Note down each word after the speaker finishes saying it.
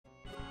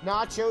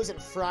Nachos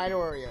and fried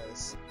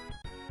Oreos.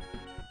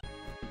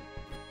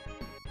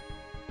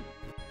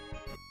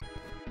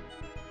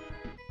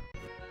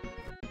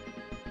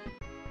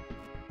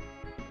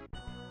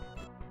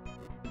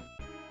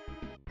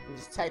 You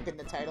just type in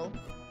the title.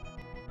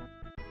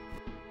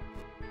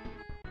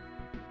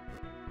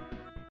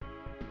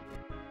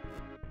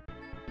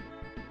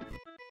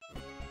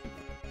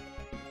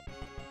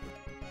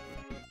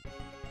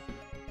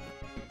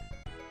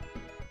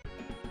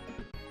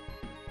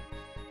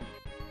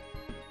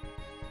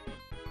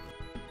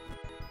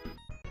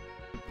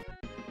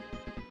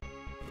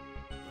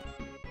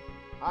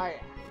 Oh, yeah.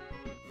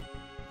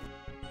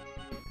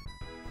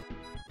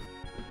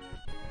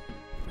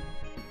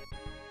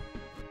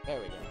 There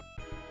we go.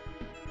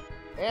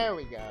 There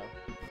we go.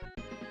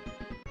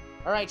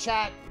 Alright,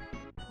 chat.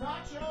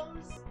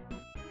 Nachos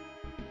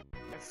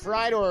and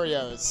fried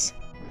Oreos.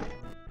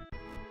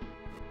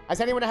 Has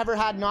anyone ever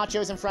had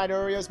nachos and fried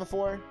Oreos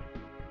before?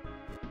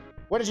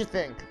 What did you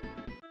think?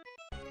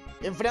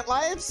 Infinite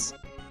lives?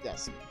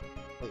 Yes.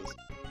 Please.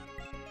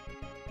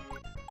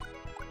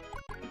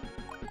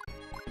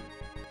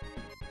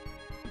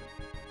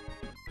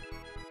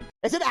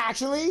 Is it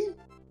actually?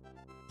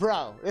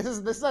 Bro, this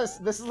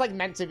is like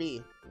meant to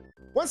be.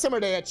 One summer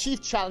day, a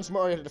chief challenged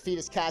Mario to defeat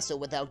his castle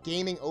without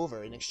gaming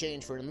over in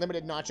exchange for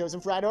unlimited nachos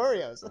and fried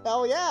Oreos.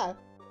 Hell yeah.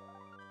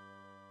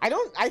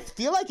 I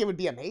feel like it would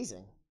be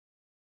amazing.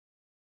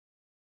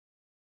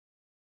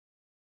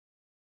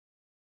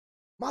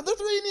 Mother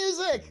 3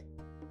 music!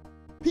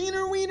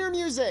 Peener Wiener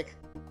music!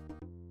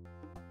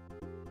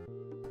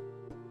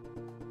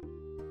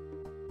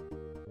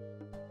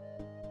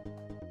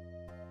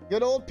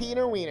 Good old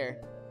Peener Wiener.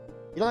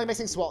 You don't like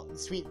mixing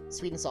sweet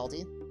and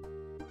salty?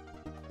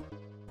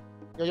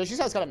 Yo, Yoshi's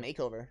house got a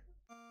makeover.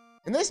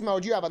 In this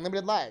mode, you have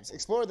unlimited lives.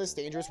 Explore this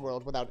dangerous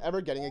world without ever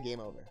getting a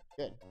game over.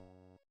 Good.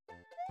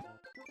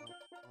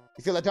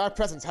 You feel a dark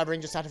presence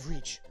hovering just out of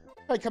reach.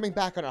 Try coming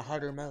back on a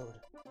harder mode.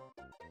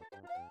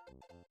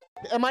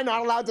 Am I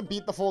not allowed to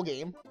beat the full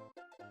game?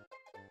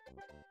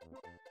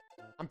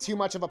 I'm too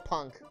much of a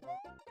punk.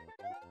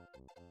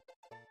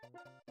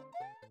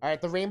 Alright,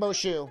 the rainbow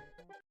shoe.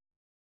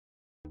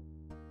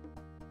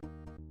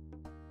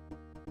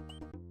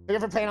 Bigger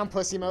for playing on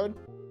pussy mode?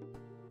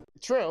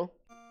 True.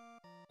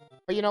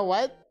 But you know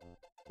what?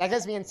 That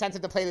gives me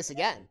incentive to play this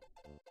again.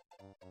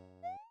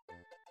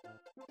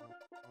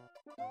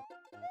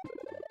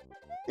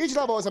 Each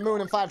level is a moon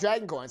and 5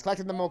 dragon coins.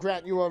 Collecting them will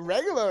grant you a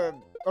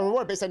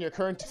reward based on your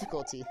current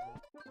difficulty.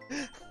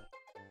 This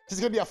is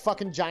gonna be a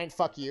fucking giant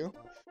fuck you.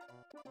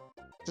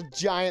 It's a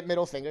giant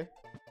middle finger.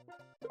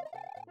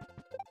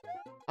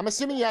 I'm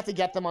assuming you have to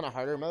get them on a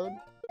harder mode.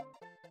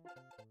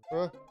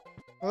 Oh.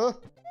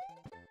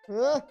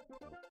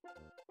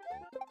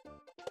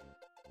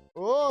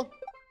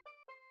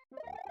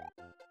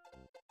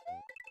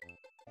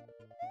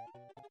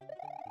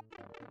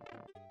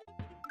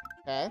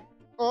 Okay.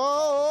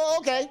 Oh,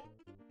 okay.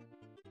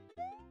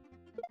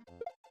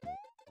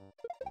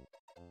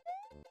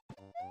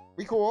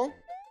 We cool.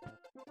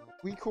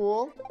 We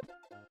cool.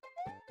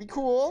 We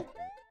cool.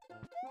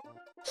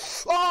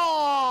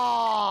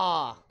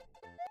 Oh!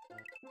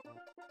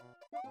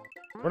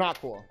 We're not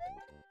cool.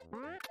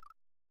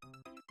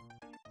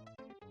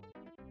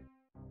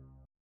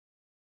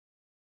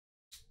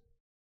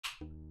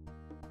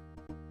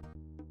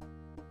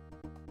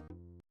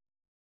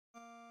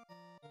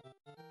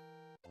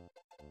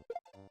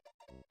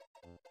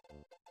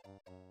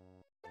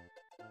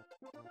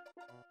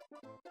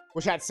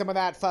 Wish I had some of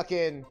that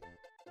fucking...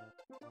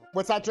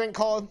 What's that drink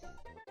called?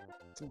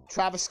 Some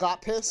Travis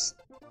Scott piss?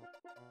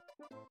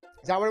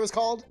 Is that what it was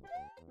called?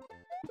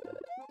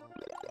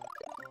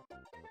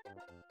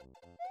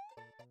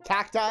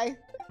 Cacti?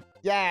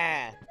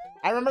 Yeah.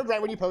 I remember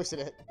right when you posted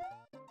it.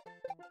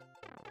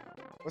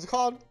 What's it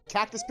called?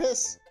 Cactus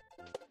piss?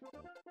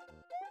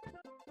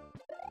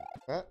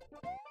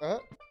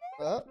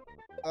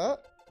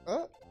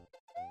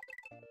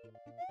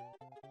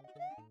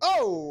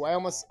 Oh! I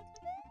almost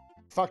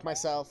fucked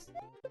myself.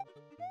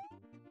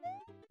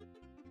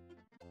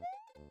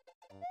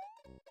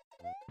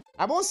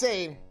 I will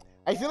say,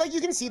 I feel like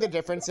you can see the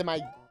difference in my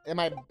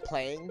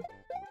playing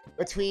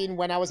between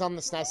when I was on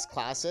the SNES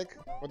Classic,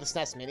 or the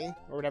SNES Mini,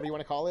 or whatever you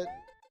want to call it,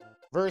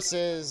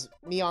 versus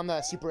me on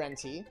the Super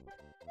NT.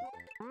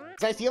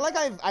 Because I feel like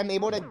I'm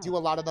able to do a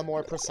lot of the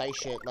more precise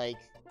shit, like,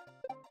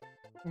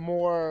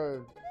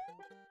 more,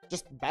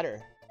 just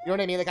better. You know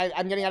what I mean? Like,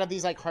 I'm getting out of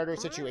these, like, harder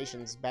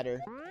situations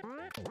better.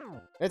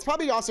 And it's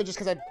probably also just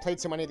because I've played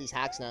so many of these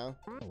hacks now.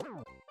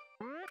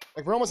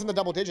 Like, we're almost in the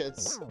double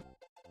digits.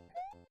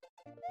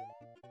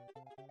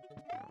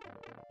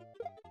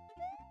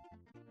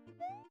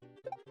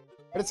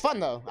 But it's fun,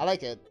 though. I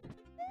like it.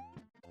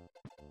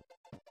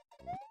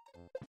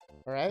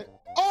 Alright.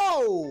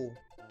 Oh!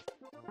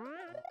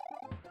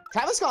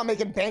 Travis Scott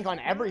making bank on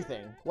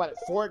everything. What,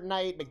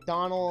 Fortnite,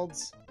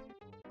 McDonald's,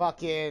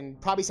 fucking,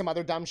 probably some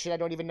other dumb shit I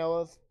don't even know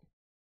of.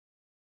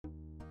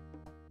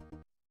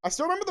 I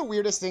still remember the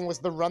weirdest thing was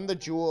the Run the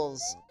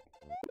Jewels.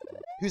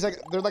 Who's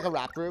like, they're like a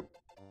rap group.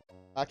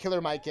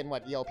 Killer Mike and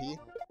what, ELP.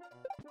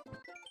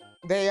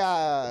 They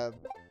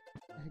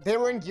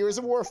were in Gears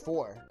of War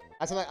 4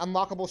 as an like,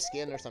 unlockable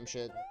skin or some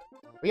shit.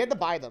 We had to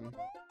buy them.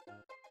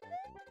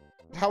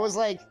 I was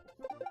like,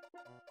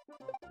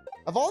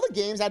 of all the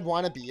games I'd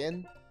want to be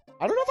in,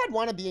 I don't know if I'd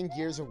want to be in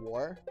Gears of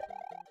War.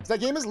 Because that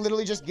game is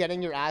literally just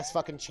getting your ass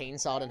fucking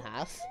chainsawed in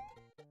half.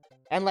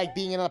 And like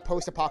being in a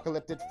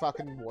post-apocalyptic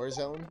fucking war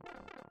zone.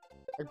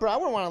 Like, bro, I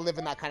wouldn't want to live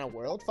in that kind of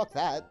world. Fuck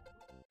that.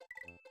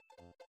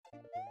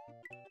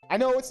 I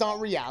know it's not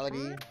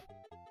reality.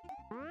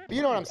 But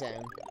you know what I'm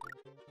saying.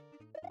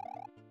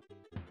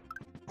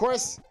 Of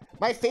course,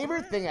 my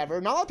favorite thing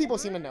ever, not a lot of people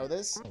seem to know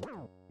this,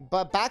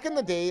 but back in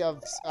the day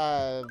of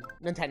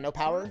Nintendo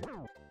Power,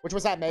 which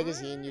was that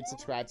magazine you'd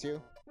subscribe to,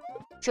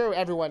 I'm sure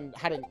everyone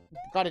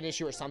got an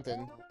issue or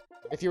something,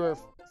 if you were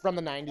from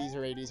the 90s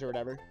or 80s or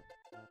whatever.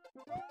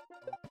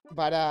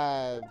 But,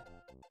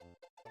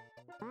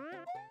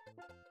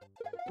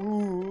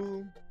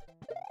 ooh.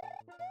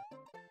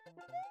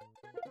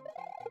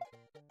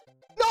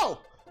 No!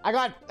 I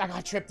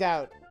got tripped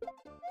out.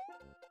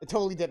 It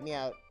totally dipped me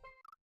out.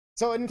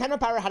 So Nintendo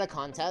Power had a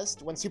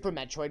contest when Super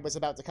Metroid was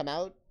about to come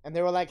out, and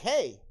they were like,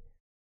 hey,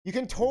 you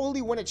can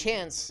totally win a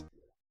chance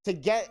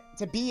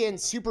to be in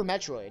Super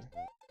Metroid.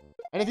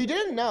 And if you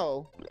didn't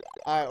know,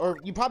 or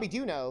you probably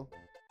do know,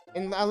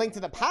 in A Link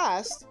to the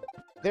Past,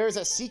 there's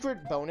a secret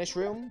bonus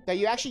room that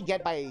you actually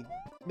get by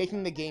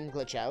making the game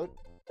glitch out.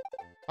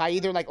 By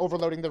either like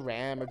overloading the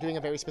RAM or doing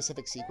a very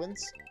specific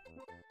sequence.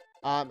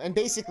 And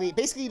basically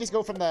you just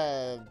go from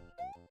the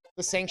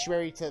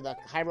sanctuary to the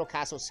Hyrule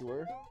Castle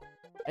sewer.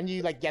 And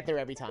you like get there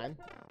every time.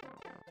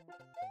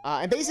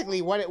 And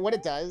basically what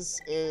it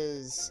does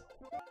is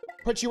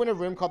put you in a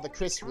room called the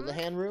Chris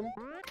Houlihan room.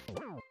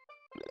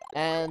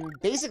 And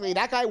basically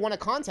that guy won a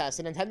contest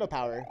in Nintendo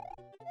Power.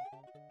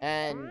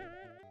 And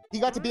he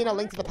got to be in A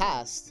Link to the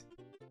Past.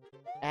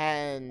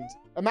 And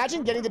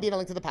imagine getting to be in A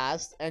Link to the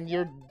Past and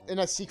you're in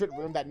a secret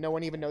room that no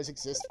one even knows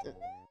exists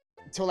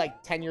until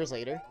like 10 years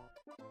later.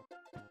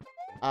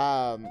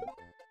 And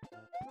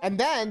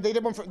then they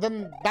did one for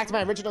then back to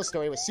my original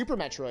story with Super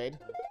Metroid.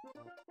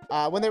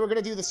 When they were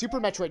gonna do the Super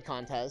Metroid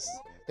contest,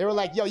 they were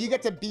like, yo, you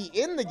get to be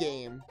in the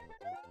game.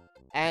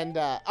 And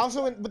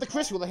also with the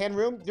Chris Houlihan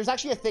room, there's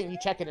actually a thing, you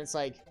check it and it's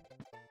like,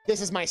 this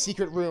is my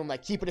secret room,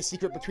 like keep it a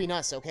secret between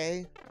us,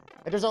 okay?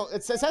 And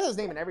it says his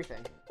name and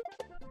everything.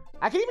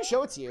 I can even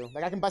show it to you.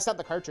 Like I can bust out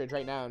the cartridge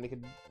right now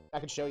and I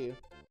could show you.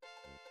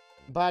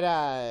 But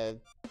and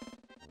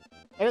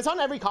it's on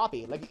every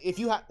copy. Like if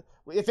you have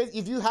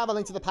A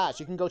Link to the Past,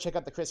 you can go check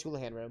out the Chris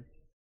Houlihan room.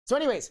 So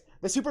anyways,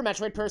 the Super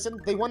Metroid person,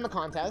 they won the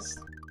contest.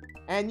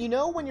 And you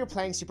know when you're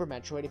playing Super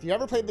Metroid, if you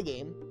ever played the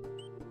game,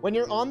 when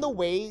you're on the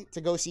way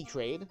to go see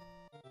Kraid,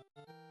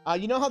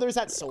 you know how there's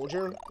that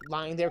soldier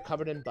lying there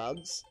covered in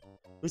bugs?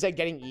 Who's like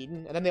getting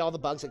eaten, and then all the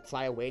bugs like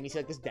fly away, and you see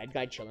like this dead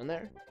guy chilling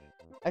there?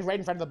 Like right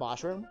in front of the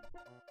boss room.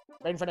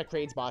 Right in front of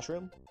Kraid's boss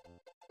room.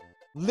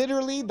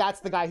 Literally, that's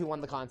the guy who won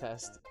the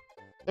contest.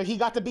 So he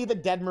got to be the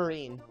dead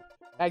Marine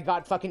that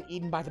got fucking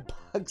eaten by the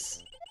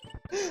bugs.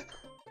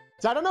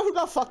 So I don't know who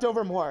got fucked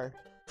over more.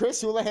 Chris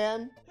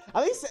Houlihan.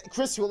 At least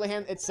Chris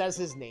Houlihan, it says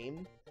his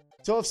name.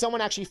 So if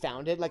someone actually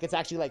found it, like it's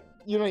actually like,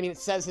 you know what I mean? It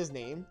says his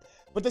name.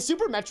 But the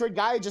Super Metroid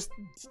guy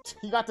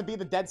he got to be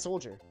the dead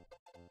soldier.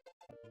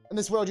 In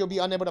this world, you'll be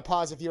unable to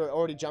pause if you're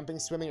already jumping,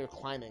 swimming, or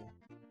climbing.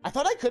 I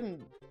thought I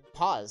couldn't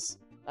pause.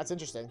 That's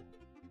interesting.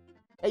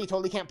 Hey, you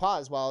totally can't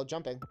pause while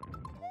jumping.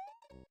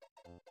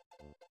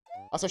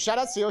 Also, shout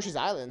out to Yoshi's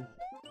Island.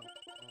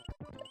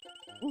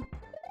 Ooh.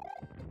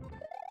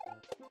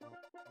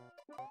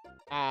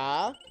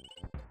 Ah.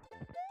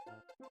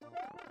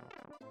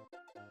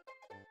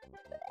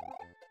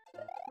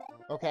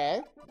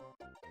 Okay.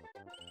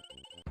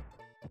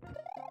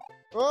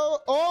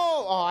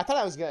 Oh, I thought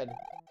that was good.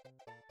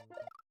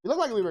 We looked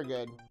like we were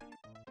good.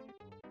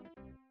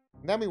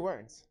 And then we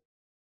weren't.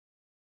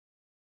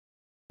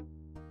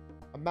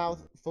 A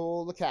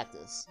mouthful of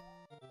cactus.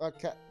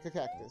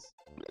 Cactus.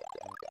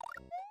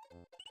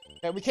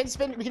 Okay, we can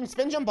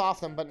spin jump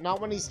off them, but not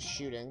when he's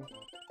shooting.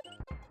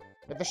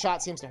 If the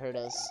shot seems to hurt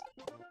us.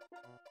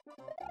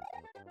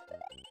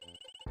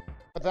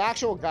 But the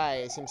actual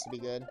guy seems to be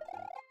good.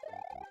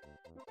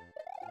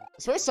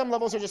 I swear some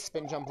levels are just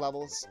spin jump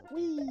levels.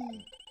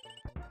 Whee!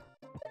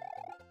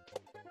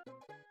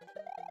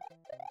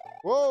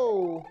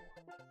 Whoa!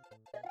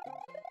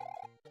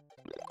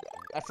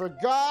 I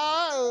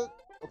forgot!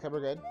 Okay,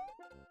 we're good.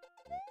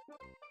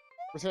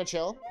 We're just gonna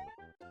chill.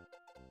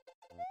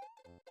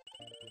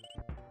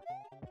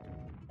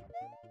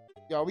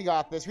 Yo, we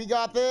got this. We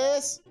got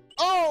this!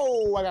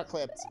 Oh! I got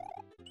clipped.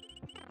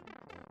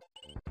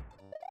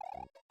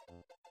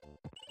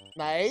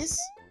 Nice.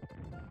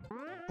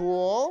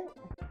 Cool.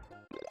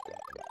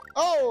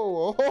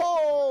 Oh!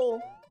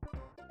 Oh!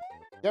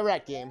 Get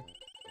wrecked, game.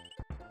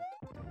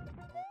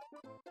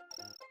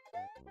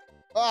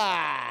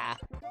 Ah!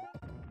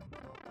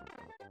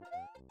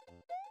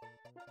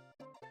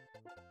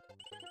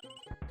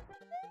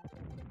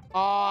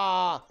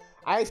 Ah!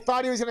 I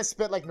thought he was gonna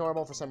spit like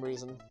normal for some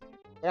reason.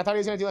 Like, I thought he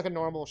was gonna do like a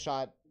normal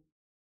shot.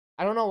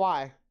 I don't know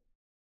why.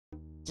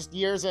 Just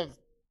years of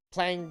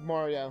playing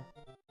Mario.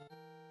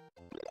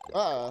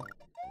 Uh-oh.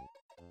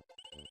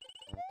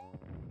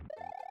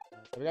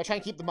 We gotta try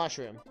and keep the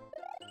mushroom.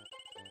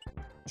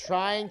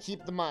 Try and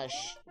keep the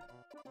mush.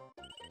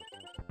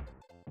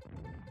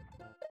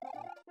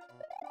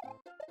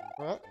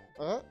 Surprised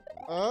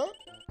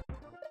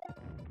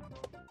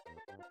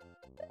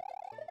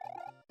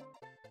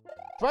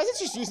it's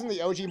just using the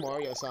OG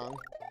Mario song.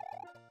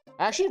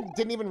 I actually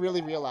didn't even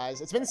really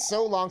realize. It's been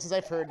so long since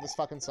I've heard this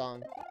fucking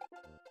song.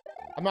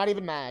 I'm not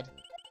even mad.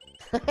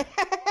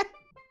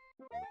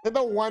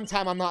 The one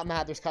time I'm not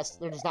mad, there's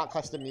not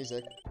custom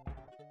music.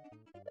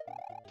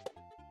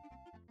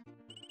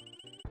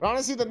 But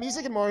honestly, the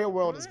music in Mario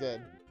World is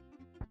good.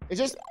 It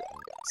just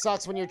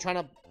sucks when you're trying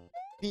to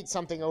beat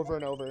something over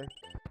and over.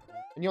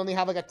 And you only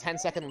have like a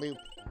 10-second loop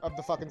of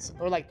the fucking...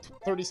 Or like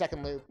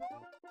 30-second loop.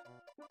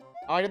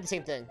 Oh, I did the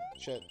same thing.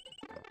 Shit.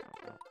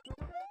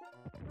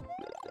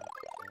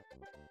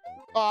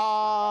 Oh,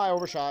 I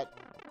overshot.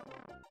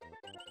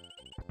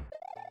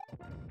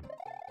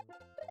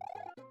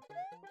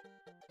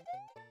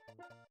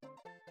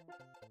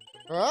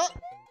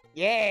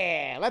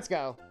 Yeah, let's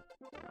go.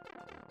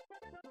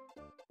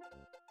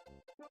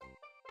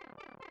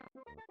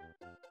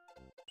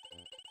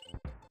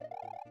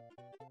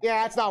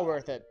 Yeah, it's not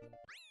worth it.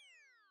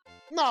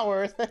 Not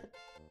worth it.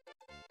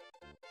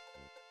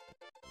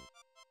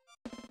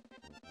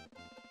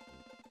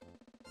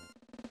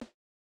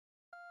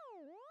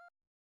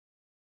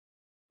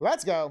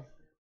 Let's go.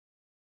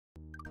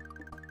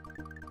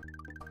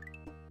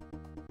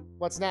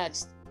 What's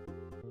next?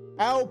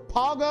 El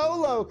Pogo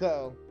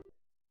Loco.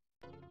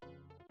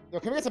 Yo,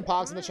 can we get some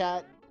pogs in the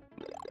chat?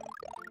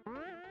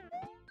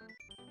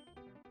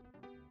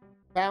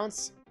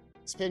 Bounce,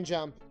 spin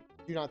jump,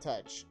 do not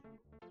touch.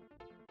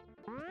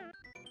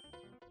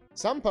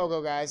 Some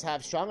pogo guys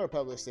have stronger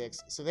pogo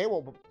sticks, so they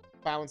will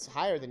bounce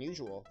higher than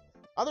usual.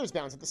 Others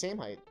bounce at the same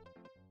height.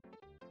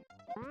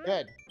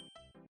 Good.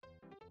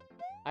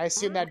 I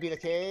assume that'd be the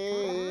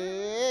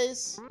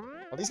case.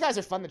 Well, these guys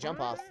are fun to jump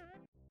off.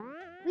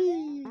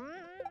 Whee!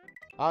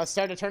 Oh, it's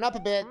starting to turn up a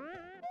bit.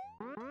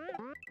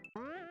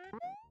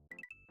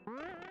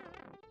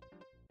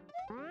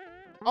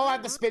 Oh, I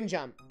have the spin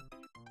jump.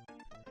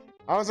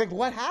 I was like,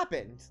 what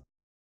happened?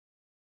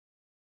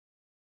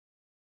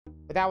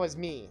 But that was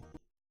me.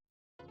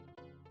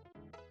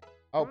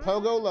 Oh,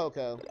 Pogo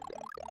Loco.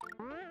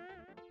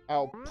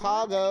 Oh,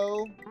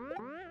 Pogo.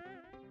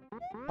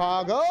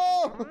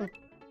 Pogo!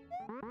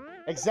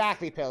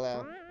 Exactly,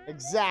 Pillow.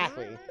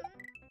 Exactly.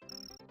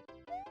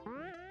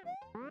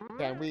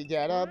 Can we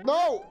get up?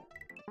 No!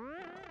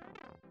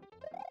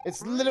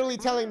 It's literally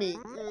telling me.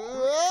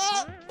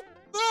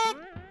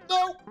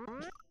 No!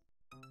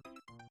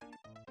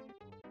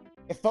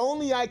 If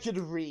only I could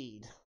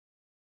read.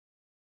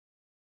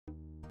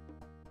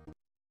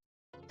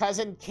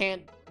 Cousin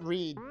can't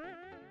read.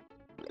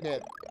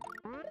 Nip.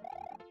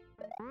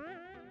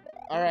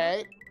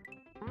 Alright.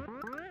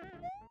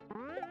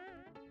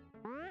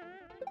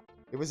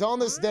 It was on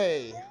this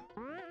day,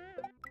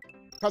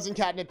 Cousin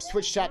Catnip's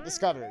Twitch chat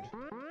discovered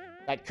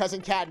that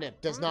Cousin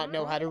Catnip does not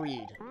know how to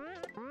read.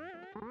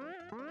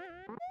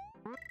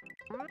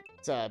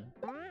 It's a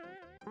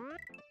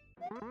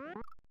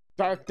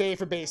dark day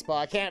for baseball.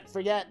 I can't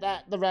forget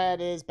that the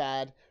red is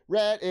bad.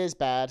 Red is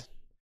bad.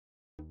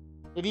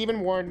 It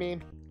even warned me.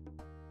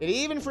 It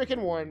even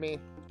freaking warned me.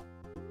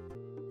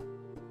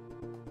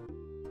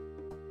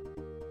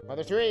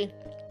 Mother 3.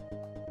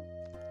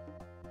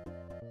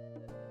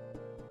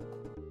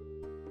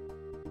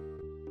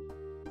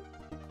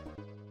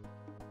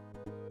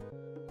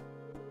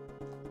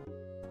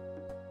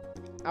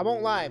 I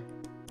won't lie.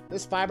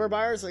 This fiber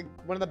bar is like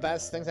one of the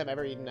best things I've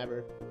ever eaten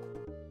ever.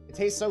 It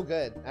tastes so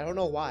good. I don't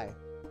know why.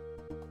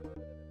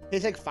 It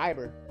tastes like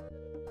fiber.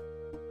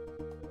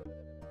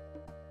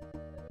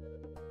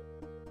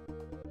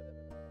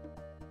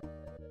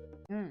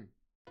 Mmm.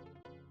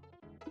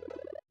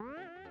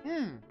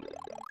 Mmm.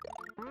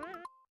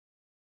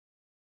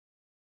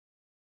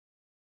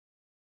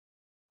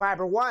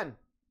 Fiber 1.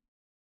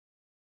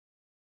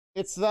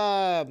 It's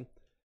like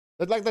the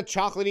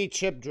chocolatey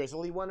chip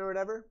drizzly one or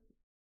whatever.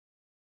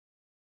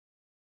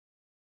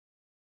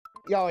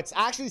 Yo, it's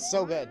actually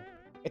so good.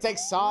 It's like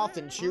soft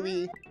and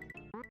chewy.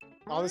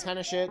 All this kind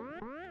of shit.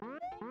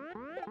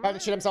 About to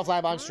shit himself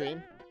live on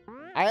stream.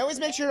 I always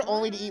make sure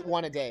only to eat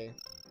one a day.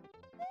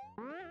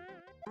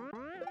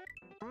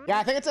 Yeah,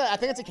 I think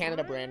it's a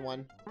Canada brand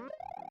one.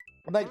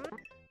 I'm like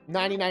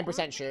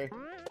 99% sure.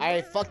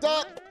 I fucked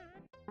up.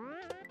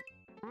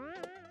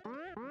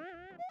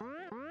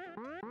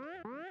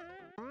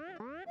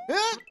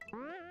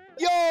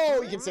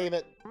 Yo, you can save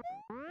it.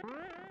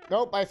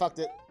 Nope, I fucked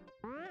it.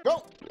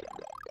 Go.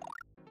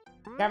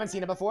 Haven't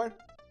seen it before.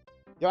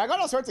 Yo, I got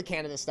all sorts of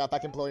Canada stuff I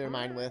can blow your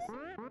mind with.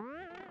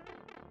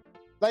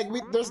 Like,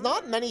 there's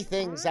not many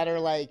things that are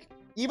like,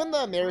 even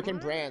the American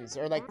brands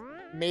are like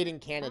made in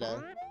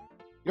Canada.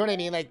 You know what I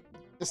mean? Like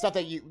the stuff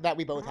that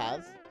we both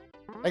have.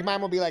 Like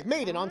mine will be like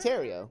made in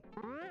Ontario.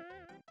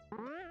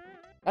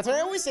 That's what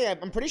I always say.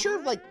 I'm pretty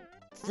sure like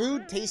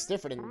food tastes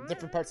different in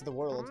different parts of the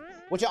world.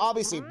 Which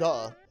obviously,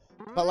 duh.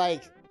 But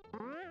like,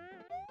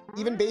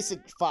 even basic,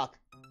 fuck.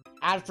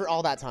 After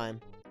all that time.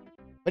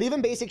 But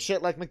even basic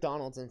shit like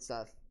McDonald's and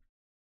stuff.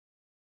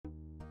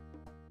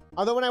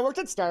 Although when I worked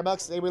at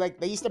Starbucks, they were like,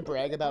 they used to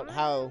brag about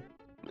how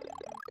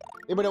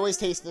it would always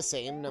taste the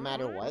same no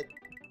matter what.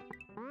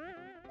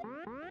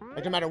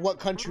 Like, no matter what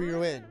country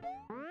you're in,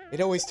 it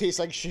always tastes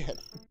like shit.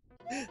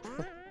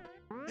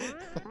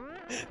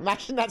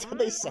 Imagine that's what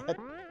they said.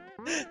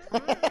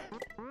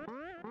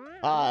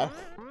 Are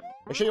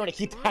sure you want to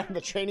keep that in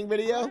the training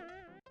video?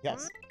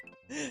 Yes.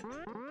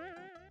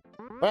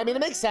 But I mean, it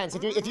makes sense.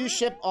 If you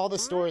ship all the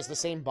stores the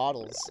same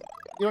bottles,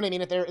 you know what I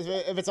mean?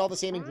 If it's all the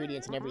same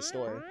ingredients in every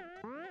store,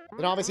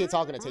 then obviously it's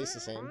all going to taste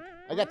the same.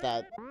 I get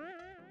that.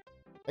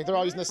 Like, they're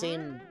all using the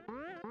same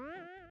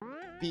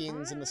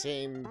beans and the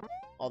same...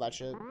 all that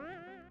shit.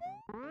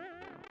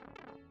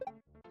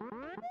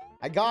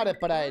 I got it,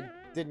 but I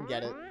didn't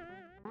get it.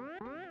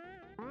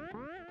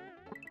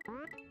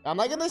 I'm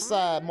liking this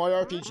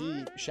Mario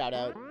RPG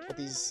shout-out with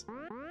these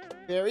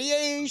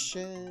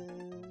variations.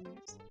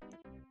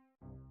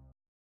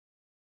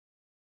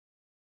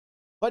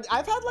 But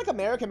I've had, like,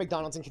 American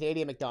McDonald's and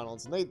Canadian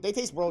McDonald's, and they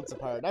taste worlds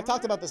apart. And I've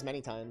talked about this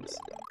many times.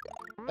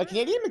 Like,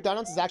 Canadian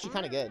McDonald's is actually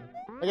kind of good.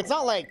 Like, it's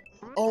not like,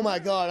 oh my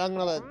god, I'm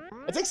gonna...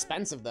 It's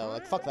expensive, though.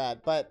 Like, fuck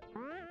that. But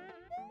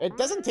it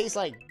doesn't taste,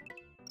 like,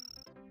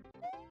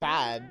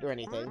 bad or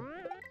anything.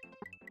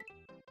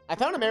 I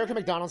found American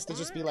McDonald's to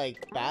just be,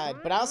 like, bad.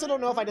 But I also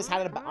don't know if I just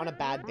had it on a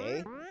bad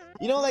day.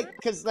 You know, like,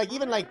 because, like,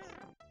 even, like...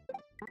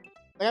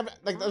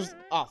 Like, those...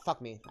 Oh,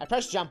 fuck me. I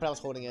pressed jump, but I was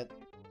holding it.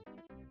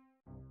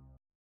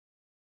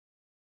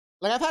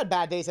 Like, I've had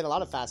bad days at a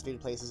lot of fast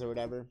food places or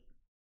whatever.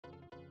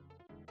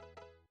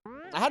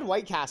 I had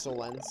White Castle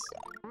once.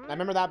 I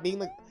remember that being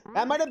the...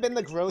 That might have been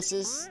the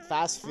grossest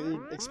fast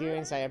food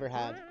experience I ever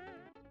had.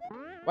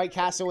 White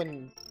Castle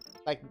in,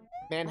 like,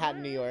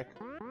 Manhattan, New York.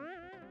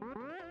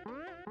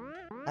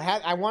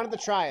 I wanted to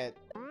try it.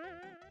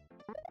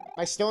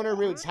 My stoner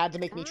roots had to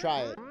make me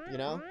try it, you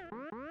know?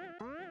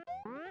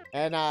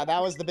 And,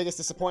 that was the biggest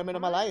disappointment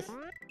of my life.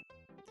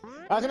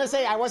 I was gonna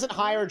say, I wasn't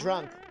high or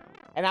drunk.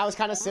 And I was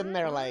kind of sitting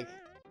there like,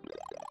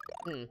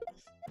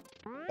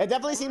 It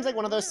definitely seems like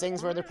one of those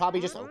things where they're probably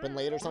just open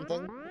late or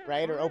something,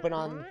 right? Or open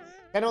on...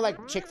 I know,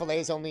 like,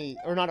 Chick-fil-A's only...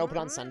 Or not open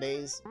on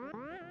Sundays.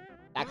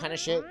 That kind of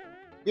shit.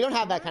 We don't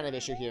have that kind of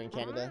issue here in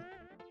Canada.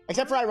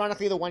 Except for,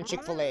 ironically, the one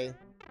Chick-fil-A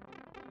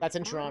that's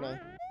in Toronto.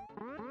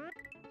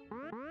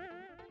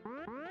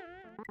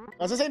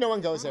 I was gonna say no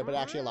one goes there, but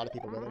actually a lot of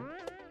people go there.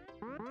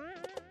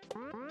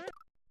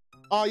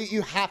 Oh,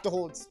 you have to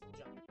hold...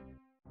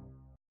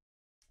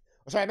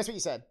 Oh, sorry, I missed what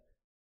you said.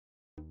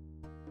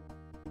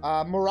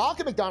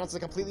 Moroccan McDonald's is a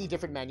completely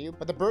different menu,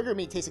 but the burger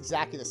meat tastes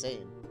exactly the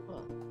same.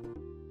 Huh.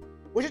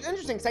 Which is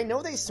interesting, because I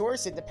know they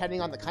source it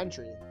depending on the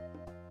country.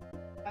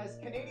 As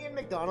Canadian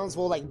McDonald's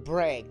will, like,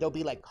 brag. They'll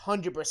be like,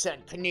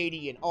 100%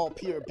 Canadian, all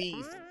pure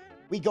beef.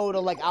 We go to,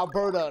 like,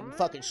 Alberta and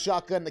fucking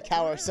shotgun the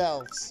cow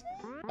ourselves.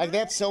 Like, they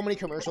have so many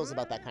commercials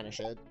about that kind of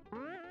shit.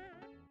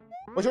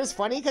 Which was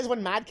funny, because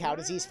when mad cow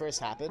disease first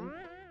happened...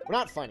 Well,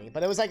 not funny,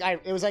 but it was like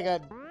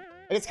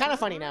it's kind of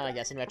funny now, I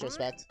guess, in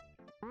retrospect.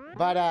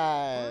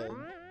 But,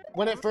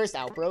 when it first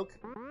outbroke,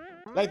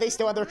 like, they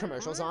still had their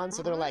commercials on,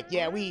 so they're like,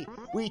 yeah, we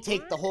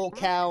take the whole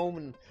cow,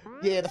 and,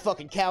 yeah, the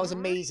fucking cow's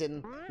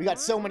amazing. We got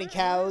so many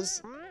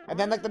cows. And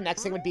then, like, the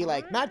next thing would be,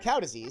 like, mad cow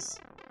disease.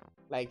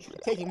 Like,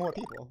 taking more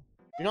people.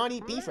 Do not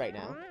eat beef right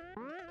now.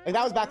 Like,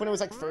 that was back when it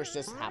was, like, first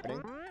just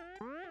happening.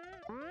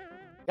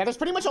 Yeah, there's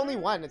pretty much only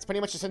one. It's pretty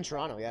much just in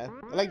Toronto, yeah.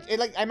 Like,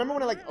 I remember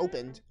when it, like,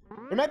 opened.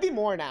 There might be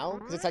more now,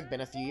 because it's, like,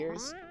 been a few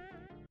years.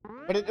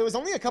 But it was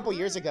only a couple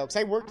years ago, because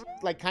I worked,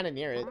 like, kind of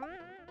near it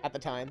at the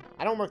time.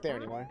 I don't work there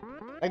anymore.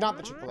 Like, not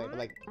the Chick-fil-A, but,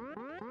 like,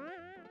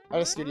 I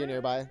had a studio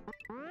nearby.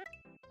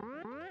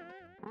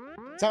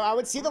 So I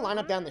would see the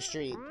lineup down the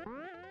street.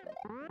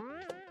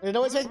 And it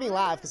always makes me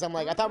laugh, because I'm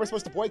like, I thought we're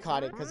supposed to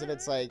boycott it, because of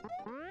its, like,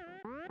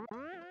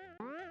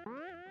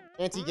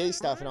 anti-gay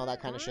stuff and all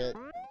that kind of shit.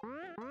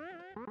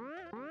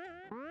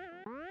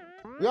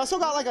 We also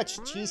got, like, a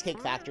cheesecake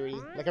factory,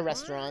 like a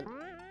restaurant.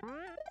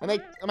 And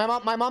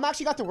my mom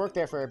actually got to work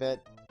there for a bit.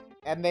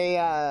 And they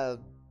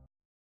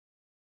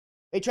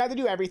tried to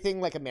do everything,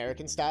 like,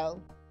 American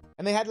style.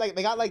 And they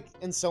got, like,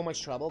 in so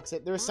much trouble, because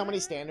there were so many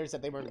standards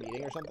that they weren't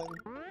meeting or something.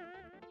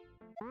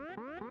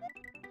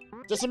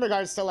 Just in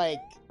regards to,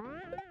 like...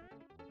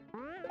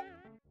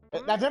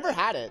 I've never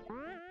had it.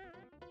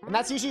 And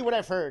that's usually what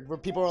I've heard, where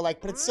people are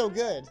like, but it's so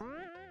good.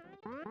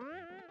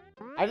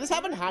 I just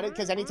haven't had it,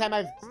 because anytime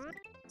I've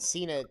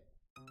seen it...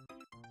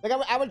 Like,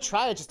 I would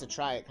try it just to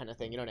try it, kind of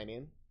thing, you know what I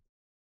mean?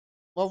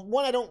 Well,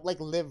 one, I don't, like,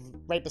 live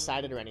right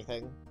beside it or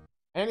anything.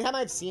 And anytime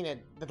I've seen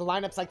it, the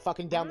lineup's, like,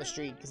 fucking down the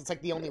street, because it's,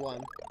 like, the only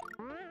one.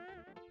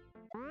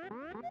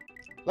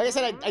 Like I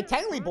said, I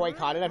technically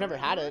boycotted. I've never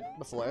had it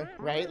before,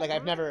 right? Like,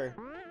 I've never...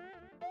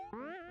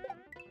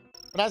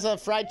 But as a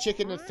fried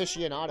chicken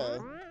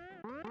aficionado,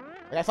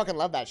 like, I fucking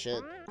love that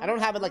shit. I don't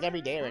have it, like,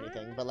 every day or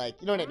anything, but, like,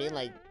 you know what I mean?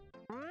 Like,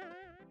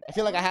 I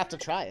feel like I have to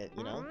try it,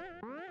 you know?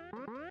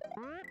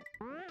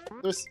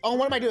 There's... Oh,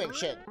 what am I doing?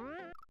 Shit.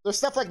 There's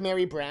stuff like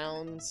Mary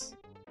Brown's.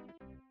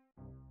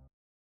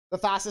 The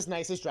fastest,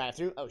 nicest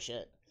drive-thru. Oh,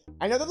 shit.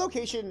 I know the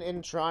location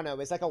in Toronto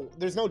is like a...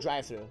 There's no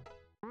drive-thru.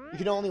 You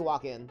can only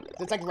walk in.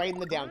 It's like right in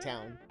the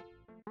downtown.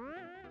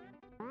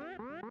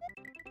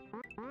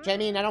 Which, I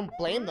mean, I don't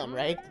blame them,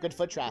 right? Good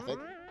foot traffic.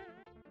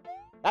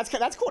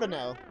 That's cool to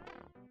know.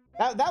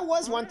 That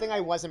was one thing I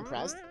was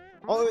impressed.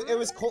 Oh, it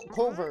was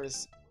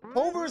Culver's.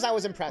 Culver's I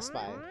was impressed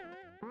by.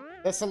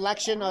 The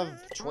selection of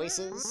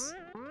choices.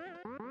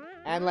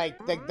 And,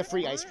 like, the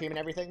free ice cream and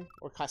everything.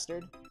 Or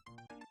custard.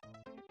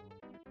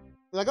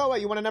 Like, oh,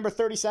 wait, you want a number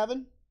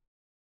 37?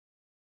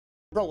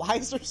 Bro, why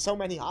is there so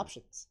many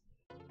options?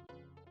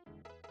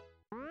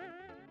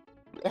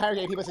 They hire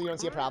gay people so you don't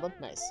see a problem?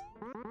 Nice.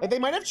 Like, they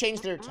might have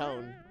changed their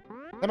tone.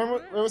 I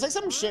remember, it was like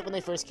some shit when they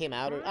first came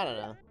out, or I don't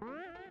know.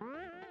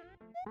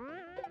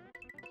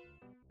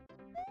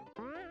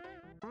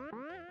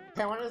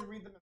 Okay, I want to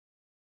read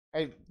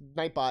them.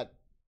 Nightbot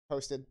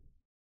posted.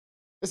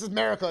 This is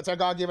miracle. It's our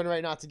God-given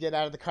right not to get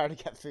out of the car to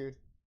get food.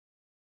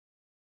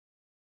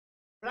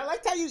 But I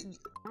liked how you...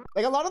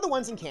 Like, a lot of the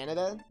ones in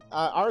Canada,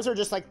 ours are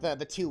just, like, the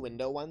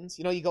two-window ones.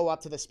 You know, you go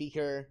up to the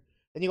speaker,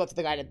 then you go up to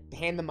the guy to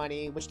hand the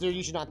money, which they're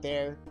usually not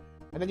there.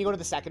 And then you go to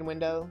the second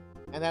window,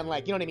 and then,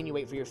 like, you know what I mean? You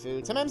wait for your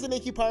food. Sometimes they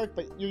make you park,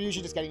 but you're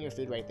usually just getting your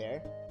food right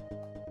there.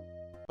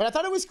 But I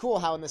thought it was cool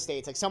how in the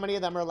States, like, so many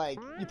of them are, like,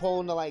 you pull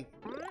into, like,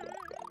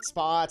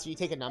 spots, or you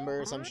take a number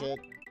or some shit.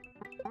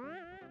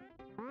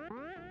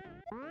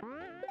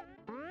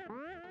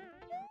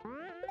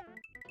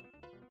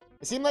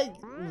 It seemed like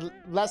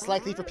less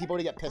likely for people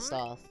to get pissed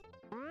off.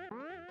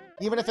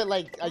 Even if it,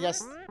 like, I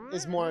guess,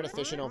 is more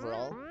inefficient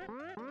overall.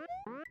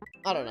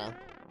 I don't know.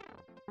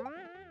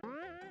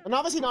 And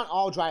obviously not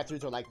all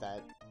drive-thrus are like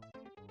that.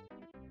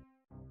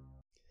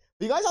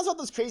 But you guys also have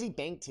those crazy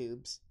bank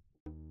tubes.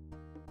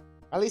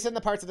 At least in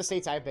the parts of the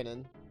States I've been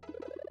in.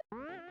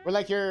 Where,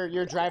 like,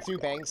 your drive-thru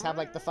banks have,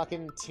 like, the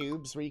fucking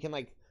tubes where you can,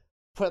 like,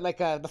 put, like,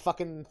 the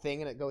fucking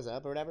thing and it goes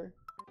up or whatever.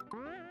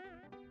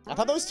 I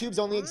thought those tubes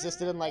only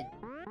existed in, like,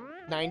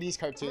 90s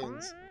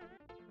cartoons.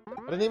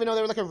 I didn't even know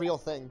they were like a real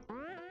thing.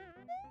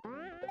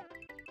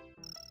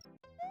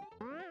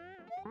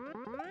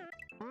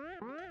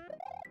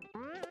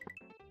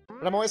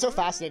 But I'm always so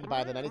fascinated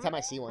by them anytime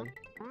I see one.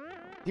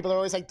 People are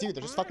always like, dude,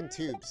 they're just fucking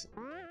tubes.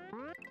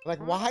 I'm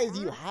like, why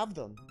do you have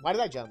them? Why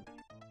did I jump?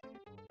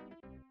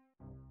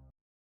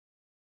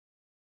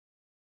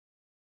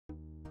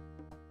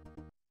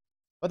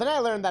 But then I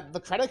learned that the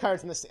credit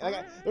cards in the States,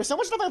 like, there's so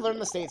much stuff I learned in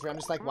the States where I'm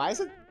just like, why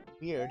is it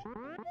weird?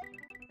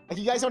 Like,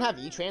 you guys don't have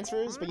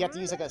e-transfers, but you have to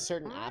use, like, a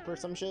certain app or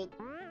some shit?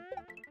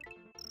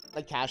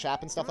 Like, Cash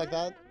App and stuff like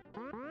that?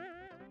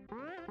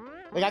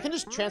 Like, I can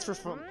just transfer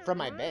from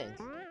my bank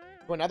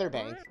to another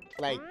bank,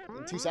 like,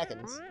 in 2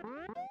 seconds.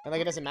 And,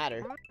 like, it doesn't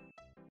matter.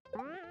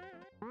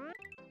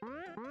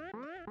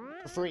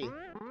 For free.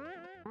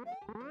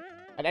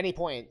 At any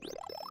point.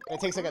 And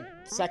it takes, like, a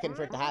second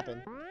for it to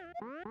happen.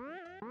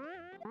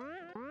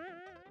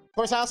 Of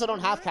course, I also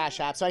don't have Cash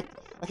App, so I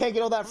can't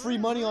get all that free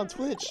money on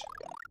Twitch.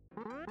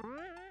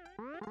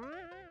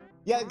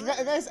 Yeah,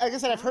 guys, like I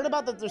said, I've heard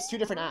about that there's 2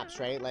 different apps,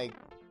 right? Like,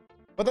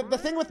 but the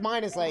thing with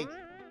mine is, like,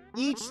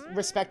 each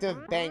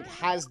respective bank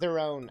has their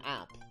own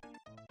app.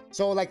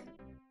 So, like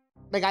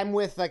I'm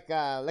with, like,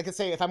 let's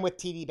say if I'm with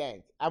TD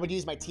Bank, I would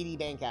use my TD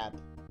Bank app,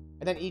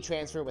 and then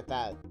e-transfer with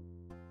that.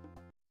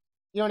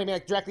 You know what I mean?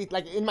 Like, directly,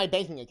 like, in my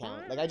banking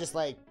account. Like, I just,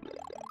 like,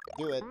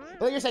 do it.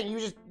 But like you're saying,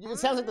 it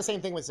sounds like the same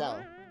thing with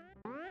Zelle.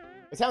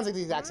 It sounds like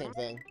the exact same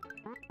thing.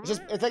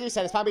 It's like you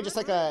said, it's probably just,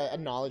 like, a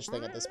knowledge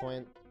thing at this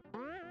point.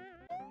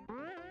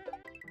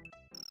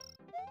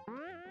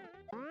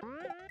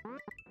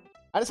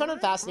 I just found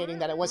it fascinating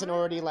that it wasn't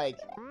already, like...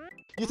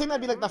 You think that'd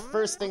be, like, the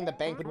first thing the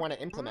bank would want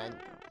to implement.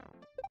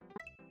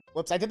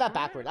 Whoops, I did that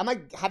backward. I'm,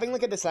 like, having,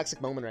 like, a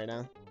dyslexic moment right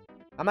now.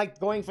 I'm,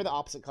 like, going for the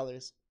opposite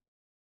colors.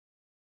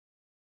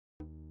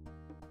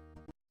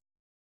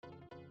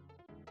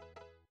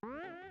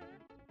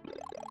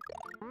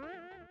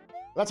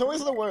 That's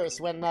always the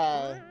worst, when,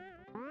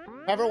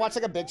 ever watch,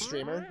 like, a big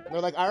streamer, and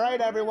they're like, alright,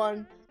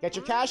 everyone, get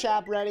your Cash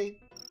App ready.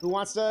 Who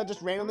wants to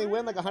just randomly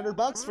win, like,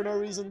 $100 for no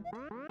reason?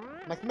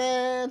 I'm like,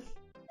 man...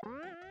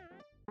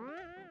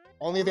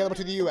 Only available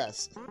to the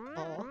US.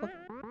 Oh,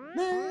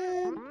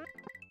 man.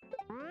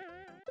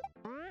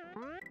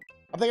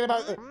 I'm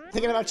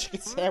thinking about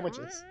chicken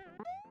sandwiches.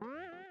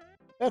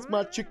 That's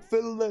my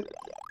Chick-fil-A.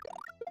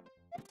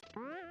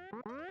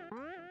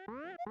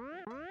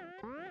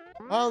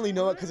 I only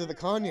know it because of the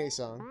Kanye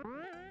song.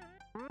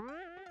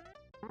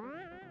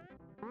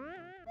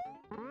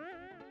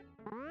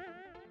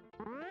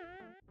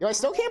 Yo, I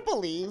still can't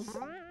believe,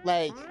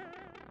 like,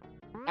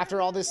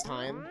 after all this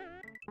time,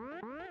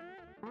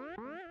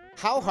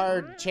 how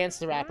hard Chance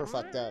the Rapper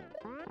fucked up.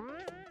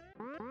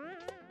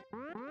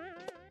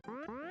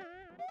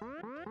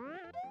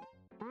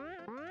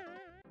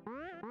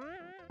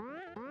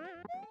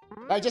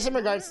 Like, just in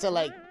regards to,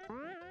 like,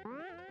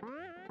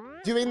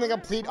 doing the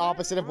complete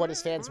opposite of what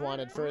his fans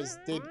wanted for his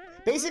debut.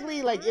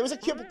 Basically, like, it was a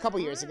couple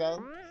years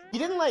ago, he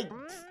didn't, like,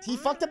 he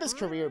fucked up his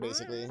career,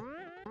 basically.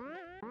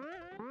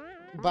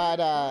 But,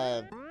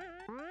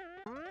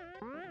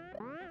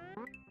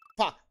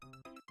 fuck.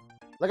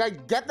 Like, I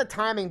get the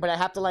timing, but I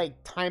have to,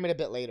 like, time it a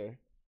bit later.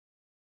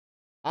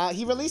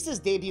 He released his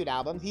debut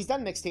album. He's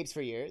done mixtapes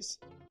for years.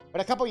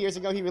 But a couple years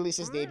ago, he released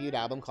his debut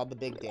album called The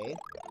Big Day.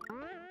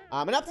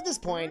 And up to this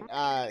point,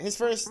 his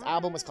first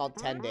album was called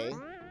 10 Day,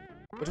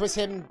 which was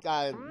him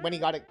when he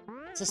got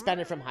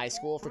suspended from high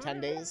school for 10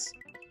 days.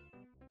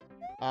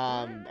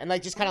 And,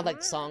 like, just kind of,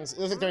 like, songs. It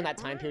was, like, during that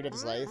time period of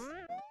his life.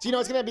 So, you know,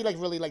 it's gonna be, like,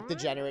 really, like,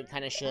 degenerate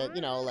kind of shit.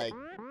 You know, like,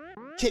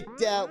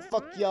 kicked out,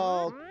 fuck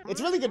y'all.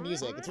 It's really good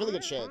music. It's really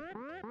good shit.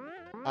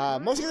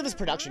 Mostly because of his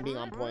production being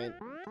on point.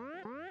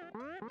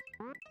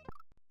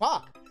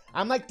 Fuck.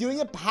 I'm, like, doing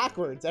it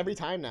backwards every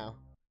time now.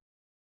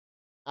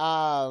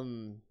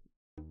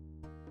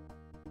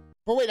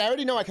 But wait, I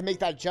already know I can make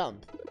that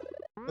jump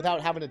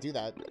without having to do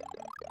that.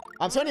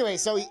 So anyway,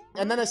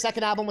 and then the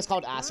second album was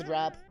called Acid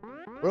Rap,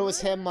 where it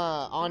was him,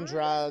 on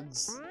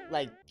drugs,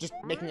 like, just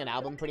making an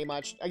album, pretty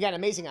much. Again,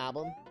 amazing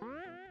album.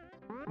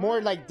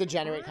 More, like,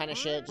 degenerate kind of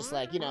shit, just,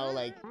 like, you know,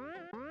 like,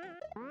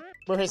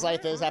 where his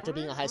life is after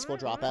being a high school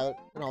dropout,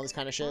 and all this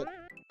kind of shit.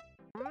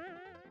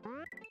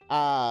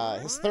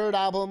 His third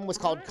album was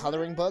called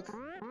Coloring Book.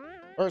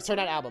 Or, sorry,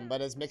 not album,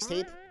 but his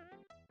mixtape.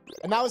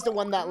 And that was the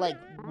one that, like,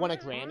 won a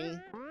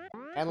Grammy.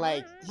 And,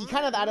 like, he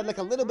kind of added, like,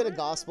 a little bit of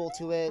gospel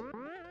to it.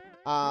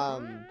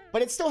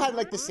 But it still had,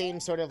 like, the same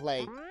sort of,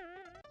 like,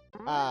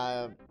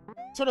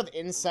 sort of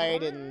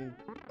insight and,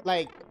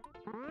 like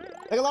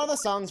a lot of the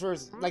songs were,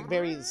 like,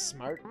 very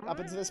smart up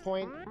until this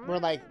point. Where,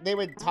 like, they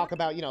would talk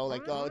about, you know,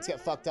 like, oh, let's get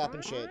fucked up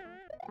and shit.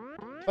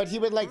 But he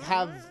would, like,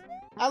 have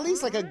at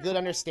least, like, a good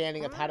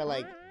understanding of how to,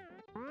 like,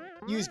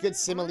 use good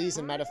similes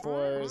and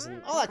metaphors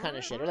and all that kind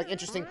of shit. Or, like,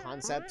 interesting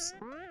concepts.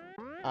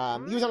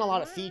 He was on a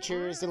lot of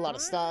features, did a lot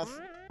of stuff.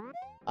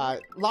 A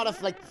lot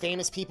of, like,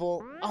 famous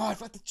people. Oh, I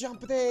forgot to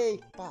jump there!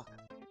 Fuck.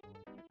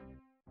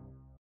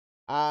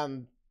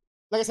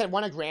 Like I said,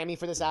 won a Grammy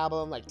for this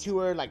album, like,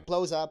 toured, like,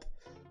 blows up.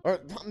 Or,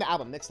 the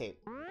album, mixtape.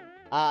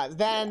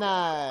 Then,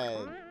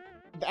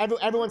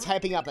 everyone's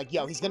hyping up, like,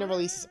 yo, he's gonna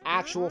release his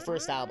actual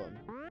first album.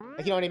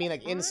 Like, you know what I mean?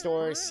 Like, in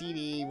stores,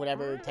 CD,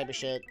 whatever type of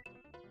shit.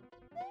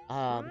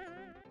 And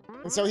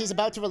so he's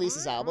about to release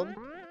his album.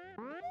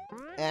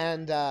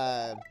 And,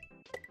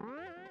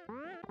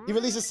 he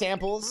releases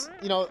samples,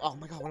 you know, oh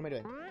my god, what am I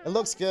doing? It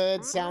looks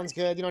good, sounds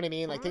good, you know what I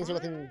mean? Like, things are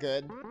looking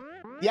good.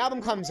 The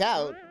album comes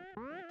out.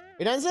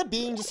 It ends up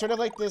being just sort of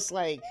like this,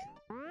 like...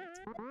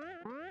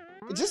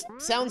 It just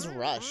sounds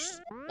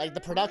rushed. Like,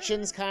 the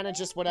production's kind of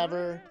just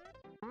whatever.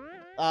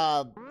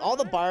 All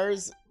the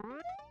bars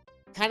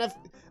kind of...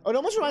 It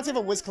almost reminds me of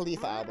a Wiz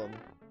Khalifa album.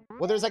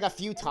 Well, there's, like, a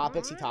few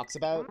topics he talks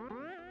about.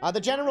 The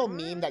general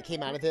meme that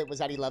came out of it was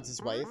that he loves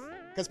his wife.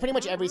 Because pretty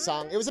much every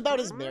song... It was about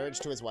his marriage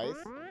to his wife.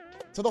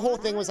 So the whole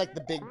thing was, like,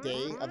 the big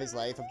day of his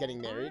life of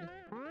getting married.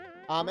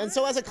 And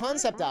so as a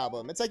concept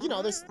album, it's like, you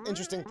know, there's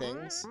interesting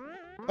things.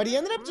 But he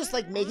ended up just,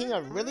 like, making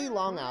a really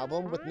long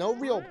album with no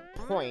real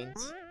point.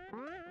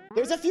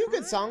 There's a few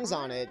good songs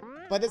on it,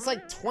 but it's,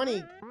 like,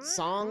 20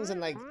 songs,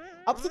 and, like,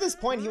 up to this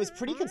point, he was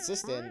pretty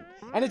consistent.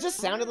 And it just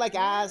sounded like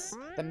ass.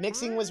 The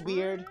mixing was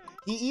weird.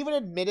 He even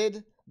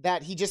admitted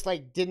that he just,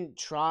 like, didn't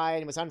try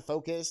and was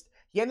unfocused.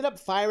 He ended up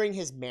firing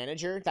his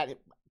manager that...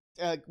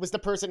 was the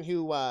person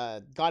who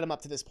got him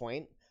up to this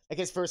point, like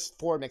his first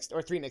 3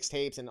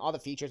 mixtapes and all the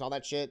features, all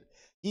that shit.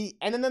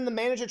 And then the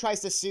manager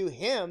tries to sue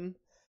him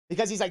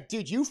because he's like,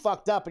 dude, you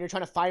fucked up and you're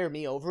trying to fire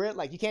me over it.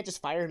 Like, you can't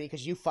just fire me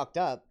because you fucked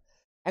up.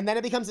 And then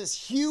it becomes this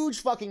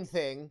huge fucking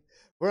thing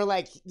where,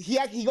 like,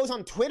 he goes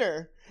on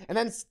Twitter and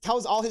then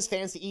tells all his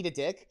fans to eat a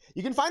dick.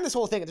 You can find this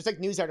whole thing. There's, like,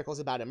 news articles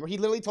about him where he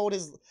literally told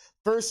his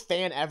first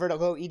fan ever to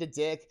go eat a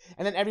dick.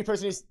 And then every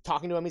person who's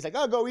talking to him, he's like,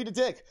 oh, go eat a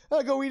dick.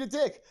 Oh, go eat a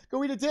dick.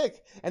 Go eat a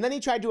dick. And then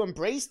he tried to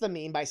embrace the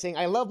meme by saying,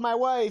 I love my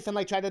wife. And,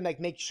 like, tried to, like,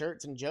 make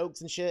shirts and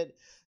jokes and shit.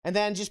 And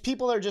then just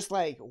people are just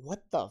like,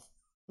 what the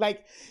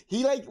like,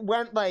 he, like,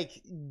 went, like,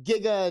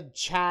 Giga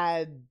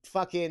Chad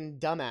fucking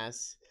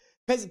dumbass.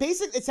 Because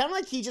basically, it sounded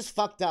like he just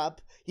fucked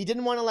up. He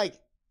didn't want to, like...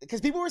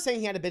 Because people were saying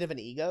he had a bit of an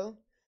ego.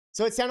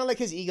 So it sounded like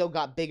his ego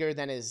got bigger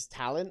than his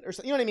talent. Or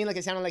something. You know what I mean? Like,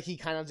 it sounded like he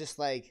kind of just,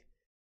 like,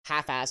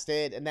 half-assed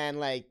it. And then,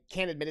 like,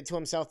 can't admit it to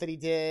himself that he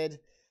did.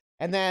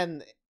 And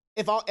then,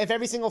 if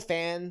every single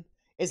fan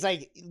is,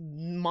 like,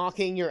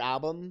 mocking your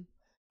album...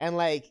 And,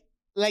 like,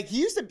 he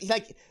used to...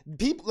 Like,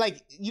 people...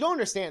 Like, you don't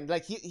understand.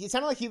 Like, he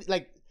sounded like he...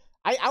 Like,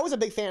 I was a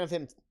big fan of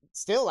him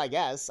still, I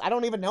guess. I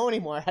don't even know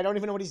anymore. I don't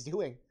even know what he's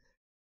doing.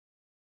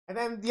 And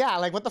then, yeah,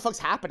 like, what the fuck's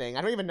happening?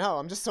 I don't even know.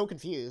 I'm just so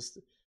confused.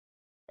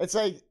 It's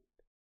like,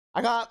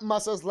 I got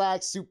muscles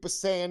like Super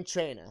Saiyan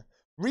Trainer.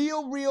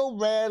 Real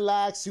rare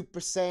like Super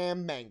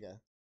Saiyan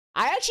Manga.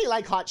 I actually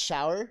like Hot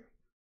Shower.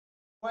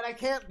 But I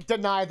can't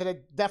deny that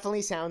it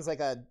definitely sounds like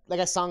a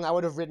song I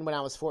would have written when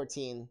I was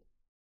 14.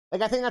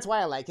 Like, I think that's why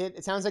I like it.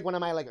 It sounds like one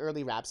of my, like,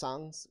 early rap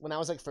songs. When I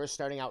was, like, first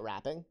starting out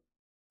rapping.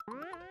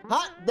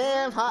 Hot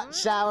damn, hot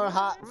shower,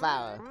 hot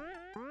flower.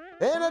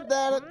 In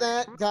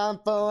a gone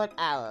for an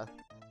hour.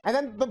 And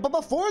then, but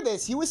before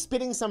this, he was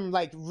spitting some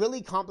like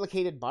really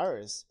complicated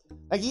bars.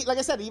 Like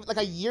I said, like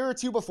a year or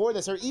two before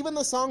this, or even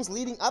the songs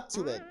leading up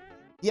to it,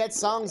 he had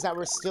songs that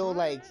were still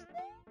like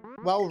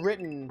well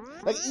written.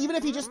 Like even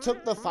if he just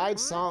took the 5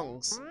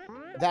 songs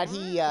that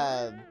he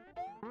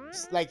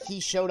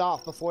showed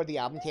off before the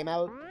album came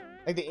out,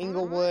 like the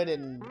Inglewood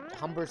and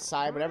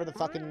Humberside, whatever the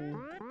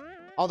fucking,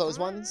 all those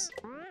ones,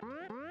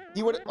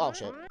 he would, oh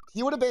shit,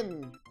 he would have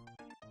been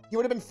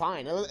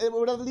fine. It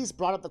would have at least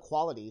brought up the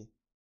quality.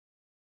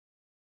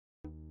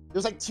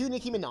 There's like 2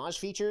 Nicki Minaj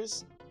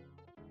features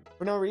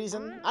for no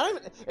reason. I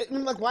don't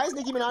even, like, why is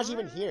Nicki Minaj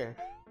even here?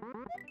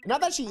 Not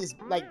that she's,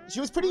 like, she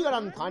was pretty good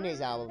on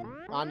Kanye's album,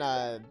 on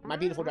My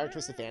Beautiful Dark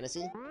Twisted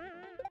Fantasy.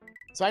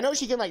 So I know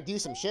she can, like, do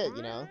some shit,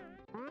 you know?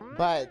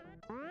 But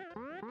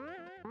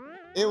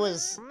it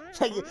was,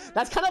 like,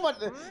 that's kind of what,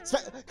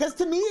 because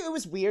to me it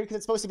was weird, because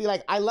it's supposed to be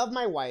like, I love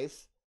my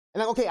wife,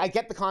 and like, okay, I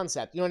get the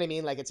concept, you know what I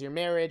mean? Like, it's your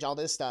marriage, all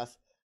this stuff.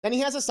 Then he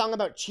has a song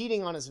about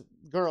cheating on his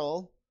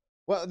girl.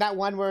 Well, that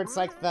one where it's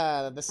like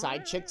the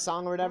side chick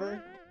song or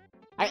whatever.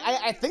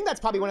 I think that's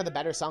probably one of the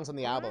better songs on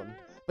the album.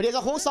 But he has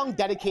a whole song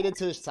dedicated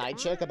to his side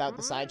chick, about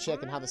the side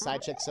chick and how the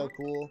side chick's so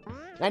cool.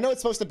 And I know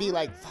it's supposed to be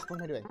like, fuck, what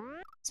am I doing?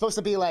 It's supposed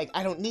to be like,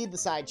 I don't need the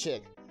side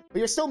chick. But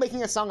you're still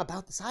making a song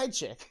about the side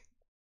chick.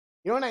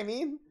 You know what I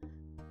mean?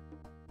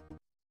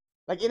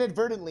 Like,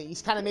 inadvertently,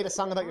 he's kind of made a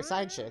song about your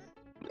side chick.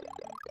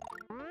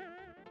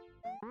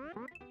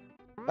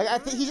 Like, I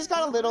think he just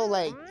got a little,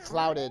 like,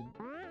 clouded.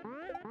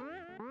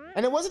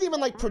 And it wasn't even,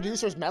 like,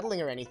 producers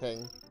meddling or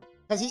anything.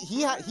 Because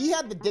he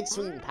had the dick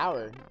swinging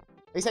power.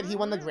 They said he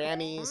won the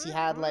Grammys, he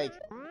had, like,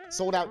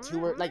 sold out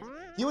tour. Like,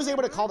 he was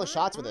able to call the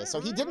shots with this, so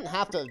he didn't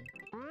have to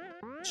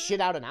shit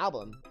out an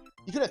album.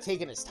 He could have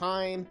taken his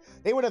time.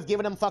 They would have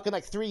given him fucking,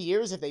 like, 3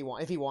 years if he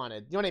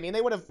wanted. You know what I mean?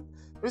 They would have...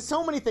 There's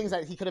so many things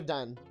that he could have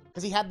done.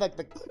 Because he had, like,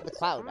 the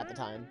clout at the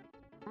time.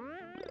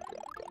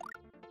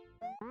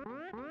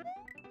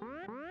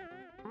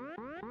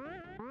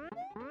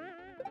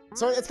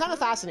 So it's kind of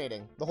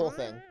fascinating, the whole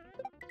thing.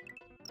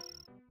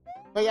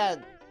 But yeah,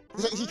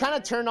 he kind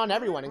of turned on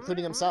everyone,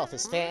 including himself.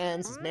 His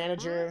fans, his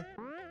manager.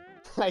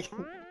 Like,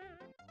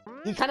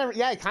 he kind of,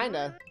 yeah, kind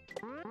of.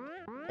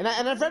 And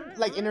I've read,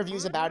 like,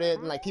 interviews about it,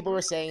 and, like, people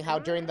were saying how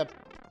during the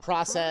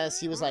process,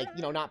 he was, like,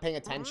 you know, not paying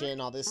attention,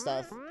 all this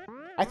stuff.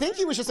 I think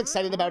he was just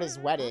excited about his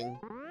wedding,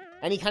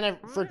 and he kind of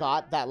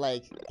forgot that,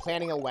 like,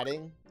 planning a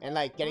wedding and,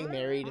 like, getting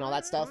married and all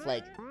that stuff,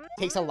 like,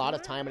 takes a lot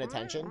of time and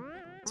attention.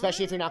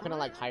 Especially if you're not gonna,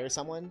 like, hire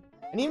someone.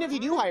 And even if you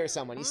do hire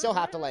someone, you still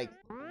have to, like,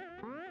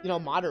 you know,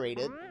 moderate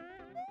it.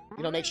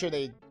 You know, make sure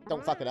they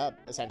don't fuck it up,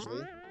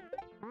 essentially.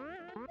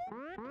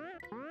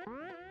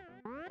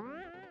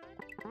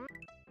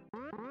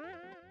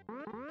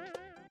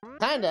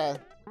 Kinda.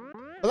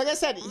 But like I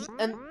said,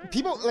 and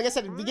people, like I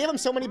said, we gave him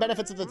so many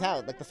benefits of the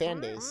doubt, like the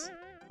fan base.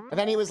 And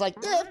then he was like,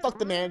 eh, fuck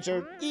the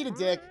manager, eat a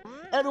dick.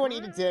 Everyone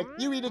eat a dick,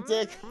 you eat a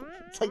dick.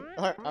 It's like,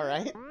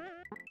 alright.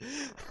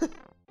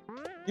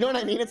 You know what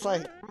I mean? It's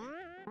like...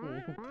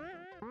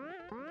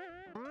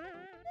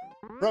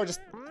 Bro,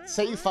 just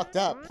say you fucked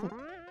up.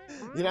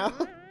 You know?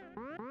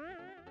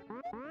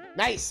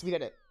 Nice! We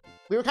did it.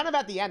 We were kind of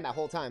at the end that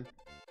whole time.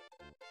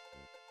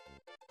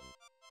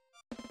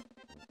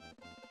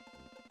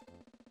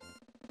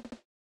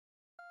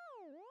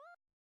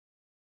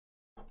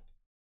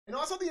 And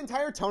also the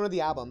entire tone of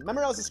the album.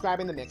 Remember I was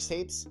describing the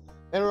mixtapes?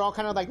 They were all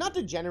kind of like, not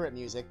degenerate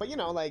music, but you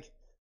know, like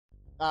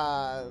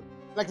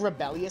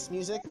rebellious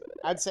music,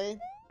 I'd say.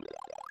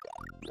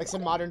 Like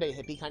some modern day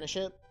hippie kind of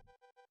shit.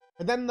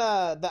 And then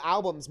the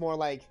album's more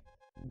like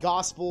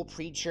gospel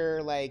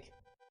preacher, like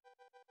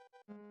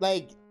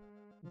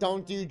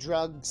don't do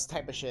drugs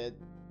type of shit.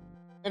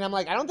 And I'm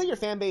like, I don't think your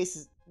fan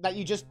base that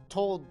you just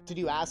told to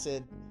do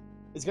acid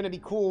is gonna be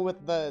cool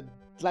with the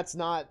let's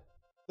go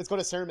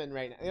to sermon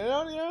right now. You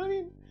know what I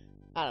mean?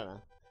 I don't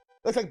know.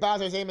 Looks like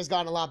Bowser's aim has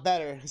gotten a lot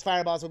better. His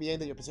fireballs will be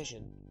aimed at your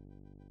position.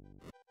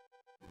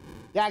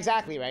 Yeah,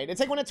 exactly, right? It's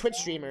like when a Twitch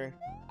streamer...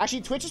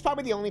 Actually, Twitch is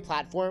probably the only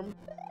platform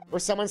where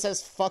someone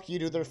says fuck you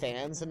to their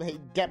fans and they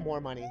get more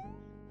money.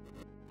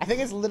 I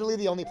think it's literally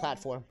the only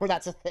platform where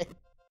that's a thing.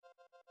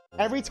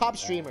 Every top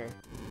streamer,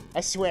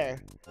 I swear,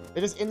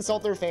 they just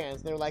insult their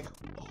fans. And they're like,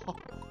 oh,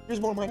 here's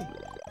more money.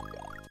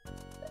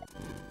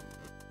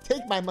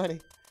 Take my money.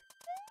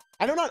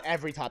 I know not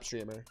every top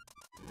streamer,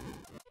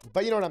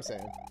 but you know what I'm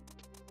saying.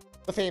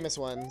 The famous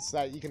ones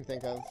that you can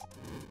think of.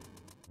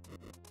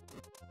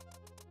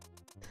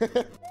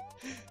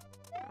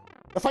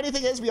 The funny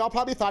thing is, we all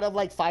probably thought of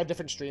like 5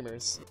 different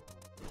streamers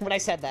when I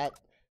said that.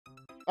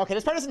 Okay,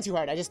 this part isn't too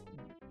hard. I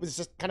was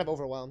just kind of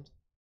overwhelmed.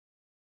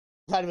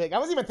 Ludwig. I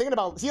wasn't even thinking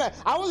about... See,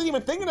 I wasn't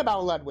even thinking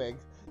about Ludwig.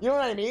 You know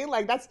what I mean?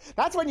 Like,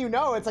 that's when you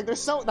know. It's like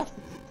there's so...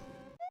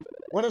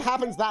 when it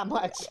happens that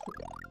much.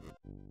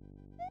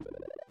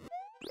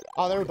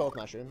 Oh, they were both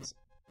mushrooms.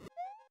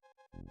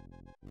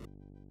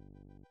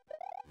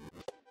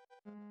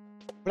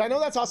 But I know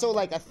that's also,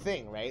 like, a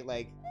thing, right?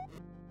 Like...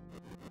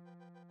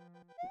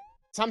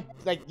 Some,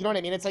 like, you know what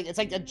I mean? It's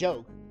like a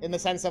joke. In the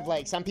sense of,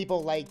 like, some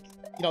people like,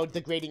 you know,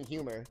 degrading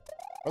humor.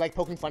 Or like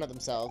poking fun at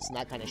themselves and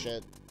that kind of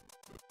shit.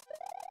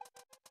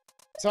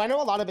 So I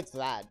know a lot of it's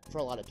that for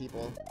a lot of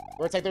people.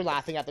 Where it's like they're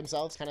laughing at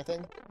themselves kind of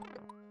thing.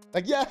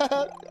 Like, yeah,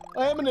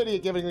 I am an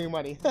idiot giving you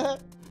money.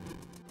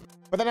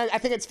 But then I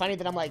think it's funny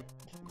that I'm like,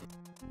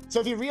 so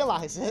if you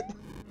realize it,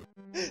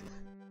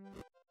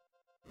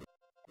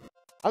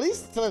 at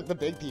least to the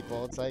big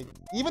people, it's like,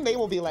 even they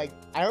will be like,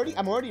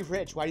 I'm already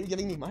rich, why are you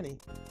giving me money?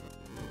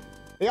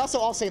 They also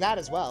all say that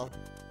as well,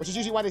 which is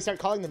usually why they start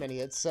calling them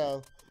idiots,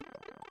 so.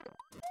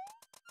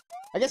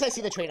 I guess I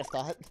see the train of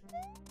thought.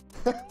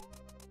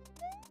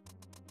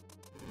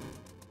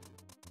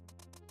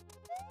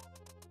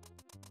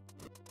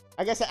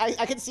 I guess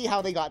I can see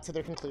how they got to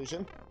their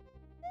conclusion.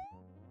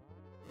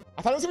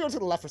 I thought it was gonna go to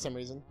the left for some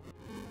reason.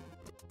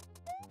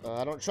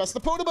 I don't trust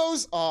the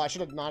Potobos! Oh, I should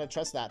have not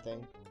trusted that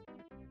thing.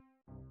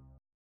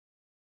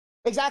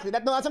 Exactly, no,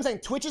 that's what I'm saying.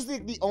 Twitch is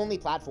the only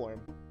platform.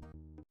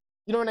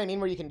 You know what I mean?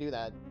 Where you can do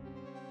that.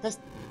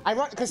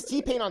 Because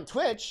T-Pain on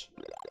Twitch,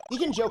 he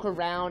can joke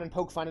around and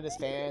poke fun at his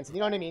fans. And you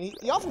know what I mean?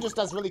 He often just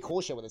does really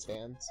cool shit with his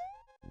fans.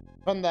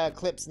 From the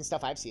clips and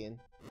stuff I've seen.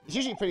 He's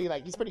usually pretty,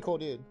 like, he's a pretty cool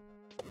dude.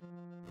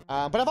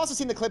 But I've also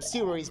seen the clips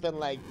too where he's been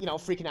like, you know,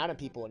 freaking out at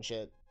people and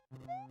shit.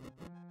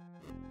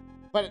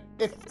 But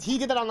if he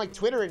did that on like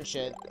Twitter and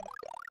shit,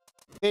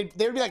 there'd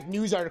be like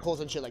news articles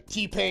and shit like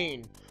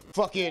T-Pain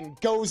fucking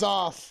goes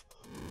off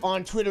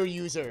on Twitter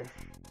user.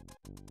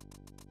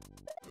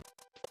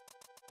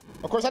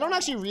 Of course, I don't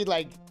actually read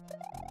like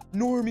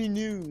normie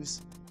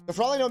news, but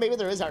for all I know, maybe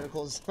there is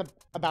articles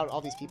about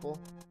all these people.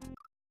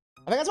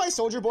 I think that's why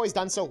Soulja Boy's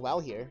done so well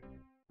here.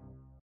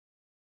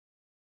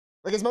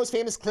 Like, his most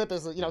famous clip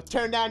is, you know,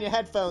 turn down your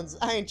headphones,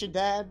 I ain't your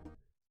dad.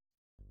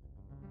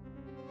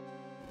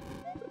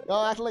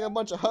 Y'all acting like a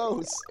bunch of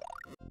hoes.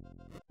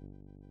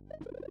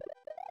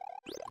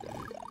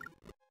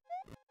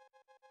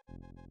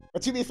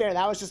 But to be fair,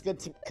 that was just good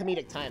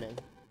comedic timing.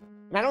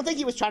 And I don't think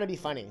he was trying to be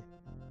funny.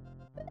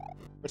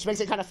 Which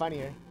makes it kind of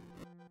funnier.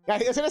 Yeah,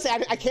 I was gonna say,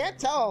 I can't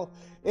tell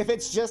if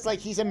it's just, like,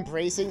 he's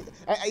embracing...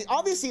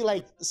 obviously,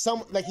 like,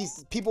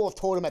 people have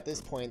told him at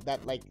this point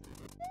that, like...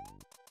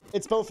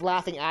 It's both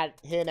laughing at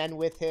him and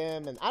with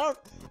him, and I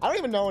don't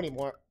even know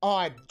anymore. Oh,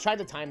 I tried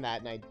to time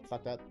that and I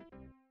fucked up.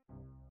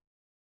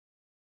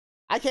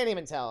 I can't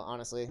even tell,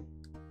 honestly.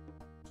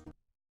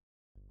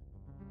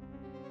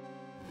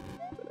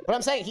 But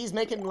I'm saying he's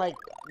making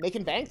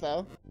bank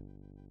though.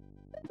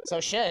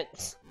 So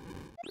shit.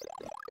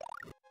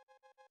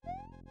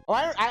 Oh,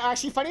 I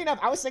actually, funny enough,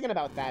 I was thinking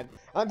about that.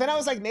 Then I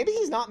was like, maybe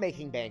he's not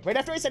making bank. Right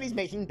after I said he's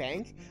making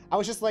bank, I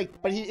was just like,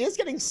 but he is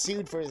getting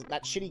sued for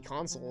that shitty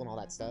console and all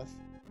that stuff.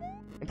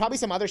 And probably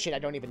some other shit I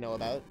don't even know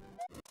about.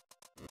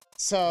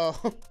 So,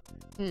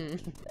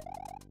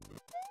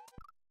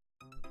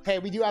 Hey,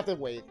 we do have to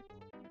wait.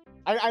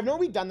 I know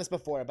we've done this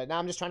before, but now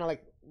I'm just trying to,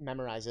 like,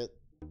 memorize it.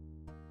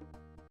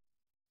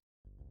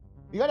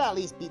 We gotta at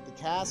least beat the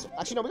cast.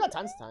 Actually, no, we got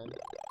tons of time.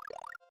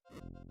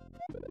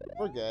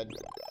 We're good.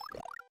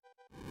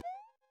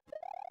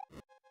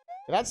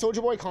 That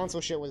Soulja Boy console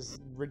shit was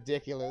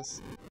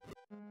ridiculous.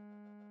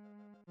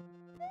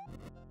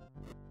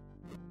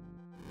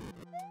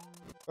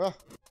 Ugh.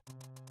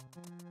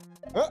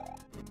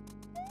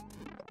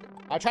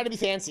 I tried to be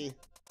fancy.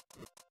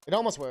 It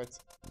almost worked.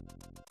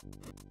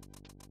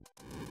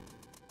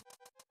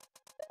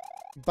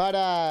 But,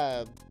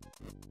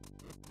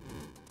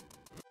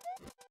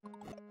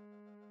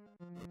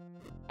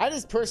 I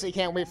just personally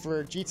can't wait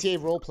for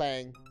GTA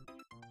role-playing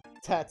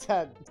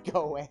to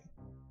go away.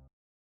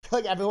 I feel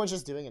like everyone's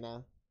just doing it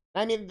now.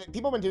 I mean,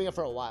 people have been doing it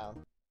for a while.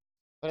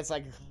 But it's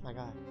like, oh my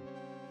god.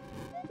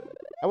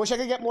 I wish I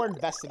could get more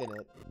invested in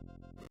it.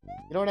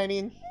 You know what I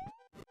mean?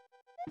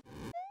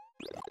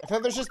 I feel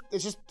like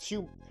there's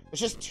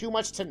just too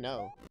much to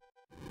know.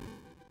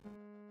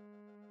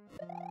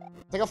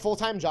 It's like a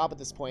full-time job at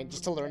this point,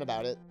 just to learn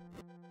about it.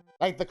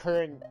 Like the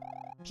current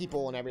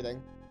people and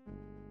everything.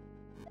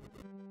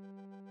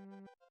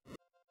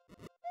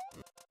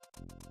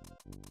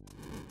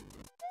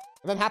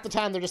 And then half the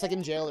time they're just like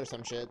in jail or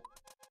some shit.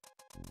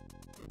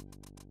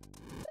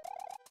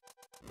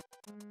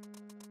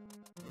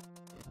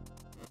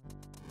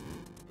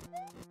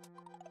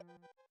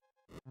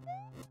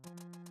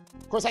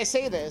 Of course, I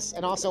say this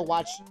and also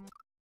watch...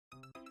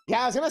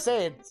 Yeah, I was gonna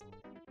say,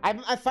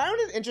 I found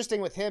it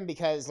interesting with him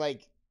because,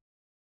 like...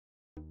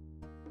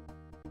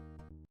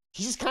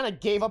 He just kind of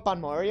gave up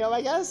on Mario,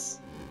 I guess?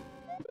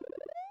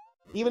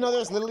 Even though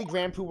there's literally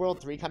Grand Prix World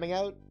 3 coming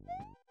out.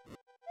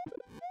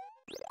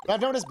 But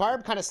I've noticed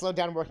Barb kind of slowed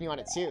down working on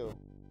it too.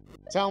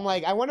 So I'm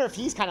like, I wonder if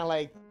he's kind of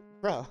like,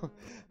 bro.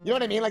 You know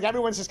what I mean? Like,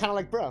 everyone's just kind of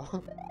like, bro.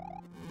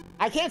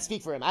 I can't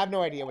speak for him. I have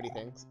no idea what he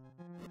thinks.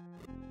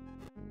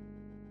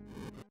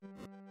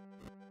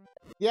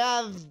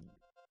 Yeah,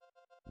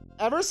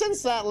 ever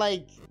since that,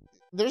 like,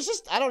 there's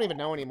just, I don't even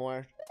know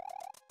anymore.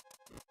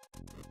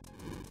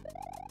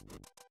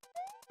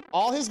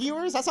 All his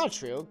viewers? That's not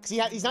true,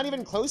 because he's not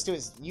even close to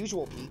his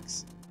usual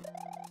peaks.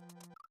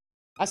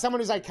 As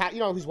someone who's like, you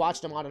know, who's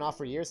watched him on and off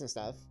for years and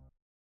stuff.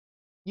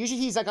 Usually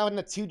he's like on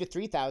the 2,000 to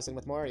 3,000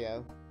 with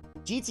Mario.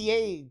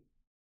 GTA,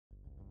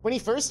 When he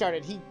first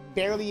started, he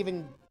couldn't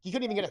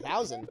even get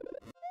 1,000.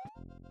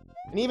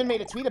 And he even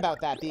made a tweet about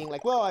that, being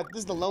like, well, this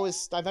is the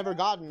lowest I've ever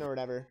gotten, or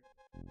whatever.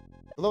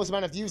 The lowest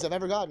amount of views I've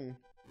ever gotten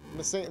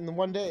in the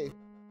one day.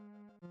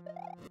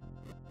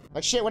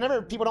 Like, shit,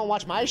 whenever people don't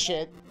watch my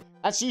shit,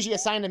 that's usually a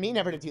sign to me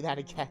never to do that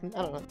again.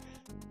 I don't know.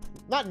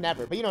 Not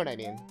never, but you know what I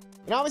mean.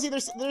 And obviously,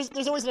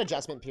 there's always an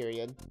adjustment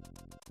period.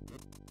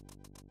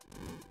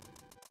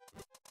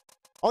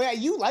 Oh yeah,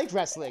 you like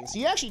wrestling, so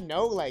you actually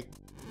know, like,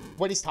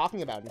 what he's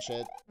talking about and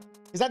shit.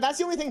 Because that's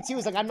the only thing, too,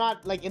 is, like, I'm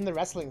not, like, in the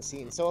wrestling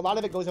scene, so a lot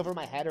of it goes over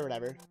my head or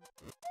whatever. And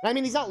I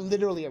mean, he's not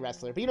literally a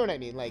wrestler, but you know what I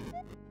mean, like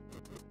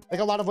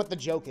a lot of what the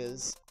joke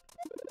is.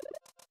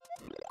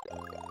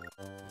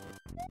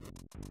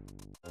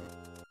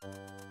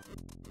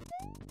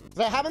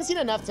 But I haven't seen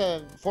enough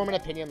to form an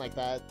opinion like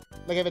that.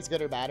 Like, if it's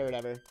good or bad or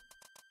whatever.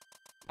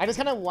 I just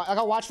kind of, like,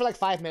 I'll watch for, like,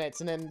 5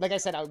 minutes, and then, like I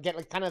said, I'll get,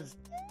 like, kind of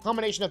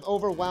combination of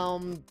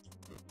overwhelmed,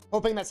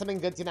 hoping that something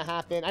good's gonna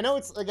happen. I know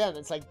it's, again,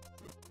 it's like,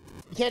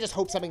 you can't just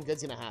hope something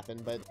good's gonna happen,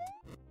 but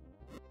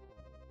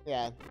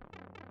yeah.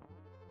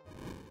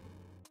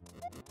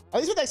 At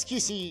least with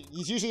XQC,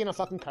 he's usually in a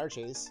fucking car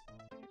chase.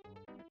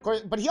 Of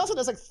course, but he also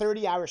does like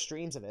 30-hour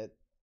streams of it.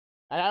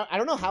 I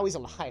don't know how he's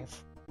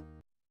alive.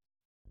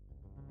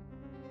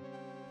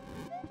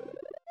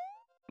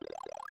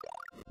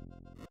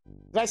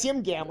 Did I see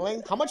him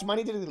gambling? How much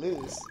money did he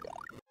lose?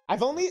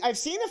 I've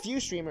seen a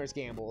few streamers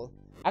gamble.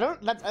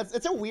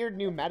 It's a weird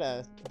new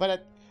meta,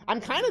 but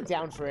I'm kind of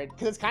down for it,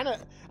 because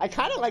I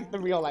kind of like the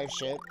real life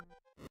shit.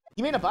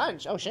 He made a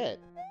bunch. Oh shit.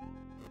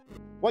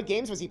 What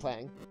games was he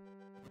playing?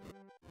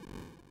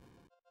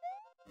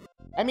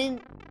 I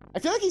mean, I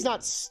feel like he's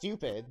not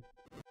stupid,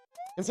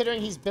 considering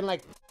he's been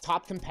like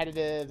top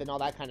competitive and all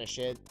that kind of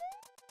shit.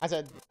 Has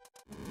a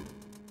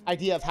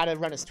idea of how to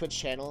run his Twitch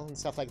channel and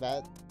stuff like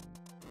that.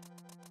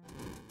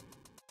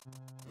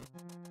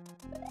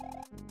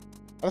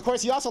 Of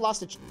course, he also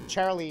lost to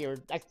Charlie or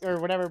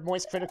whatever,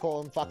 Moist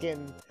Critical, in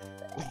fucking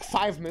like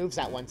 5 moves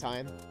at one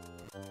time.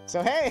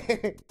 So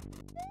hey,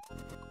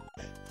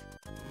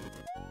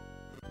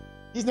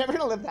 he's never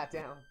gonna live that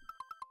down.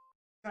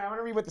 Sorry, I want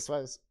to read what this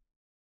was.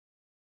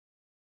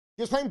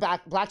 He was playing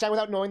blackjack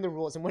without knowing the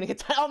rules and winning a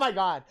time. Oh my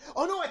god!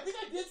 Oh no, I think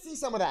I did see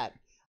some of that.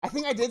 I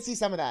think I did see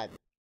some of that.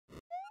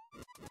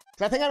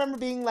 I think I remember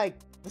being like,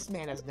 this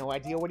man has no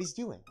idea what he's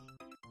doing.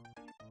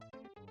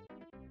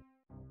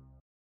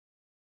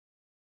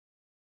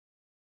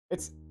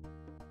 It's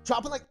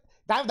dropping like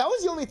that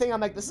was the only thing I'm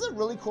like, this is a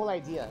really cool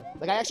idea.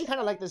 Like, I actually kind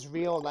of like this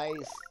real life,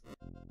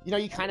 you know,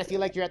 you kind of feel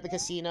like you're at the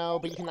casino,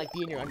 but you can like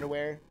be in your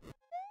underwear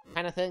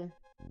kind of thing.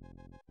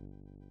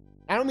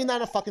 I don't mean that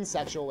in a fucking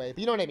sexual way, but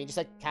you know what I mean, just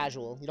like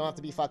casual. You don't have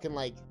to be fucking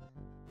like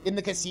in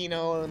the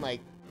casino and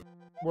like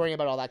worrying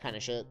about all that kind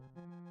of shit.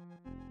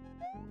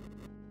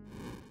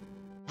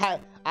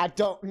 I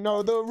don't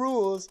know the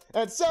rules,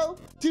 and so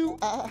do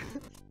I.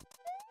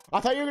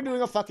 I thought you were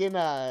doing a fucking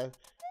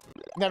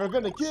never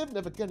gonna give,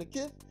 never gonna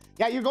give.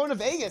 Yeah, you're going to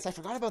Vegas. I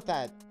forgot about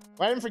that.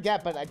 Well, I didn't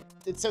forget, but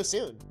it's so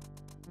soon.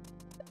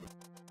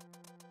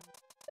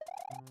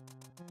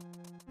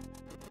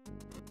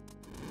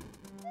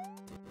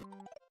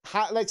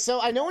 So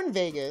I know in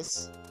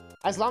Vegas,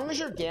 as long as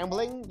you're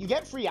gambling, you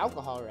get free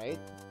alcohol, right?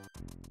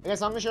 Like,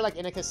 as long as you're like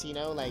in a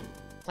casino, like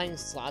playing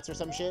slots or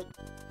some shit,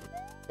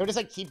 they'll just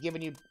like keep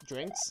giving you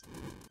drinks.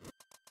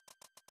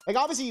 Like,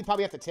 obviously you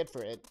probably have to tip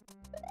for it.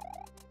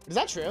 Is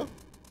that true?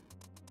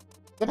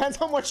 Depends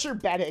on what you're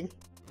betting.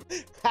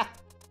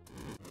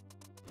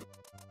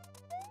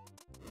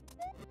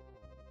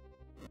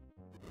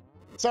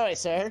 Sorry,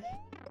 sir.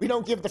 We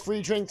don't give the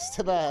free drinks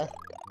to the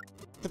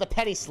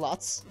penny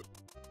slots.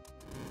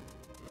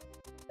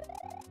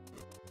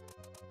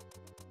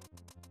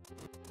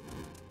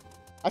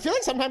 I feel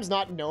like sometimes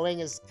not knowing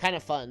is kind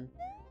of fun.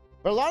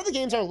 But a lot of the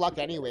games are luck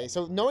anyway,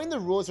 so knowing the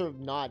rules or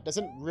not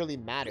doesn't really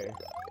matter.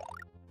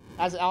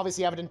 As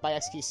obviously evident by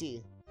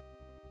XQC.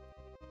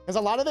 Because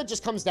a lot of it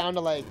just comes down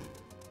to like,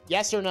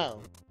 yes or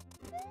no.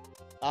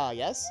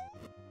 Yes?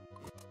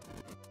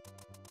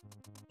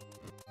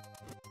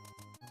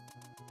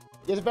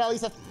 You have to bet at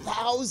least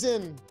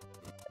 1,000.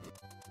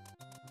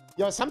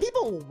 Yo, some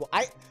people,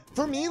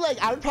 for me,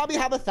 like, I would probably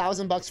have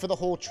 $1,000 for the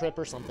whole trip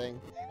or something.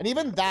 And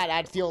even that,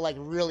 I'd feel like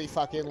really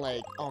fucking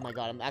like, oh my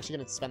god, I'm actually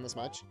gonna spend this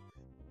much.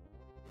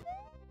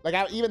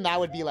 Like, even that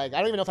would be like, I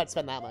don't even know if I'd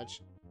spend that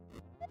much.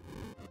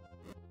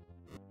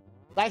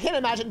 Like, I can't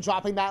imagine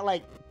dropping that,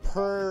 like,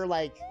 per,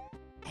 like,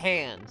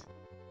 hand.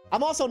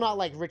 I'm also not,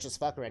 like, rich as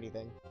fuck or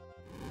anything.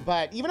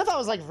 But even if I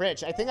was, like,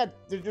 rich, I think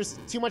there's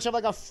too much of,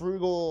 like, a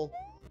frugal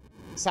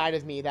side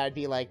of me that I'd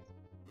be like,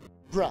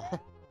 bruh.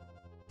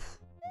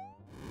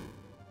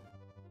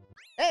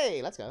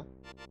 Hey, let's go.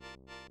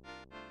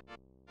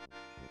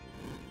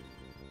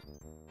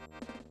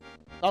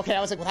 Okay,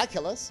 I was like, will that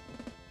kill us?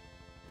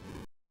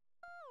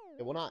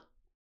 It will not.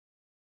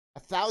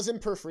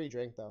 1,000 per free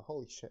drink, though.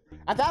 Holy shit.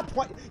 At that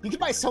point, you can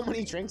buy so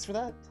many drinks for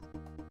that.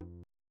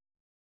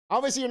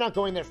 Obviously, you're not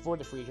going there for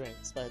the free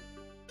drinks, but...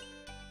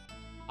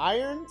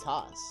 Iron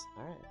toss.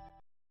 Alright.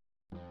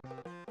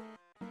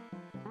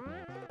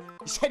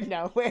 You said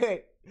no.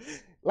 Wait.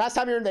 Last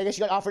time you were in Vegas,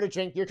 you got offered a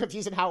drink. You're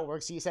confused on how it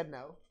works, so you said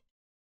no.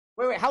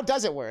 Wait. How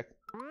does it work?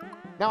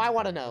 Now I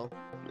want to know.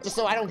 Just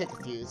so I don't get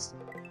confused.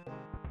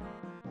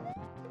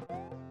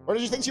 Or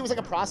did you think she was like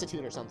a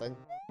prostitute or something?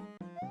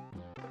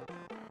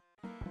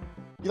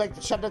 You like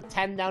shoved a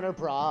 10 down her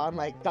bra and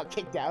like got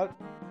kicked out?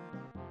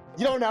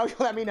 You don't know? You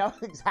let me know.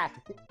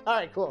 Exactly.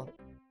 Alright, cool.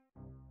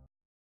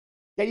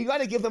 Yeah, you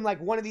gotta give them like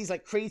one of these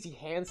like crazy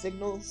hand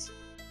signals.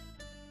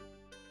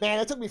 Man,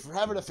 it took me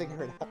forever to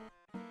figure it out.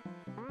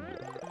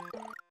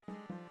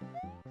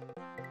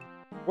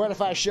 What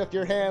if I shook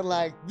your hand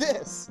like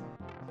this?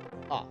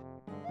 Oh.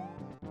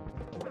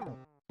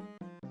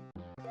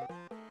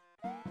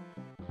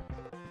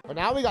 But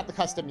now we got the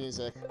custom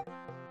music.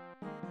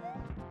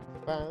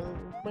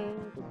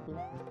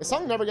 The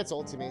song never gets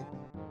old to me.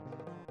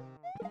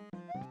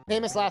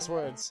 Famous last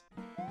words.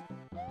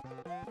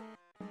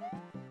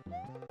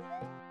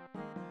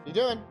 You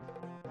doing?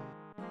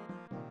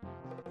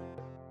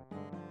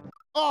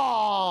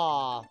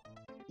 Aww!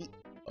 He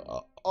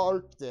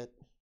arced it.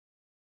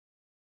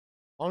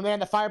 Oh man,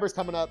 the fiber's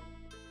coming up.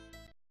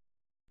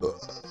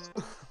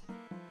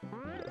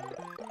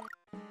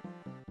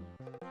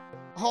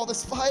 Oh,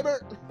 this fiber!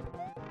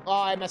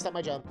 Oh, I messed up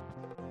my jump.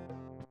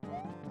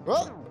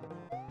 Whoa!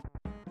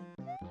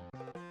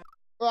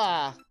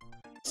 Ah!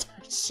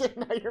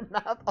 Shitting out your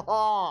mouth.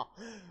 Oh!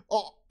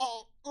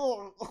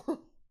 Oh!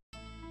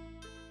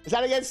 Is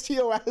that against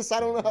TOS? I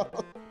don't know.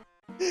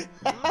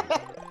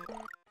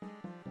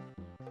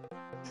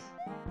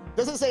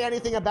 Doesn't say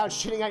anything about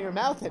shitting out your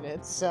mouth in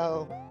it,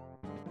 so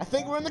I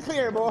think we're in the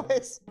clear,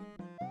 boys.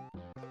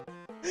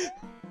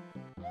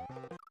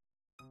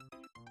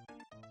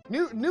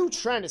 New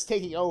trend is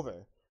taking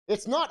over.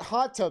 It's not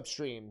hot tub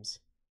streams.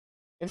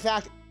 In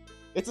fact,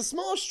 it's a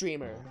small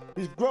streamer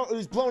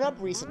who's blown up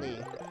recently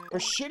for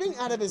shitting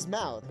out of his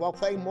mouth while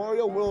playing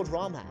Mario World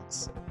Rom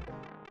Hacks.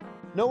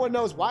 No one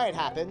knows why it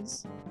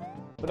happens,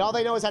 but all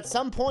they know is at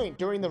some point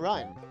during the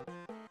run,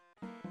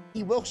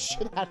 he will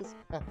shit out his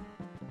mouth.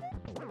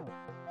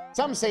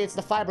 Some say it's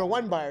the Fiber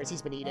 1 bars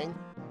he's been eating.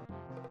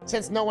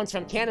 Since no one's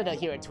from Canada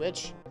here at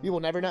Twitch, we will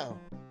never know.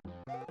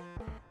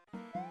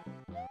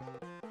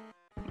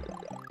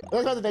 The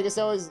other part of Vegas,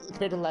 though, is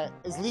compared to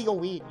is legal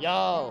weed.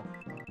 Yo!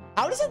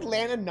 How does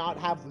Atlanta not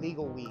have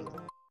legal weed?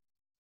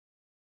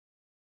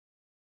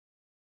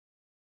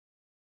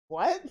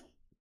 What?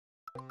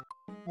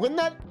 Wouldn't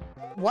that...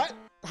 What?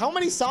 How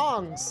many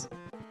songs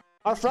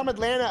are from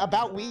Atlanta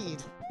about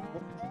weed?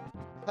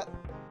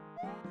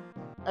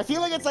 I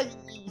feel like it's like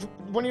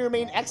one of your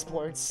main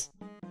exports.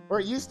 Or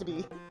it used to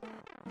be.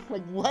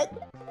 Like, what?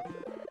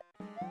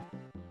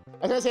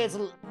 I was gonna say it's...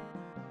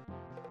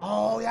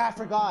 Oh, yeah, I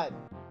forgot.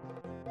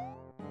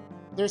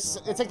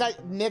 It's like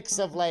that mix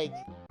of, like...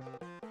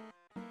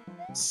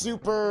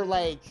 super,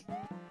 like...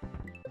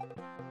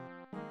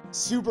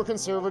 super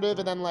conservative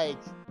and then, like...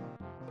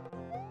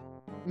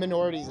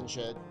 minorities and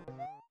shit.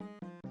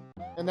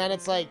 And then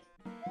it's, like...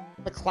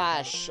 the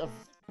clash of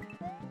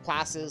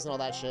classes and all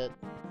that shit.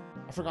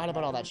 I forgot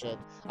about all that shit.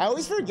 I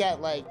always forget,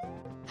 like,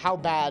 how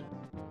bad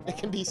it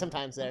can be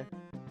sometimes there.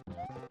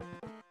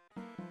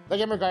 Like,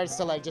 in regards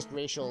to, like, just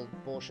racial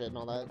bullshit and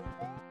all that.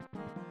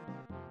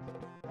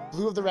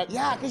 Blue of the red.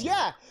 Yeah, because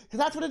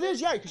that's what it is,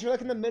 yeah. Because you're,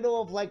 like, in the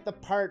middle of, like, the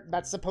part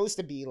that's supposed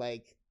to be,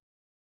 like,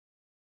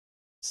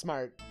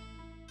 smart.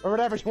 Or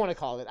whatever you want to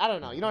call it. I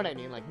don't know. You know what I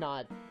mean? Like,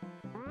 not...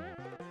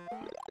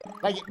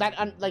 Like,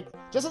 that, like,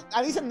 just,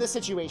 at least in this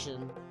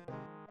situation,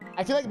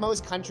 I feel like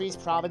most countries,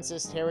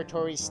 provinces,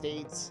 territories,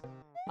 states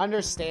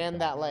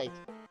understand that, like,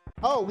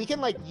 oh, we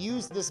can, like,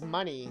 use this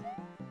money,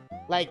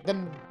 like, the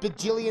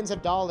bajillions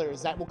of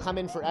dollars that will come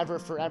in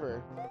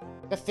forever,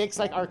 to fix,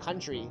 like, our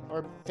country,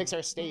 or fix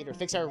our state, or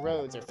fix our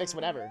roads, or fix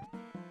whatever.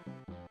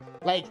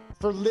 Like,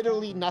 for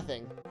literally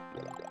nothing.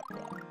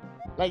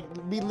 Like,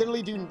 we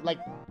literally do, like,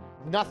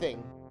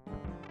 nothing.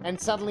 And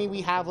suddenly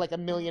we have, like, $1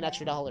 million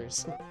extra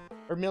dollars.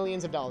 Or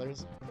millions of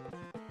dollars.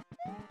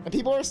 And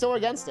people are still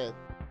against it.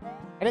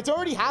 And it's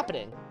already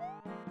happening.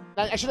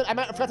 I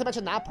forgot to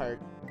mention that part.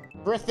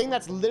 For a thing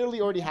that's literally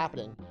already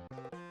happening.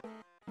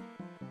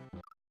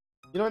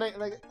 You know what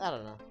I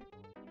don't know.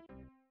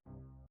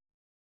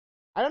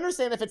 I don't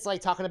understand if it's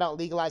like talking about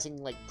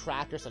legalizing like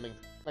crack or something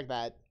like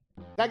that.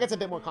 That gets a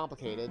bit more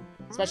complicated.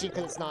 Especially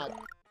because it's not,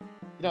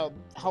 you know,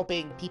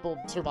 helping people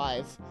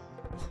survive.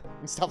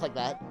 And stuff like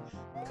that.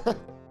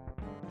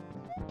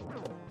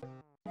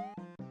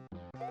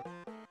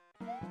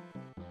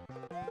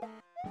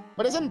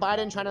 But isn't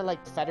Biden trying to,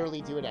 like,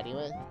 federally do it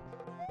anyway?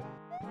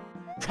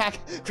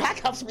 Crack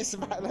helps me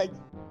survive, like...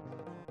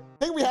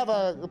 I think we have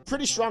a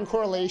pretty strong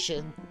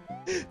correlation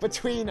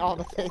between all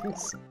the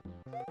things.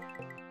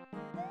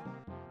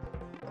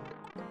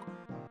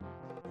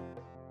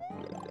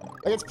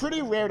 Like, it's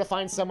pretty rare to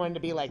find someone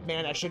to be like,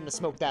 man, I shouldn't have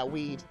smoked that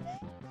weed.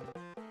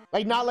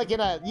 Like, not like in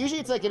a...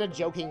 Usually it's, like, in a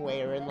joking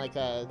way or in, like,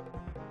 a...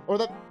 Or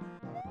the...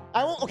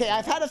 Okay,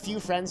 I've had a few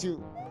friends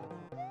who...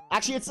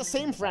 Actually, it's the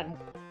same friend.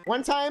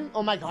 One time,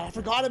 oh my god, I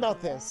forgot about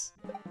this.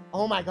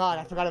 Oh my god,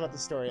 I forgot about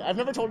this story. I've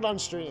never told it on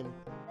stream.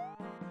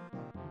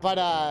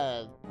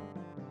 But,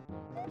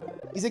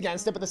 he's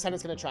against it, but the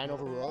Senate's gonna try and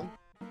overrule him.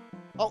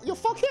 Oh, yo,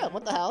 fuck him.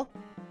 What the hell?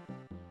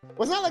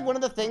 Wasn't that, like, one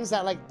of the things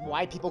that, like,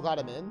 why people got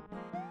him in?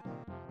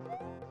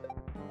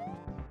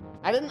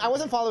 I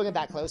wasn't following it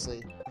that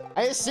closely.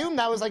 I assumed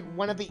that was, like,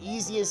 one of the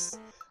easiest...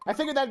 I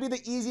figured that'd be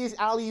the easiest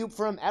alley-oop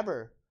for him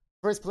ever.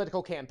 For his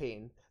political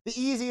campaign. The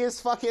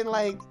easiest fucking,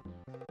 like,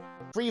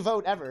 free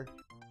vote ever.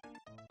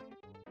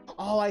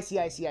 Oh, I see.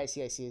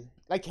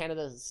 Like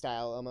Canada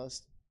style,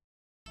 almost.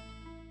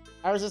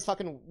 Ours is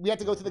fucking... We have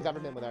to go to the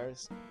government with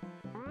ours.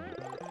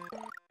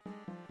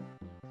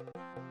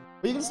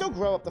 But you can still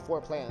grow up to 4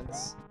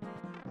 plants.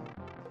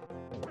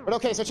 But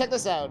okay, so check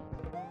this out.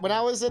 When I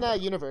was in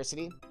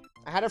university,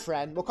 I had a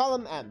friend. We'll call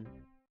him M.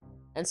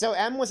 And so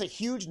M was a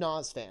huge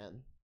Nas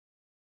fan.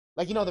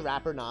 Like, you know the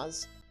rapper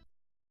Nas?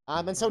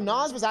 And so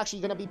Nas was actually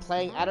going to be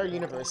playing at our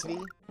university.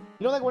 You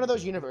know, like one of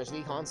those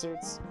university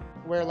concerts?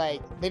 Where,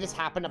 like, they just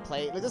happen to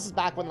play... Like, this is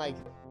back when, like,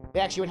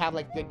 they actually would have,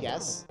 like, good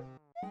guests.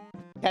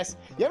 Yes.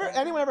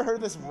 Anyone ever heard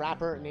of this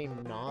rapper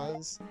named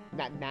Nas?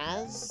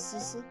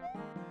 Nas?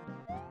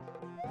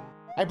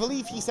 I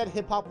believe he said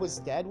hip-hop was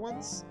dead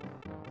once.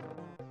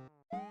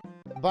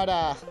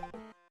 But,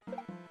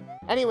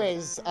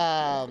 anyways,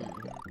 fuck,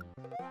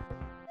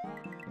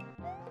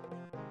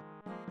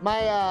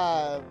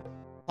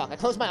 I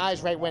closed my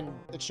eyes right when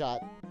it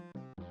shot.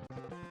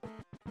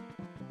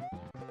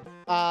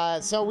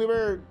 So we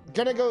were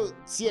gonna go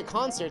see a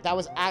concert that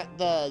was at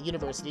the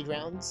university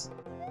grounds.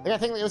 Like, I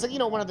think it was, like, you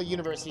know, one of the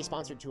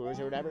university-sponsored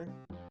tours or whatever.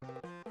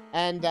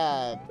 And,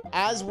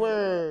 as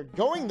we're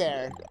going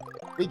there,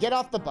 we get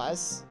off the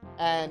bus,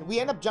 and we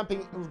end up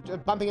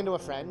bumping into a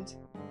friend.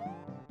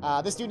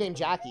 This dude named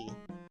Jackie.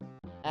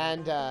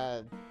 And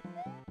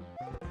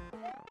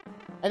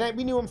then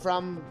we knew him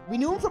from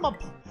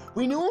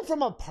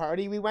a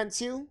party we went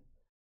to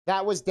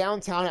that was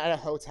downtown at a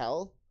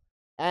hotel.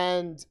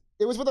 And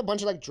it was with a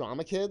bunch of, like,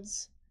 drama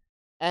kids.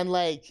 And,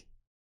 like,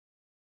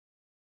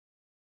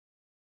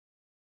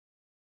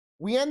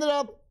 I ended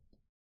up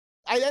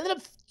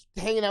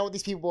hanging out with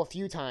these people a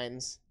few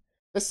times.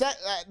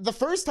 The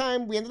first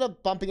time we ended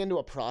up bumping into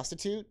a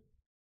prostitute.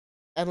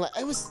 And, like,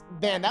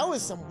 that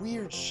was some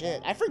weird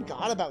shit. I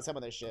forgot about some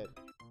of this shit.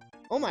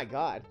 Oh my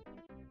god.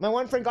 My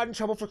one friend got in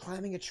trouble for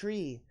climbing a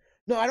tree.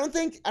 No, I don't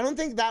think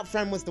that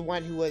friend was the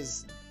one who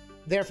was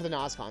there for the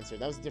Nas concert.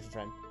 That was a different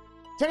friend.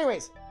 So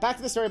anyways, back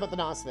to the story about the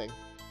Nas thing.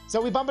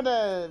 So we bump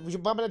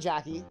into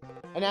Jackie,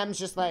 and M's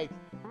just like,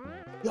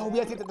 yo, we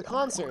have to get to the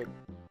concert.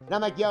 And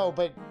I'm like, yo,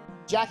 but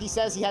Jackie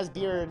says he has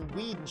beer and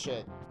weed and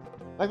shit.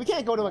 Like, we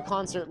can't go to a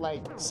concert,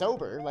 like,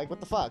 sober. Like, what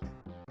the fuck?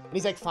 And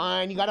he's like,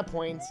 fine, you got a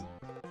point.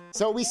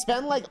 So we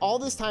spend, like, all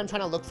this time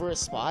trying to look for a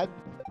spot,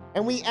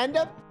 and we end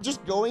up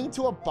just going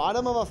to a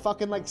bottom of a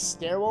fucking, like,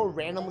 stairwell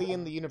randomly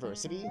in the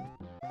university,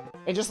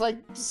 and just, like,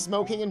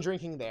 smoking and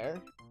drinking there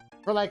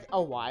for, like,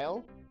 a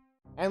while.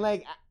 And,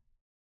 like,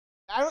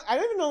 I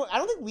don't even know, I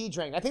don't think we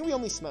drank. I think we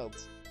only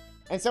smoked.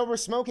 And so we're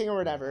smoking or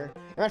whatever,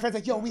 and my friend's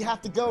like, yo, we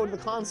have to go to the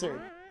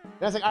concert.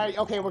 And I was like, all right,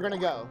 okay, we're gonna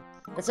go.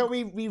 And so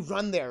we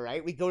run there,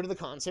 right? We go to the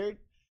concert,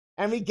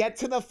 and we get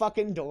to the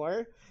fucking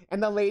door,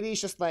 and the lady's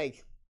just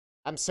like,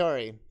 I'm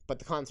sorry, but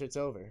the concert's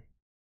over.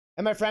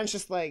 And my friend's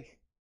just like,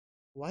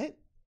 what?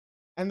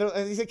 And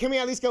he's like, can we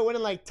at least go in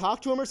and, like,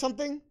 talk to him or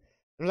something? And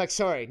we're like,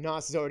 sorry,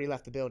 Nas has already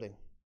left the building.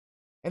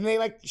 And they,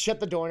 like,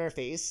 shut the door in our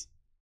face.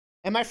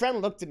 And my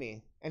friend looked at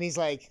me, and he's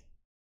like,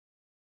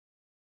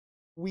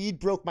 weed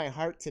broke my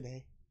heart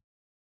today.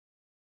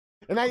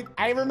 And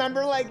I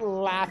remember, like,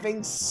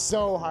 laughing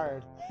so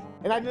hard.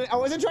 And I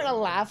wasn't trying to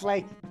laugh,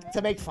 like,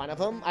 to make fun of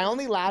him. I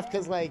only laughed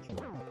because, like,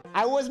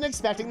 I wasn't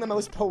expecting the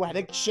most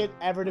poetic shit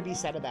ever to be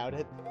said about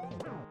it.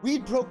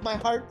 Weed broke my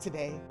heart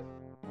today.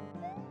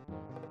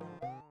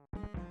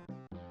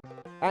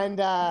 And,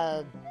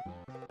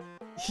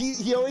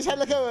 he always had,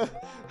 like,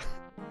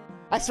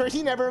 I swear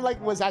he never,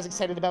 like, was as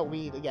excited about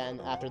weed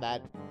again after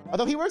that.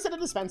 Although he works at a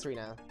dispensary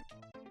now.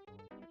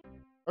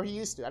 Or he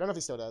used to. I don't know if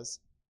he still does.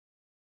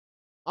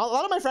 A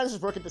lot of my friends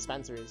just work at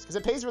dispensaries, because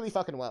it pays really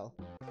fucking well.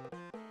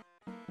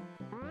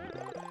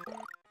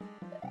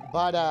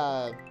 But,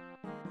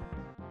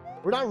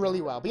 we're not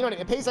really well. But you know what I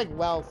mean? It pays, like,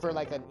 well for,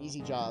 like, an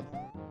easy job.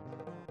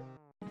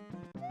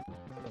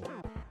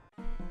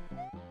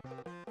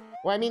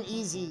 Well, I mean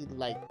easy,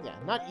 like, yeah,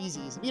 not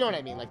easy. You know what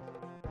I mean? Like,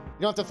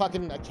 you don't have to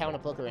fucking account a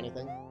book or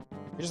anything.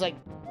 You're just, like,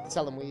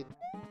 selling weed.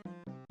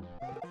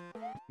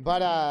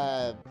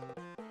 But,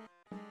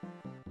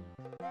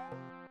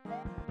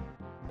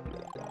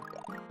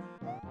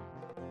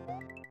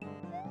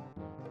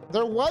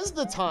 there was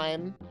the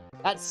time,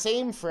 that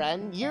same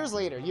friend, years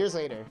later,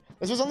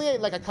 this was only,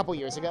 like, a couple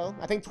years ago,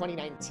 I think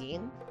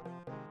 2019,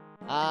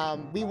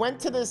 we went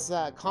to this,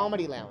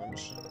 comedy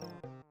lounge.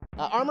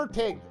 Armored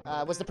Pig,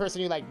 was the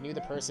person who, like, knew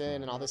the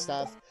person and all this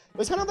stuff. It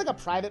was kind of like a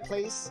private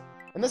place,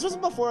 and this was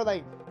before,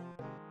 like,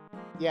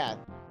 yeah,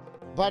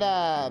 but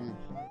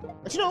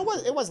you know,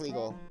 it was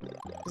legal,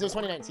 because it was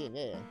 2019,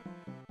 yeah.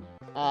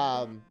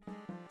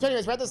 So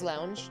anyways, we're at this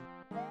lounge,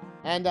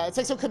 and, it's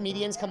like so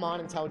comedians come on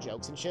and tell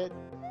jokes and shit.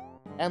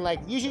 And, like,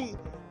 usually,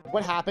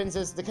 what happens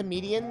is the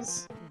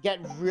comedians get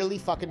really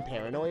fucking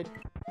paranoid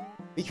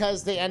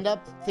because they end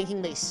up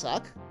thinking they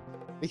suck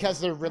because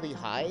they're really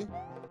high,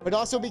 but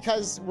also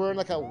because we're in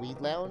like a weed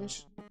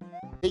lounge.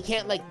 They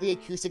can't, like, the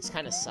acoustics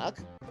kind of suck.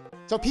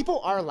 So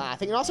people are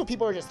laughing, and also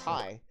people are just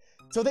high.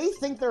 So they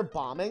think they're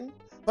bombing,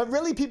 but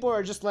really people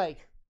are just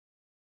like...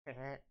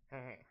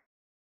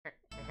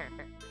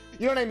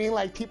 You know what I mean?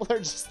 Like, people are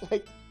just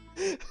like...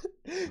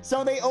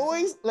 So they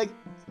always, like,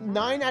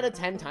 9 out of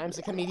 10 times,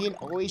 the comedian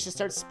always just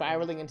starts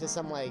spiraling into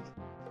some, like,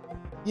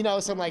 you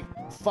know, some, like,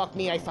 fuck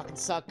me, I fucking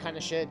suck kind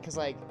of shit, because,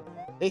 like,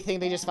 they think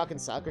they just fucking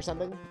suck or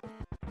something.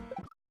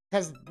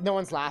 Because no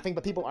one's laughing,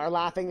 but people are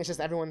laughing, it's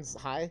just everyone's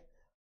high.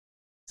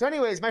 So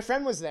anyways, my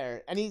friend was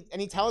there, and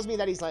he tells me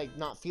that he's, like,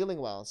 not feeling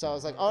well. So I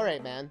was like,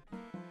 alright, man.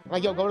 I'm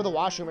like, yo, go to the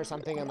washroom or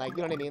something, and, like, you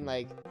know what I mean,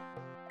 like...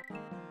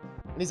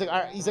 And he's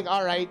like,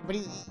 alright, but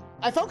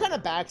I felt kind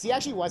of bad, because he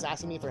actually was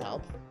asking me for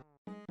help.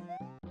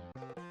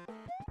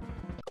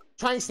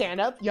 Trying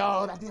stand-up?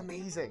 Yo, that'd be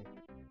amazing.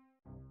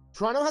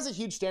 Toronto has a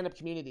huge stand-up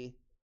community.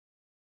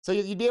 So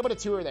you'd be able to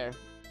tour there.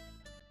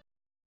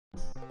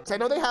 So I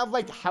know they have,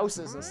 like,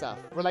 houses and stuff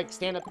where, like,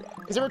 stand-up...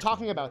 Because they were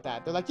talking about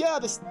that. They're like, yeah,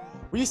 this...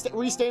 Were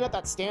you staying at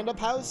that stand-up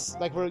house?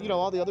 Like, where, you know,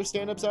 all the other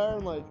stand-ups are?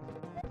 And, like...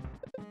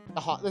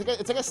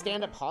 It's like a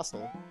stand-up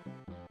hostel.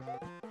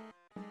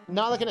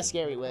 Not, like, in a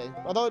scary way.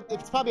 Although,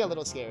 it's probably a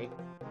little scary.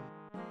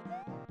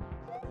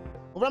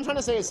 But what I'm trying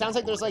to say is, it sounds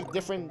like there's, like,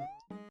 different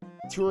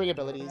touring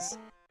abilities.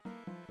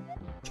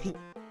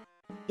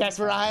 Guess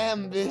where I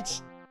am,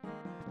 bitch.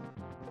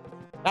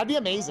 That'd be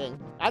amazing.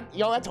 I'd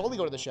totally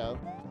go to the show.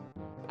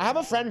 I have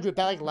a friend group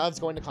that, like, loves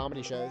going to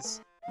comedy shows.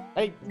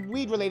 Like,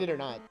 weed-related or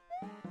not.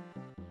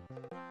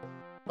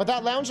 But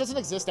that lounge doesn't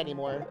exist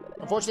anymore.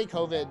 Unfortunately,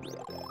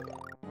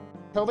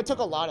 COVID took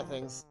a lot of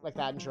things like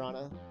that in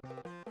Toronto.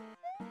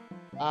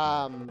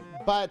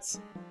 But...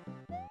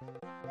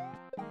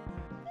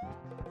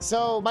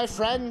 So, my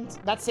friend,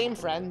 that same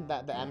friend,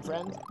 the M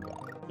friend,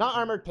 not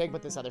Armored Pig,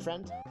 but this other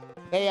friend,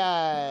 they,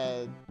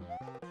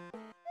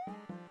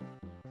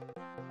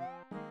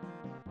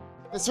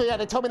 So yeah,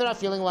 they told me they're not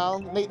feeling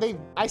well.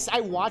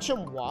 I watch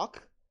him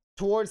walk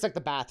towards, like,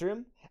 the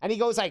bathroom, and he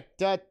goes like,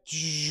 and,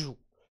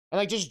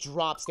 like, just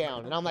drops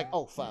down, and I'm like,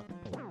 oh fuck.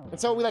 And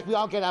so we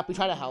all get up, we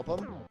try to help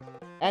him,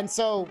 and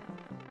so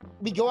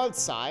we go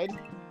outside,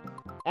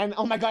 and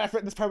oh my god,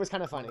 this part was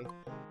kind of funny.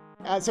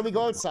 So we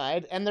go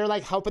outside, and they're,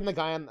 like, helping the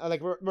guy on,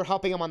 like, we're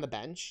helping him on the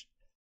bench,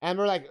 and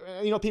we're like,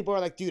 you know, people are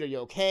like, dude, are you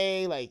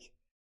okay? Like,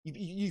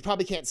 you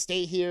probably can't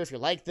stay here if you're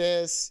like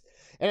this.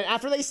 And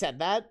after they said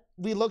that,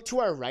 we look to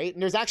our right,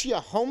 and there's actually a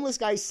homeless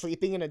guy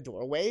sleeping in a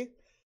doorway.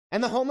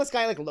 And the homeless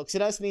guy, like, looks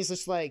at us, and he's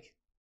just like,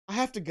 I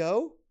have to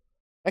go?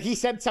 Like, he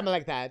said something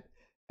like that.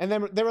 And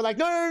then they were like,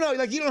 no,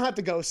 like, you don't have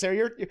to go,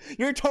 sir.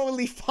 You're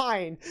totally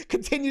fine.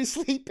 Continue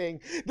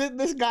sleeping.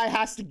 This guy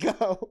has to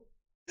go.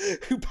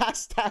 Who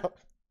passed out.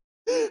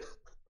 And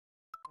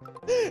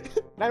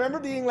I remember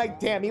being like,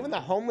 damn, even the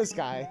homeless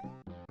guy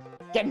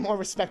getting more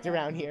respect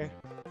around here.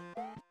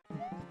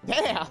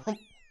 Damn.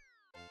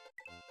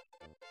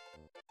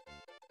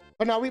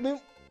 But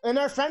no, and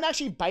our friend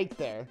actually biked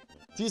there.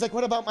 So he's like,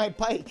 what about my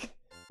bike?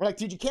 We're like,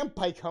 dude, you can't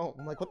bike home.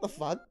 I'm like, what the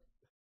fuck?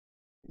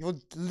 You'll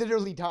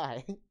literally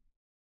die.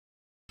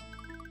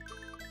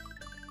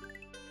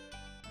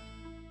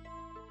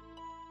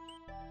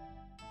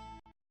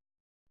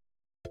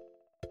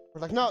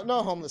 We're like,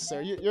 no, homeless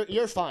sir,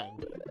 you're fine.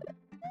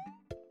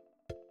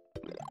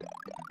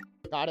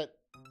 Got it.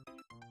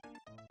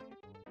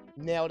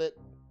 Nailed it.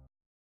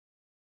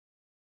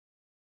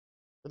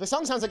 But the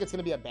song sounds like it's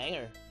gonna be a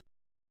banger.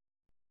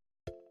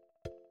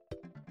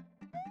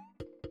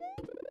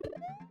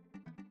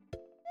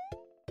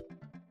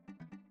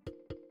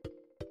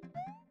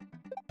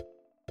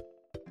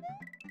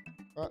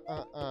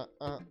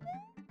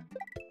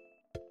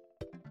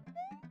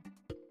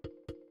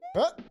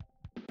 Huh?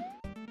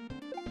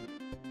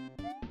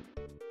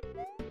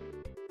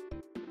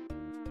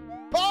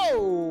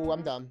 Oh,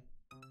 I'm dumb.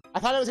 I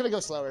thought I was gonna go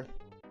slower.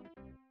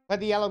 But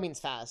the yellow means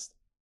fast.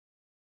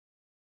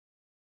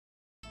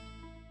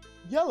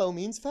 Yellow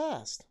means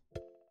fast.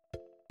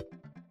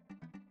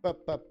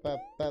 Bup, bup, bup,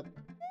 bup.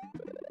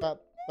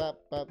 Bup,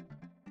 bup, bup.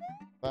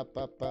 Bup,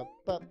 bup, bup,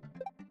 bup.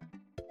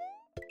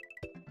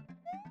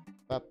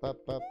 Bup,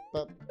 bup, bup,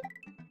 bup.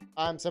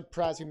 I'm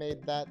surprised we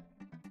made that.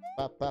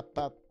 Bup, bup,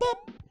 bup,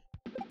 bup.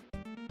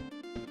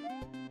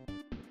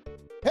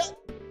 Hit.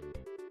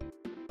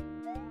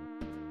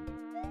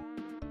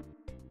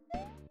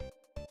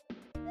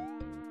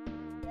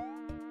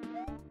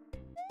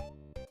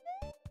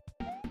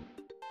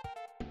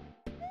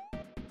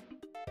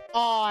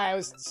 Oh, I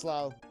was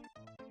slow.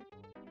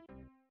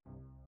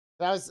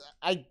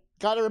 I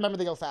gotta remember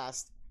to go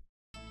fast.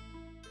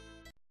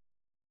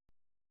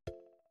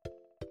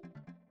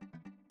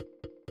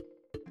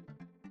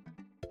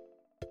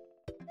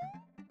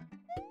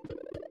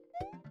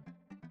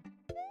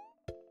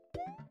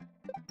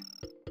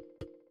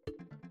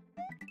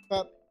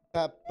 Bup,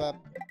 bup, bup.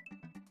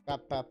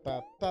 Bup, bup,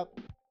 bup, bup.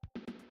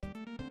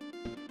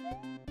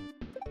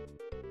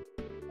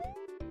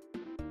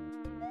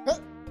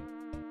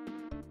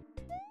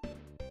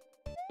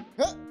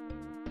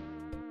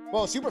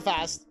 Whoa, super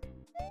fast.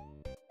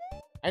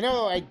 I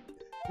know,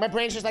 my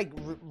brain's just like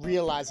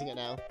realizing it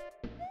now.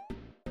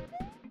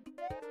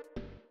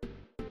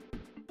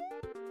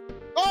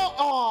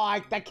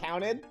 Oh, that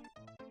counted?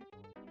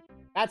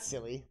 That's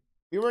silly.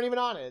 We weren't even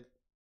on it.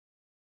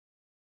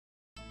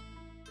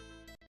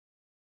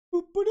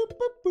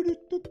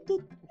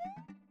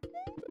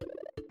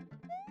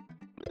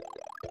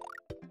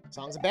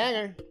 Song's a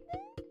banger.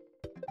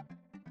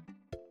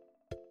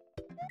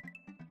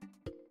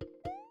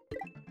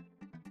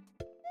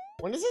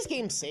 When does this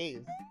game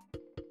save?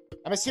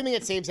 I'm assuming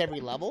it saves every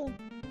level.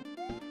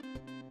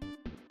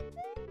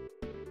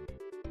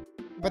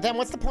 But then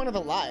what's the point of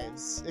the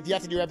lives if you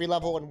have to do every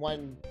level in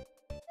one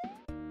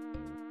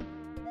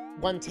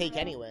take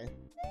anyway?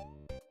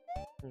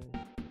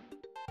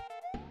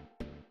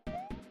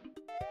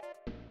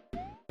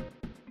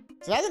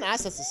 So it hasn't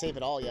asked us to save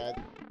it all yet.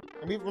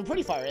 And we're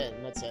pretty far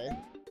in, let's say.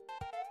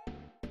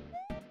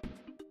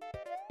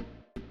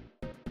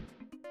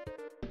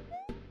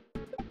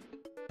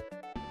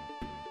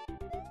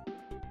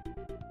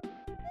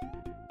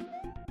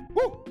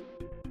 Woo!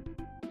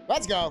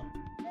 Let's go.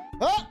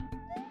 Huh?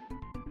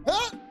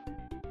 Huh?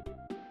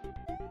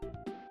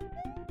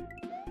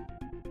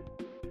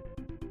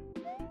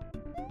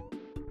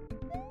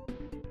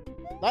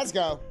 Let's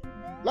go.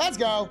 Let's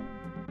go.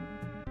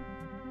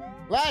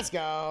 Let's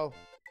go.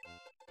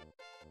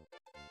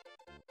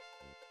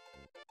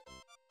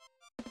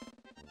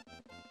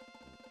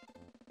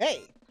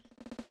 Hey.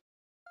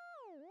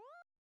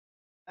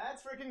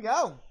 Let's freaking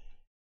go.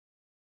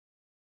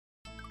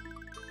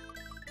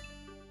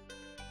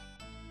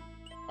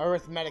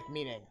 Arithmetic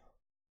meaning.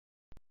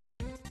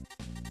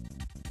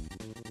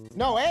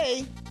 No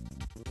A.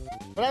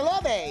 But I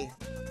love A.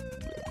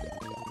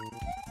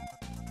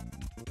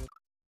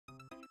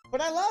 But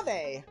I love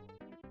A.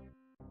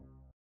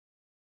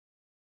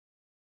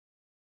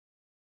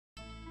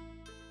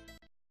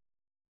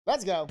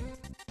 Let's go.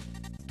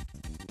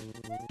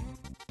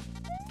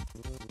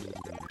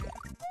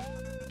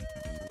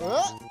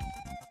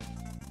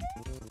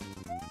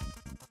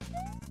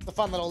 It's a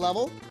fun little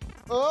level.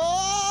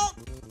 Oh!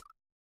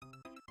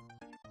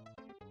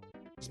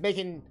 Just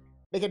making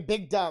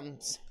big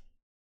dumbs.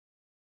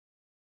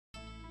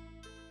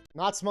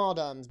 Not small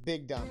dumbs,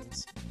 big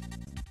dumbs.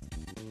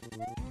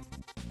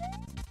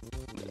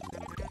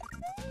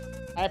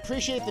 I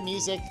appreciate the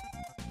music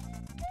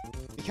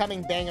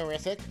becoming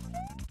bangerific.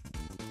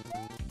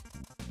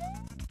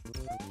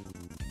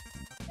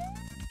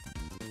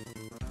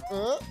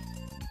 Woo.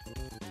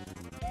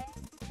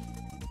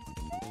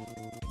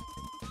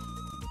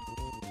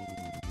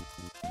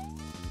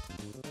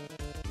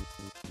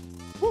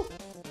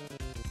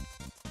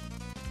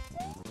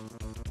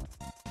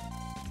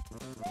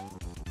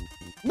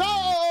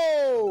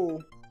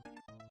 No!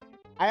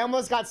 I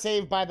almost got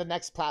saved by the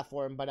next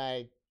platform, but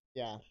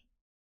yeah.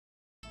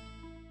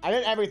 I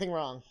did everything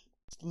wrong.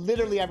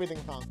 Literally everything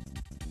wrong.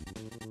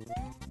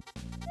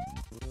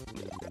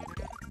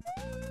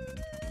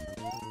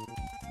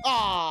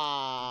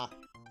 Ah.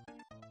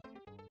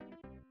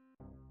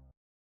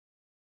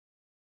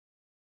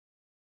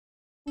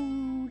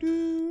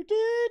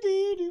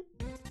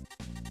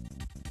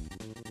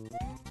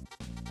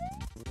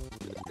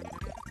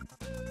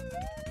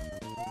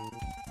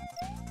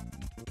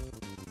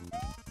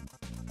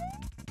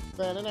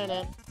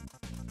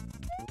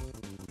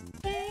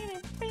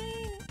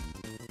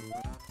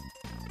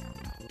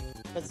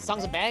 The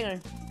song's a banger.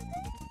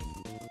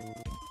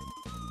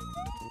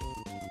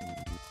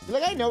 I feel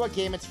like I know what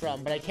game it's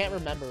from, but I can't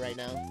remember right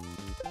now.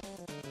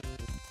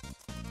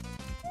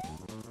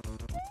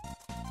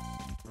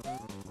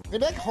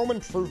 Maybe like Home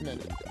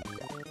Improvement.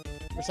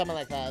 Or something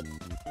like that.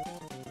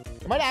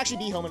 It might actually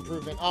be Home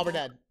Improvement. Oh, we're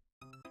dead.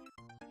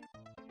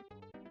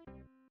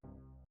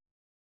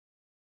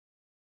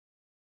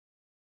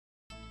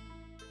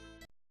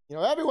 You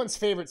know, everyone's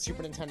favorite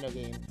Super Nintendo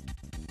game.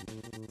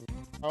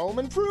 Home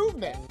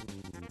Improvement.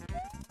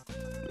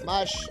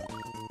 Mush.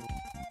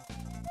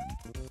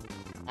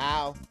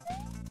 Ow.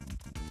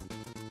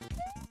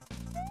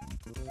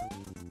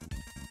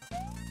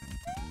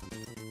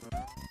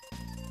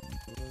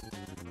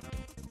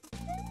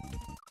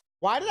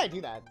 Why did I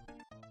do that?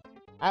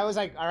 I was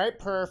like, alright,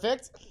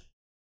 perfect.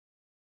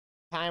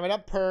 Time it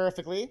up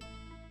perfectly.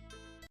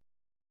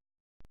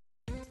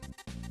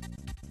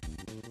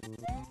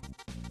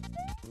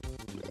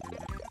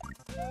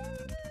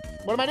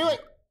 What am I doing?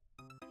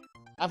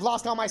 I've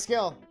lost all my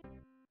skill.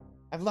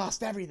 I've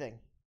lost everything.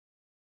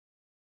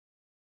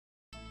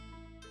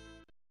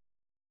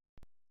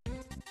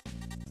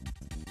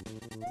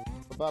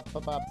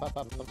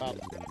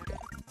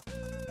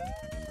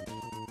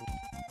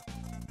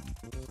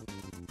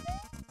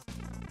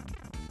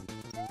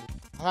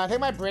 I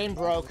think my brain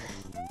broke.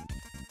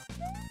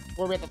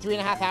 Were we at the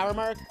 3.5 hour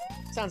mark?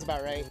 Sounds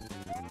about right.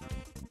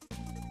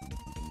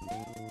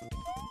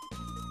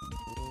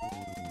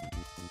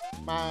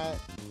 My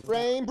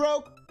brain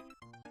broke.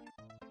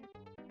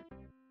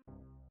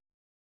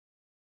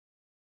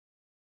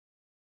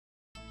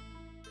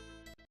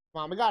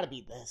 Come on, we gotta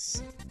beat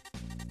this.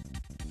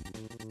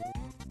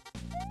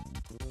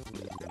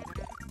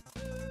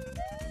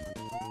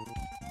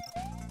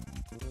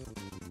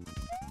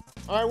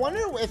 Oh, I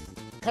wonder if,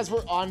 because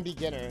we're on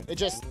beginner, it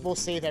just will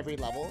save every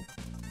level.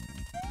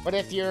 But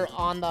if you're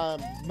on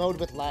the mode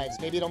with lives,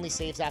 maybe it only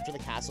saves after the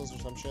castles or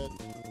some shit.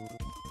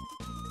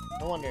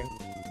 I wonder.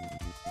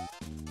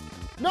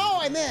 No,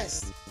 I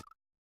missed!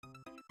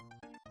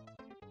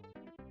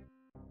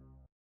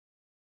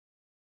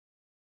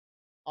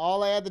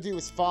 All I had to do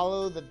was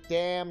follow the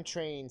damn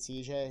train,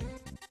 CJ.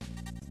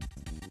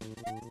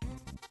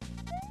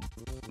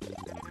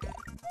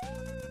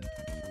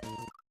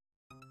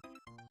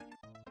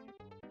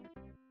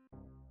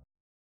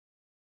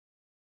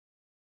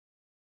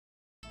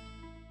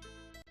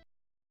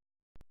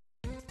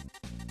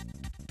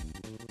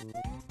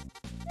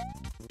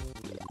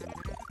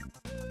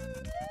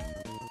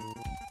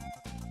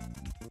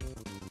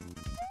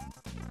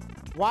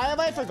 Why have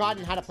I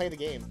forgotten how to play the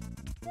game?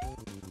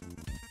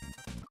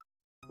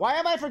 Why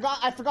have I've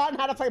forgotten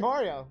how to play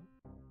Mario?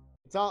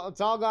 It's all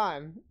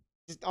gone.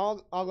 Just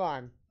all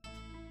gone.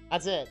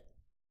 That's it.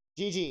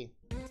 GG.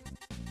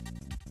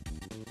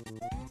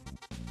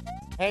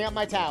 Hang up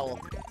my towel.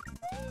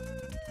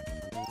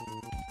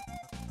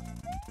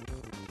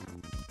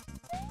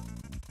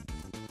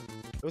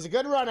 It was a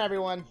good run,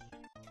 everyone.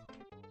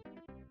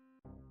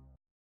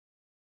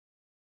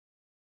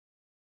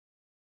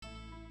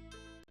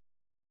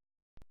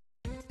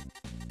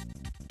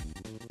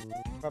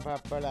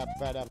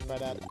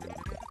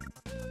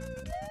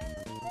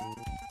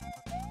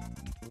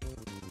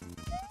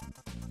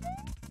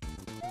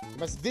 You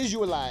must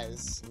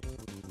visualize.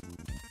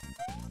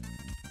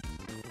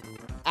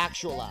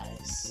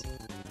 Actualize.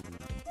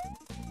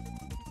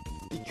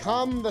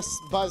 Become the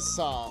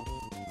buzzsaw.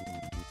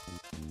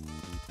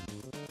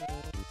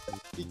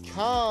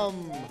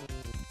 Become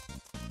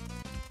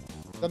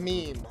the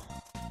meme.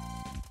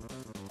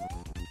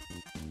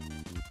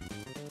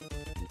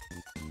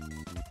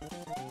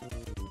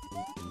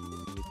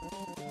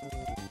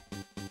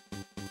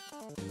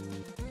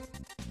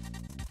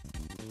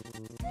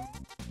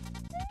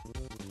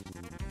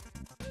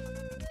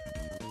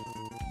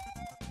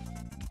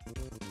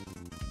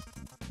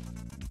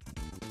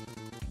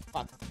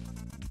 Fuck.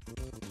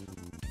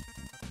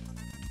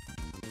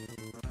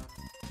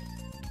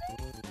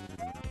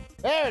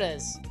 There it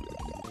is.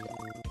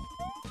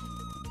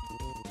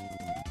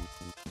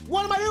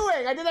 What am I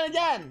doing? I did that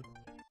again.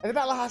 I did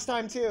that last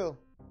time too.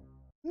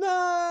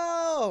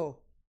 No.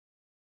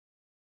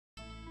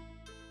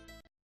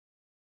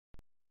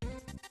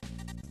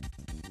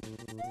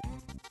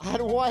 I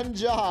had one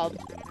job.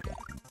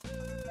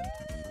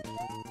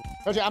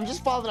 Okay, I'm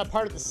just falling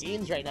apart at the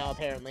seams right now,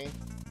 apparently.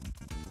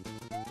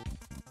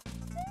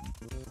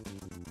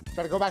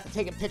 Try to go back to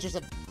taking pictures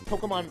of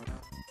Pokemon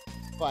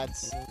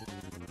butts.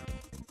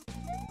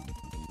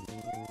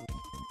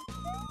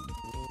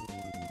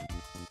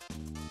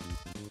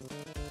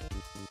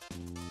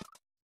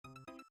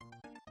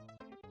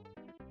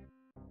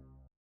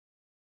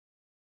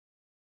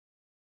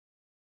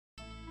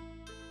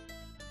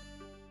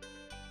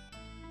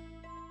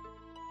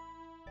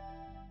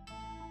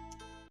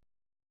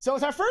 So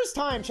it's our first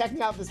time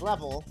checking out this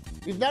level.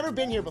 We've never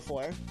been here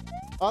before.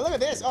 Oh, look at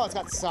this. Oh, it's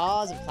got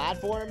saws and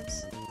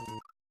platforms.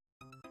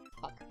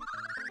 Fuck.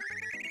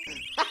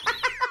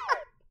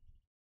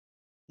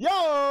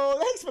 Yo,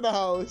 thanks for the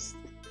host.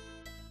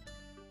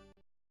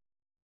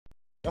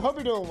 I hope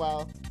you're doing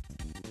well.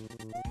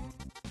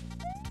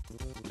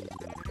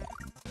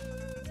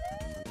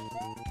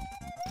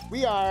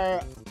 We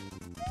are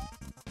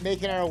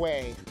making our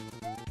way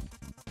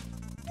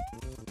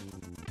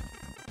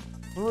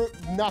through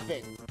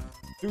nothing.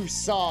 Through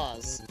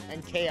saws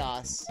and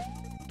chaos.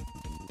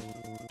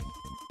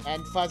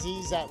 And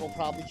fuzzies that will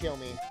probably kill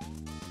me.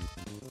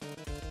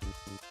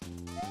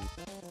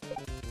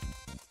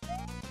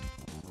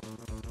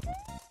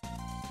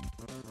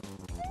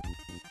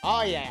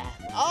 Oh yeah.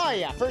 Oh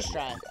yeah, first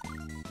try.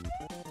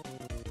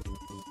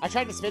 I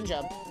tried to spin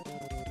jump.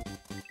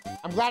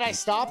 I'm glad I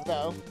stopped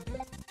though.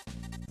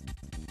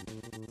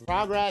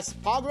 Progress.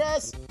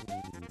 Progress!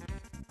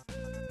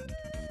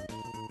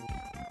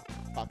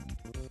 Fuck.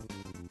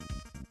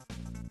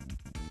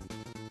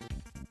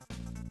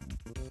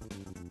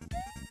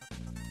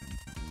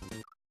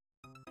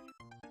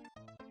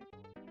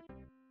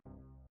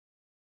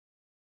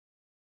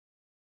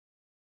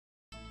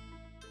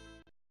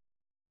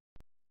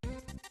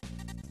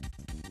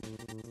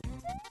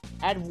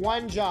 I had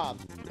one job.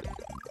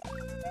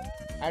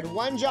 I had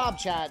one job,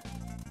 chat.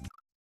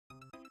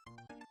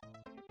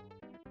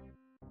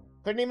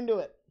 Couldn't even do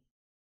it.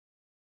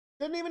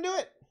 Couldn't even do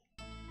it.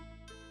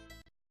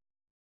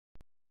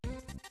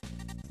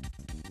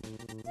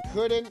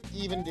 Couldn't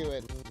even do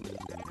it.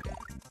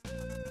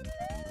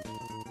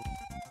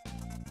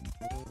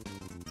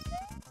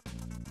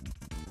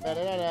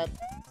 Da-da-da-da.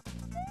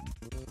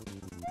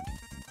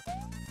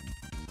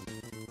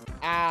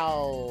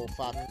 Ow,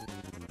 fuck.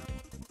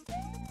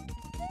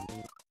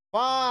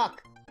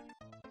 Fuck!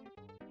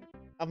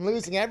 I'm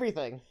losing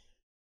everything.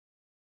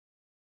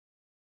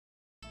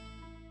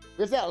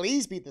 We have to at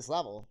least beat this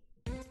level.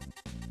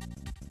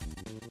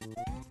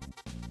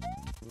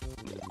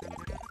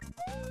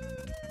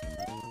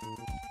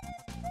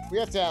 We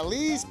have to at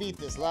least beat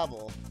this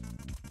level.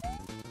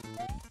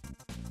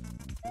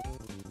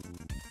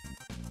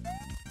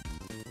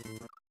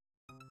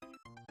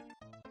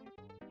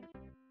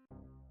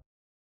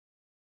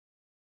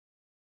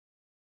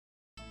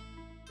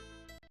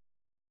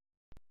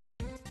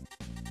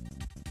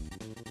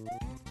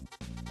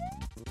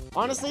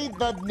 Honestly,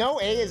 the no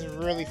A is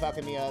really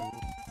fucking me up.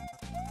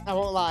 I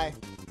won't lie.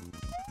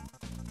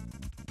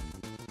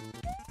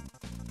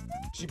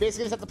 You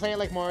basically just have to play it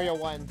like Mario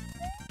 1.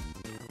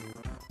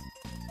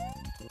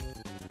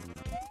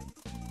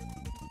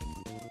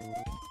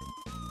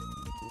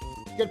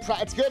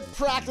 It's good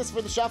practice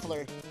for the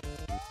shuffler.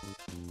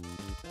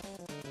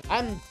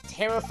 I'm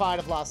terrified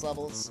of lost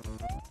levels.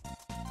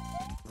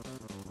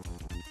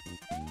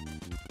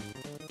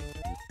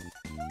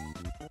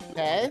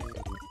 Okay.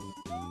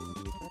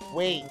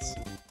 Wait.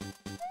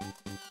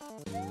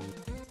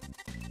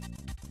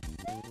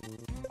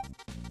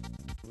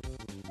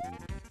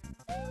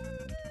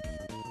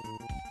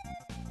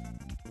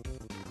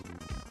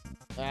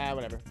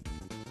 Whatever.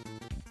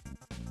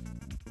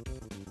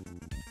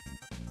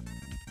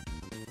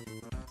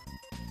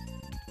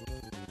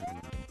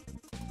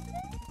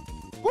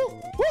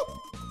 Woo! Woo!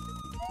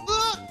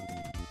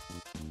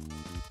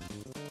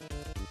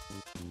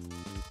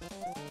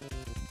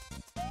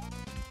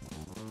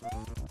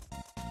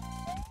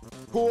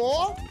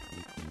 Cool.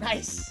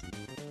 Nice.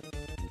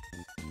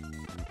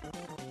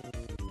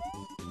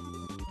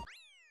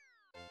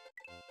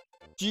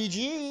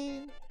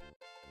 GG.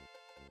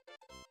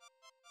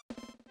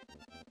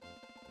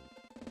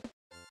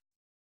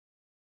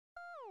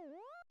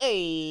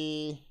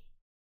 Hey.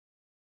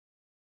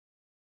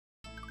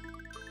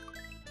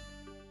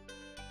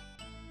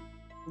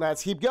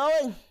 Let's keep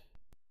going.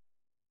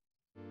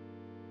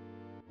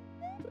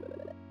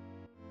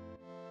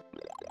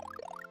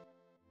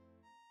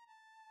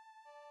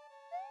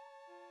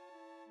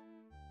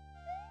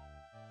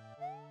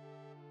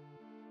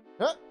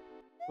 Huh?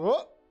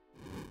 Oh.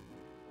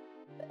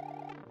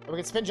 We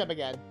can spin jump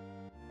again.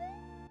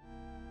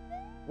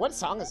 What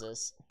song is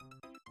this?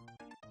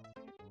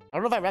 I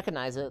don't know if I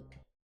recognize it.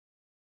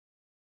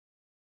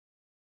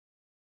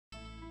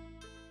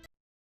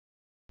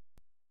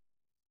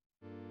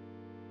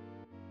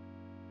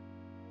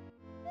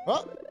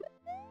 Oh!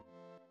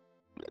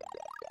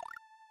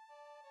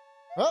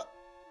 Oh!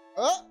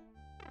 Oh!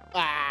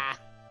 Ah!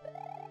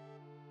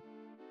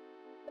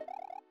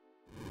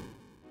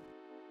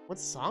 What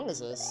song is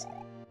this?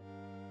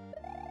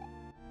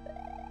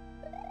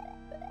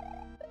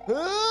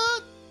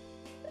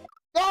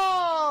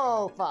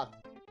 Oh!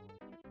 Fuck.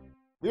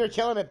 We were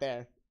killing it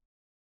there.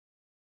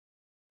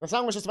 The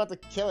song was just about to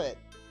kill it.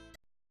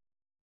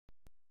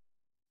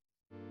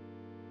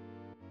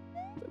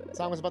 The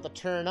song was about to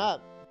turn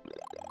up.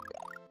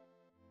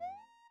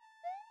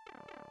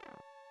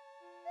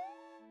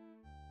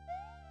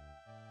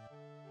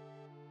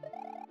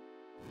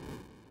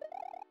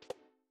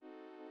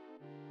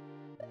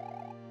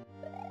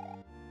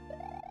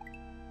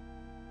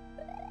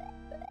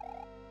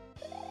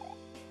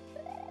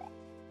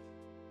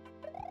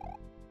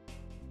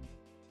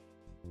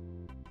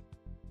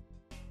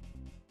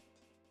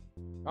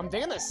 I'm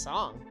digging this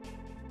song.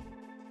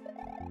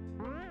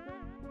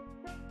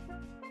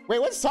 Wait,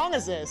 what song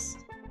is this?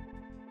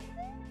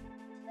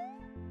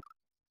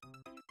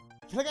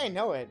 I feel like I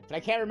know it, but I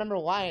can't remember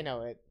why I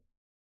know it.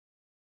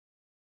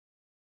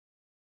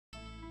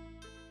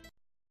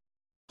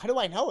 How do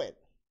I know it?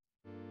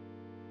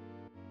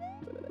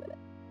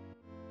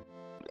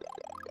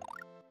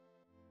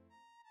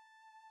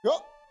 Go!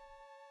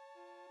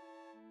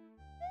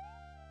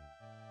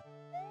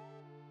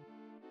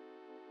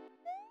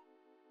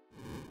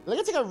 I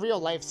think it's like a real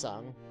life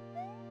song.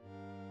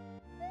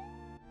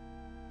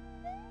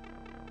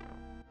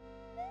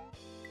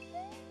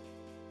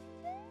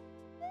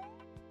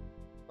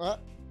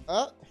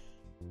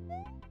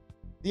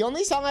 The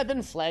only song I've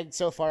been flagged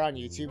so far on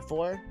YouTube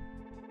for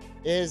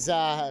is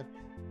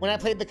when I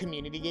played the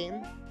community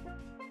game.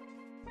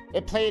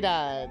 It played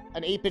an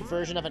 8-bit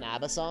version of an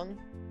ABBA song.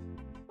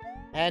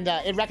 And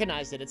it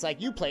recognized it. It's like,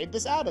 you played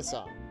this ABBA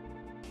song.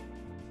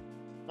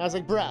 And I was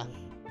like, bruh,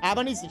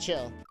 ABBA needs to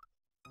chill.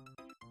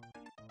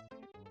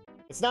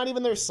 It's not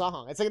even their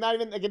song. It's like not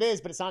even like it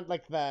is, but it's not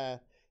like the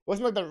it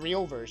wasn't like the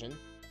real version.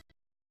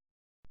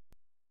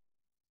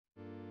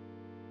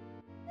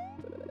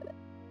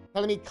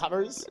 Telling me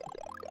covers?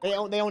 They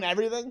own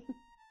everything?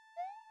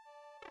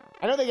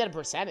 I know they get a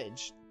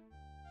percentage.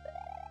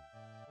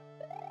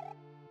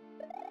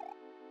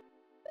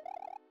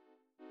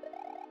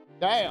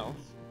 Damn.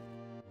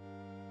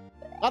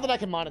 Not that I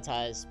can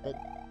monetize, but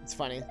it's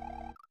funny.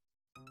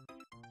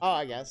 Oh,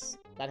 I guess.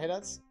 That hit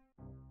us?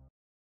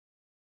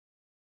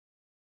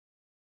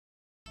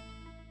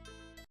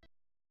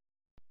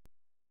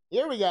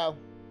 Here we go.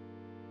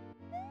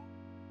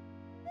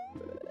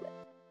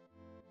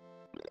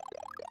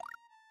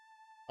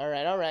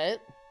 Alright, alright.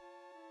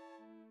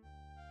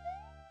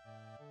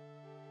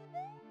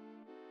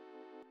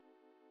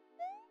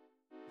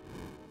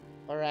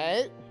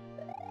 Alright.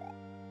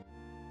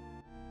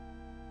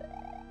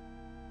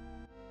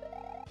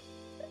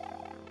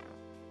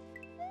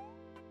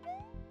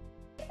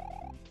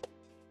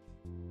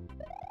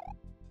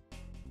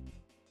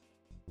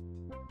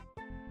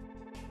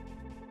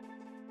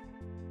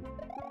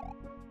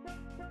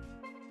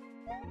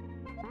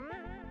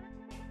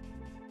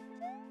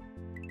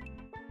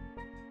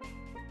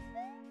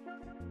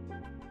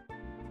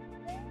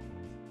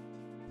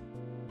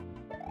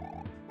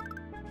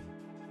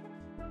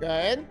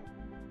 Good.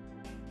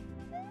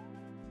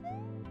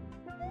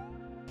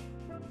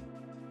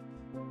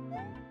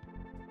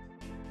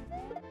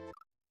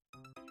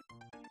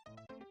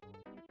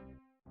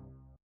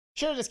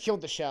 Should have just killed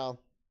the shell.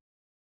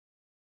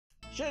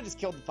 Should have just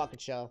killed the fucking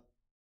shell.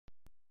 I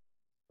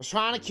was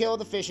trying to kill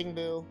the fishing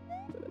boo.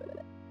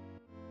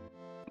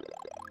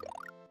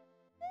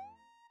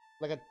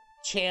 Like a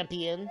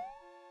champion.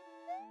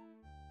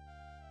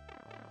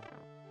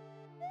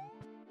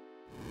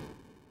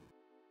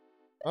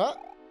 Huh?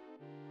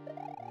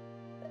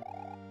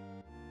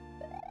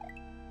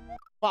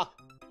 Fuck.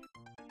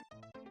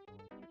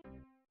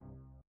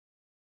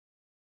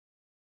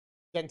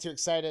 Getting too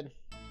excited.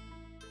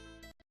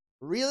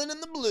 Reeling in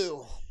the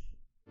blue.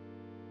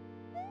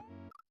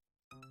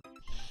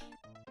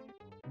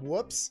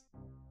 Whoops.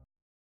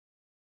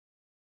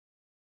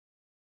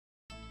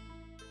 It's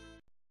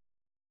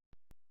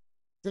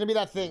gonna be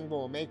that thing,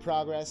 we'll make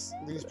progress,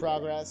 lose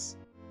progress.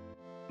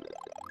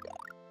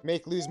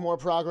 Make, lose more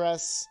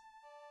progress.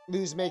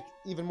 Lose, make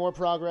even more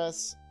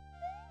progress.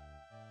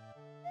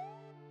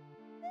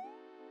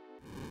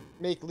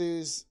 Make,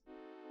 lose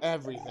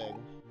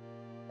everything.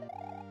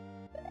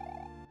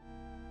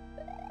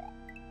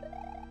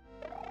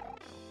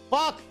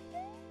 Fuck!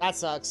 That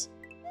sucks.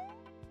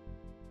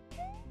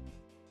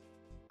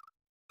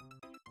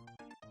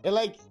 It,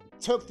 like,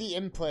 took the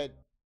input,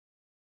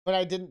 but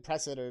I didn't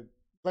press it, or...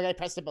 Like, I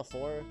pressed it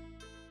before.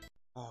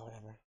 Oh,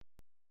 whatever.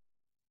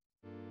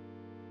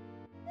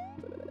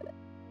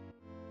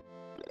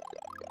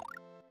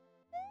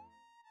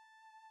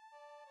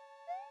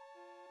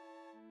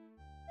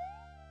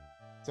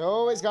 It's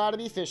always gotta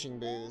be fishing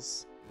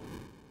booze.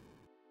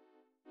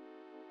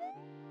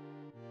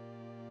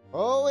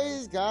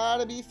 Always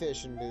gotta be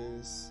fishing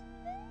booze.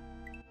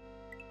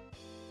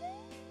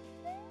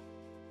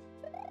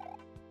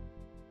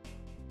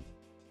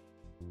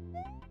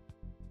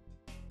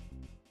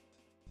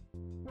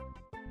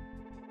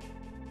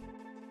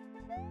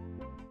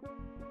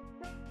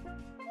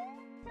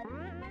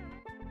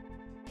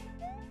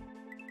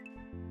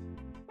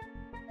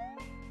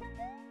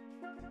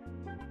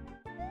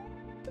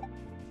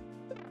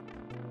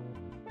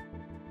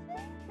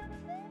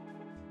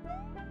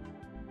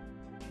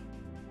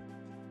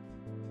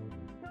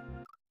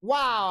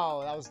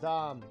 Wow, that was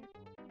dumb.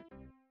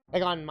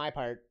 Like, on my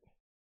part.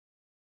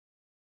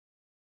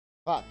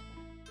 Fuck.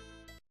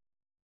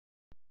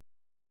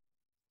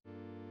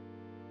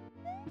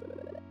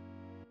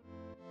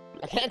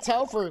 I can't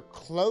tell if we're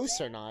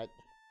close or not.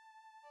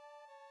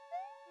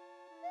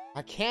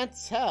 I can't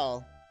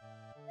tell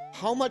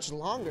how much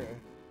longer.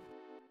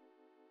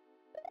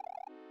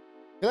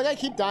 I feel like I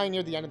keep dying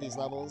near the end of these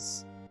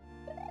levels.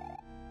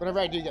 Whenever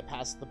I do get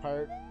past the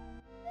part.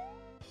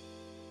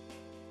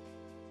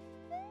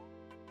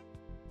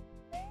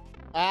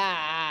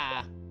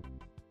 Ah!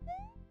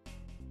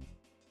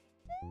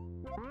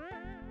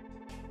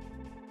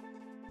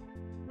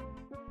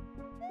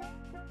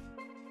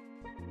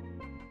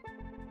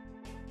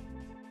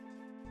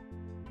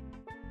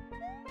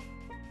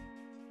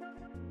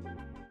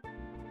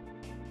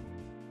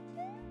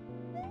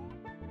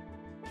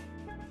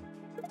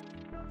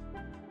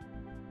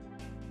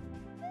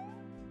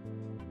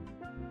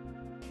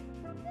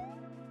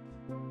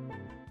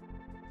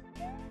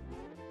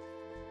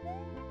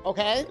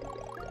 Okay.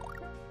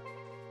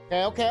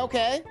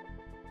 Okay.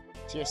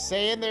 So you're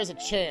saying there's a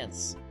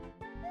chance.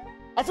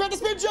 I forgot to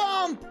spin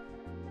jump!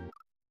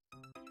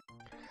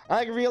 I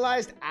like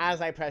realized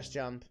as I pressed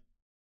jump.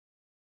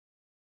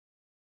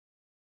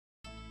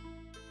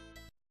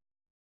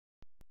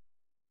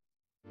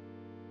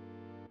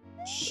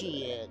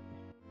 Shit.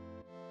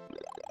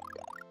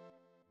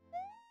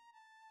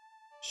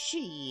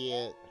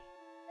 Shit.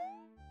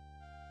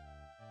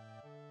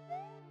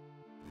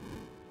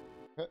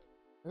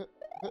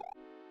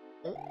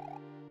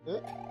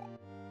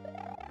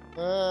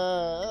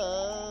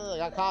 I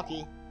got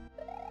cocky.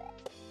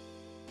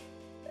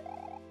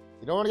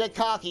 You don't want to get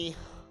cocky.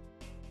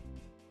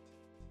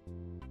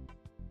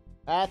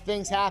 Bad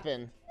things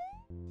happen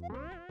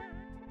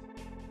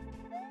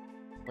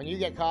when you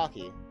get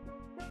cocky.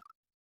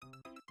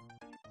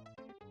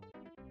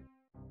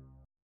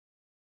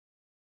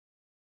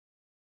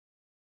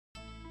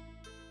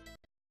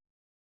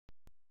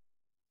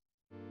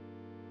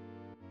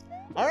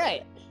 All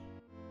right.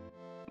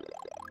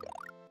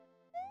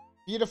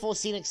 Beautiful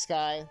scenic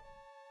sky.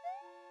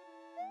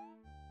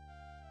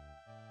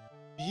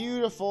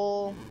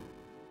 Beautiful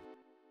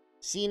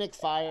scenic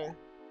fire.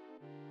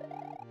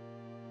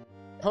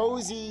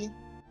 Cozy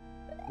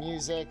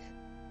music.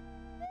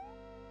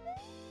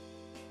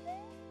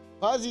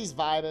 Fuzzy's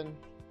vibing.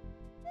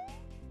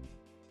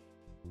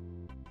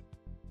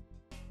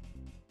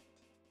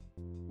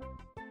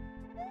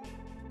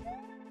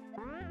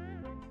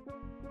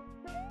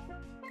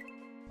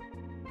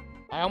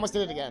 I almost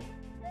did it again.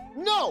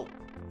 No!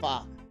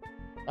 Fuck.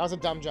 That was a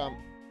dumb jump.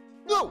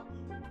 No!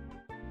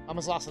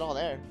 Almost lost it all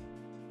there.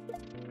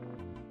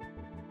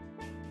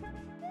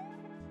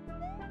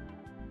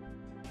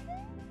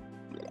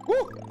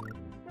 Woo!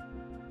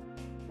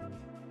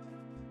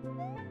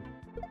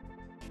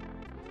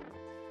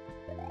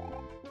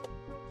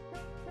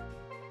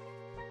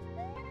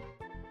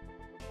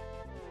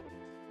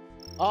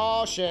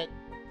 Oh, shit.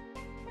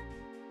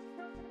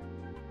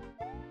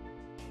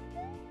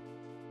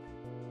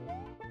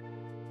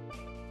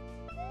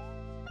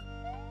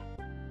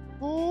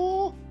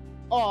 Ooh.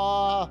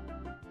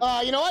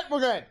 You know what? We're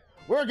good.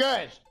 We're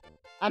good.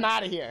 I'm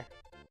out of here.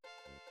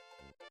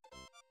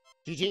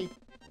 GG.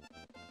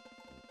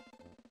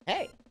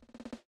 Hey.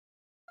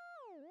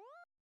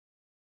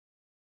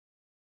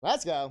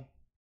 Let's go.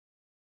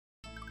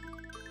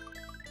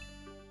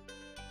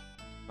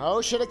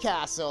 Oh, shit, a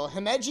castle.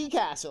 Himeji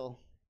Castle.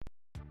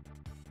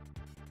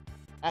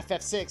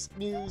 FF6.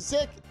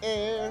 Music.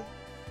 Air.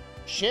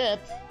 Ship.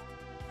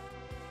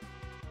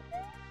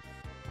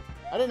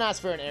 I didn't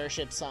ask for an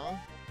airship song.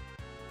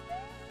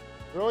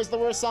 They're always the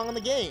worst song in the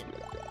game.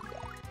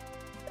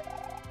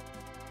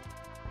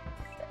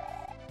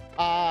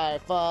 I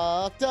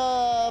fucked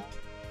up.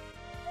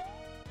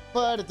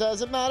 But it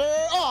doesn't matter.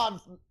 Oh,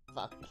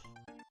 fuck.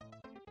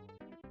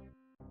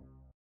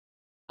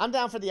 I'm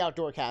down for the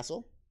outdoor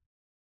castle.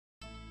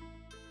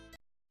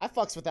 I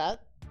fucks with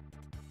that.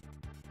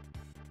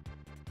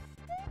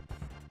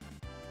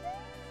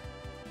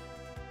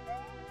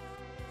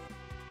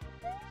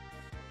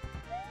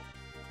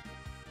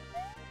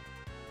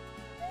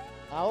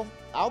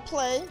 I'll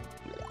play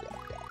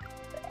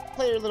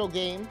your little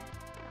game.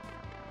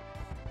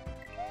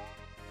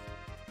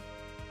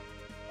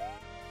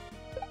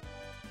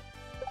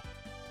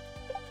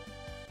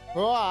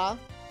 Ah.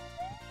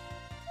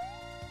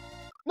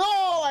 No,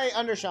 I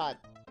undershot.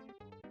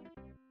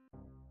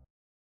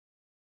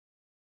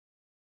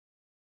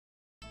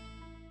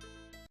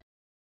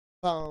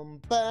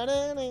 Bum ba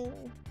da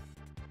ding.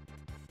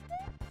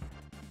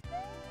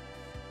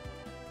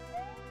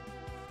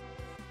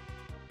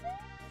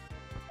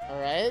 All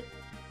right.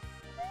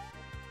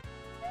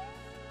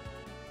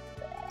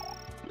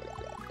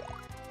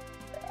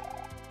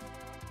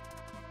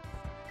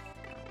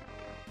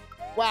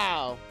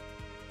 Wow.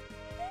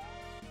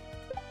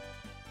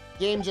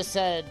 Game just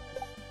said,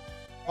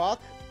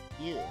 fuck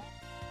you.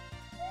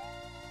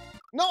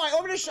 No, I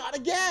overshot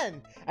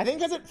again. I think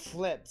because it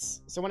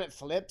flips. So when it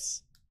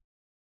flips,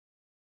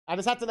 I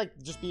just have to like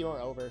just be more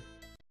over.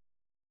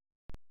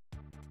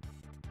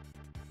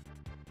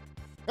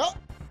 Oh.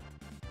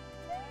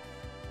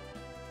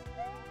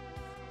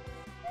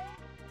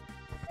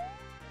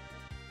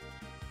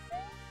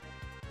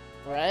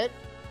 Right.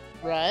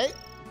 Right.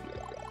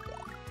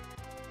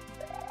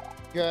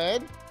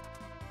 Good.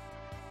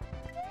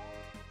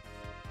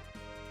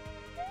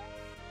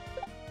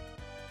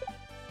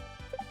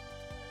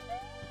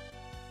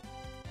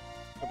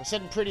 We're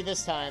sitting pretty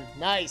this time.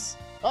 Nice.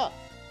 Oh.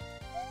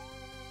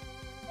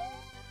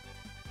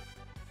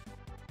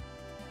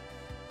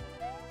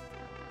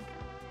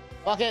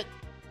 Fuck it.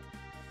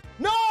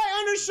 No, I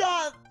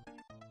undershot.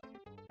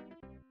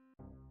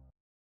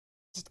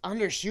 Just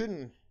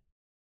undershooting.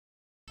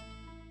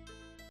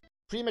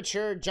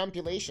 Premature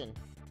jumpulation.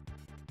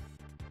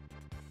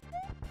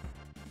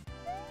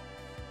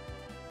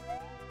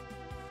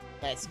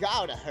 That's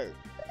gotta hurt.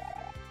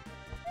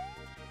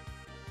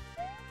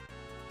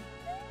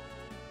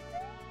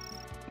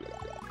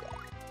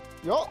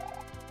 Yo.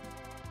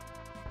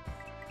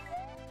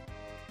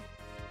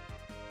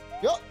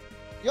 Yo.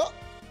 Yo.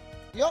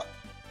 Yo.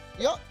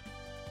 Yo.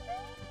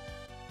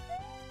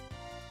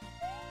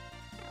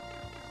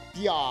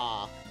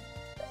 Yeah.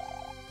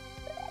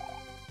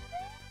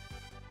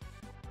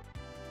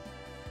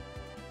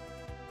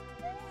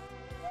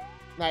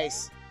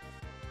 Nice.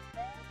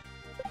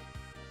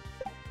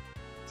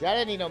 See, I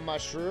didn't need no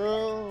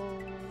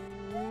mushroom.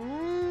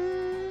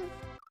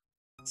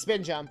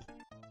 Spin jump.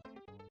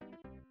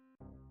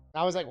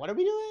 I was like, what are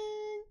we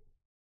doing?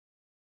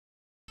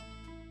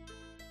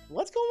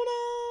 What's going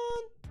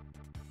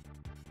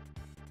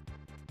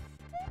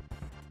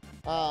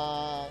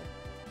on?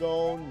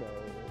 Don't know.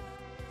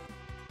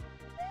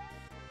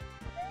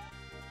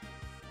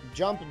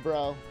 Jumping,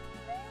 bro.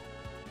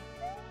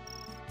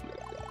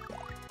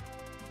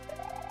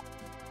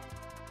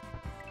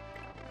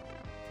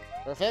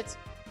 Perfect.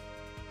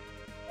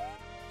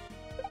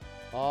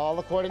 All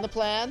according to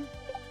plan.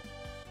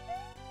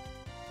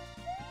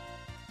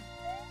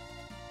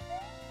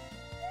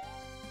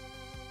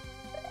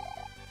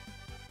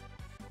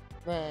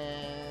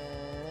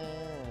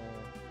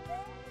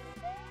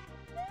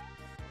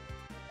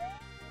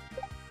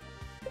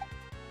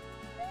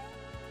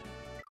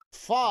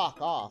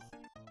 Fuck off.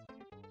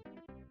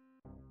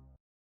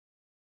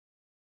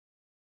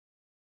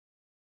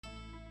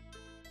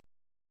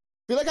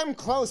 Feel like I'm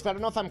close, but I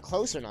don't know if I'm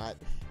close or not.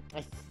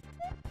 I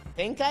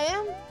think I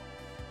am?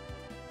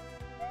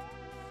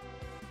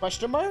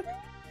 Question mark?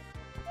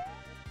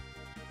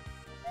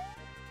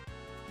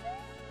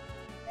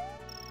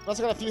 I've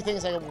also got a few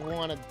things I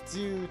want to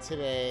do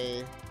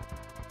today.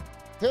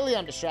 Clearly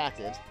I'm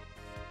distracted.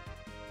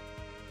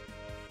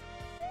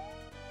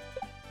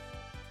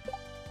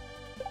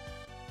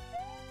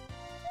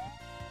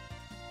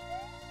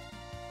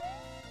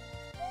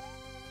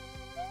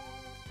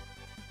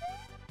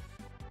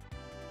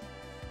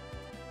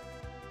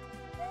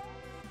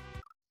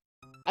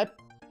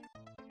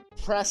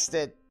 pressed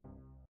it,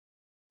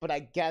 but I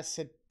guess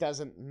it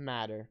doesn't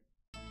matter.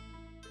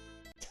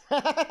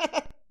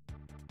 I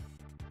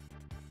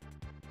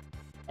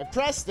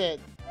pressed it,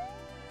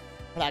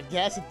 but I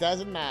guess it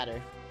doesn't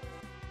matter.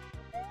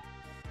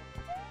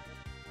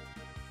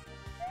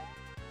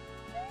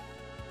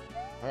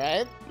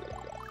 Alright.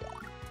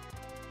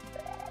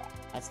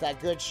 That's that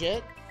good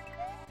shit.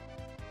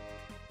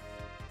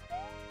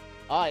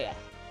 Oh yeah.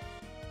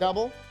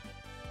 Double.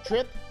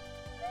 Trip.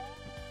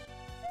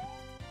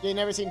 You ain't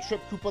never seen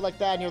Trip Koopa like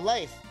that in your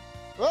life.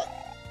 Oh.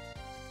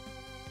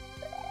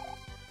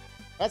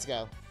 Let's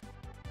go.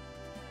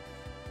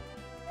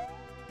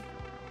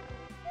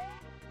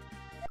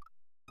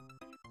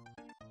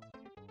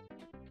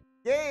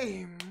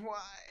 Game. Why?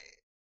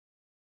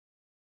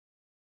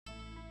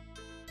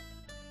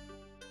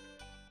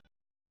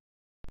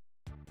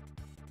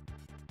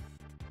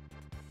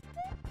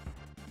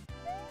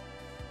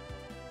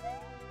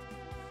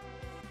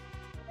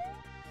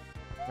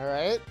 All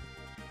right.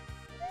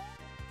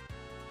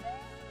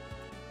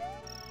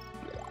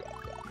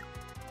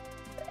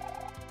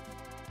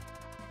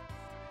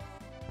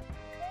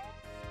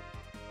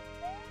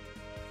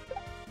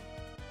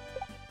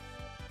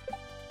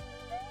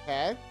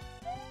 Okay.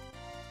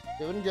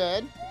 Doing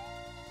good.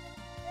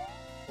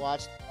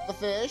 Watch the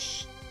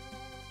fish.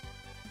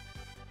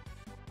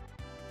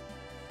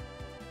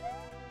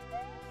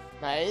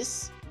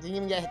 Nice. Didn't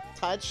even get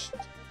touched.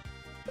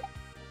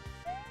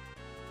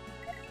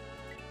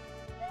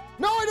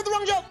 No, I did the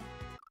wrong jump!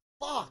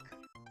 Fuck.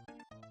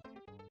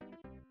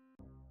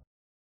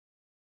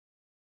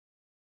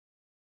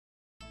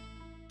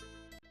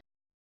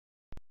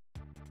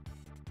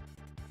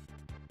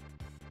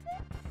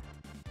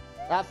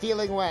 That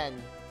feeling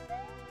when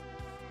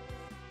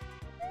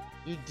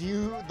you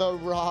do the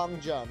wrong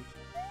jump.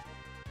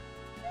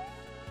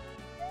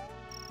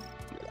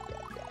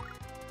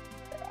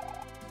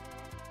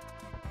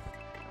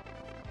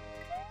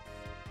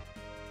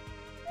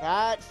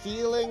 That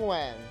feeling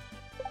when.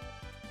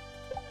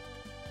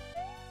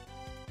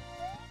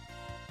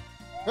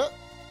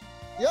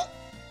 Yep.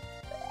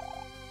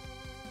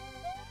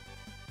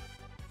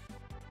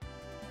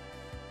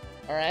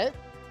 All right.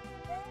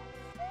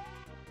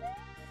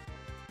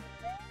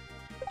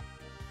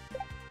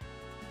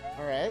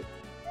 All right.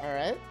 All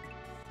right.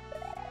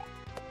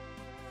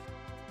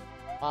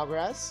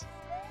 Progress.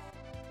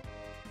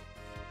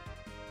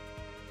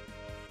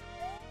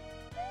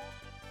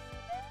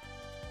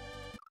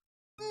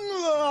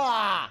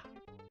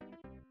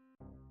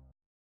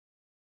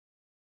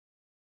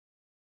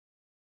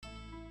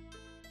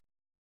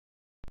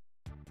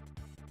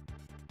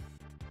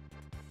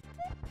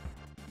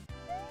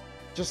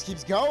 Just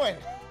keeps going.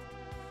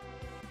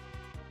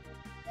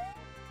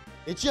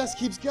 It just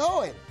keeps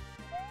going.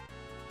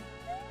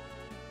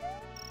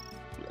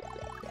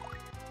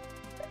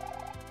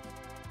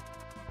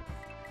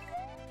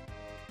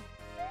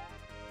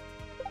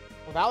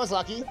 Well, that was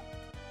lucky.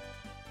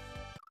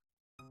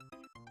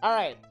 All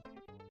right.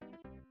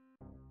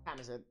 What time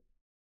is it?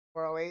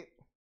 4:08.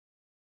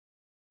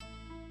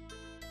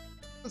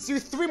 Let's do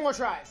 3 more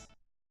tries.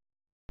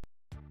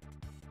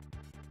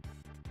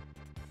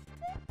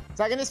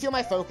 So I can just feel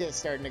my focus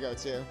starting to go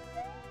too.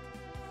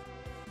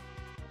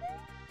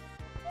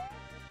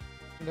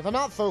 And if I'm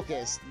not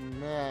focused,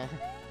 nah.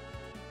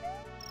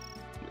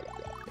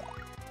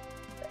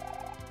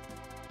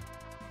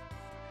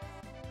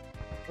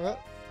 Oh.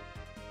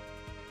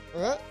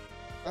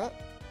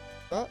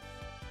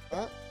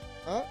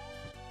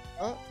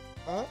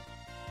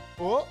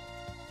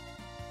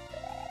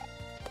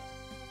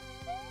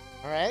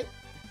 All right.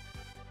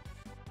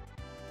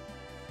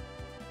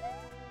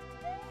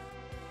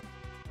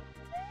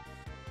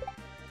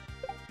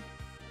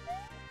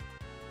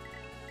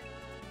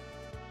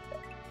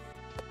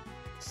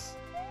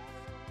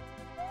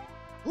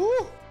 Woo!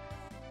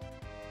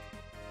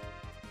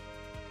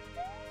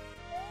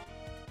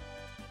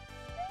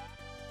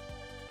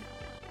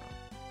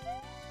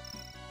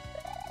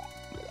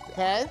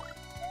 Okay.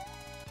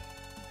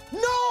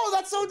 No,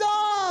 that's so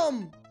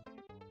dumb!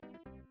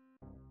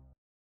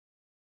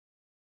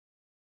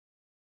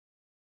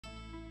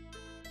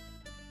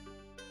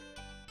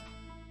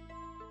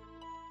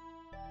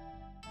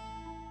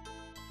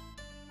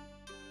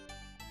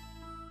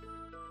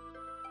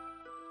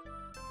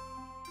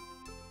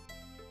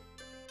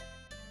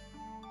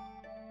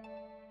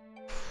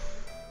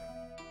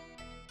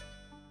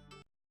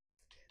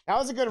 That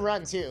was a good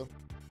run, too.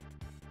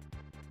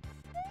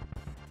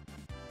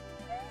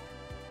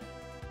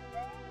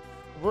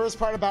 The worst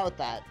part about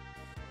that,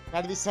 it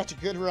had to be such a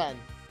good run.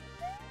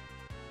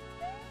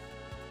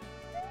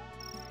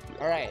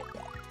 Alright.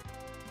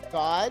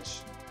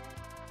 Dodge.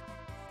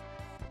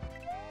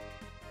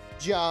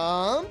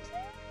 Jump.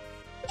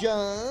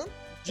 Jump.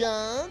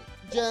 Jump.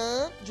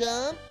 Jump.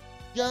 Jump.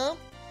 Jump.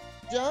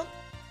 Jump.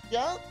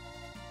 Jump.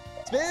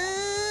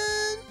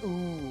 Spin.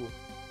 Ooh.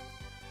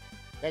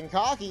 Getting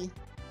cocky.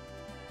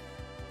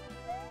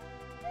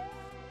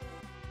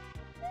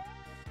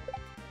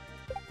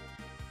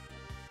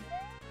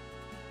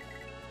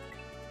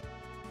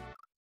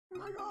 Oh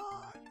my god.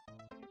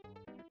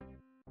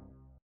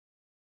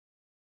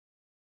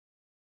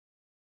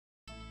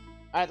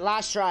 Alright,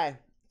 last try.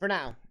 For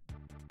now.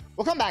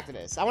 We'll come back to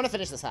this. I want to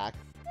finish this hack.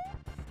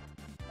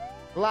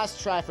 The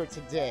last try for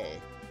today.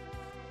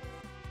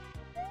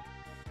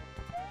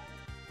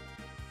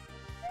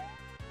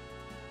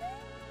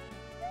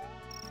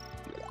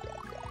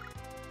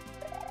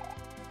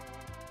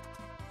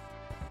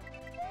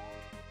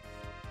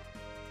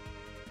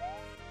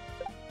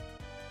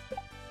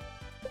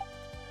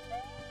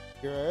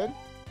 Good.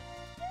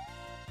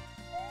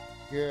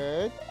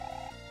 Good.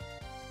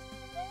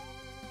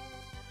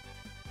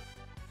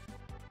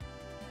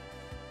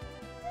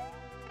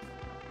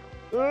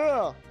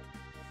 Ugh.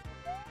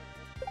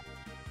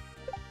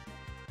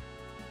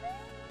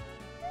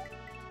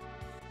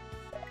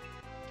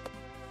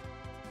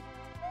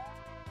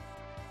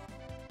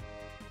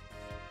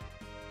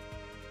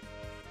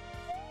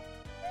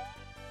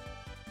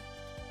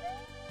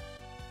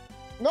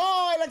 No,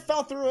 I like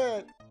fell through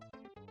it.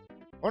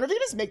 I wonder if you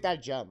can just make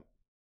that jump.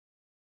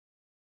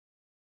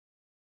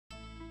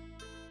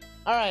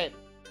 Alright.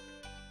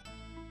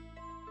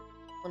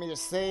 Let me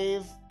just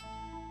save.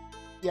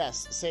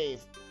 Yes,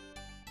 save.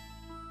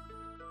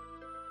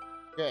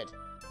 Good.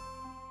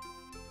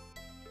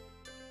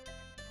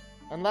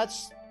 And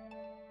let's...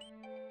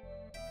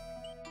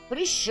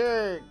 Pretty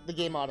sure the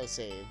game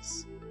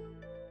auto-saves.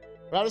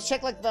 But I'll just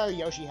check, like, the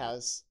Yoshi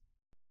house.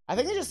 I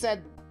think they just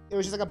said it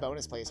was just, like, a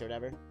bonus place or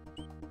whatever.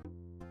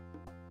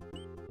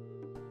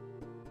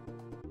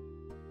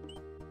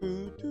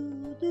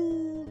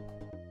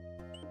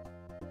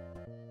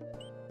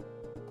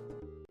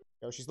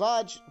 Yoshi's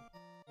Lodge.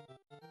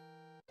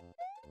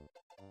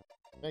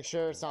 Make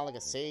sure it's not like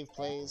a save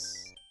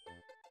place.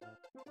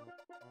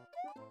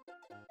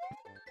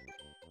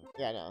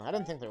 Yeah, no, I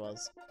didn't think there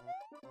was.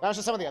 That was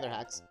just some of the other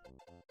hacks.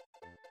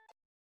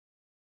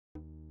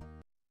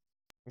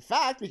 In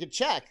fact, we could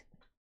check.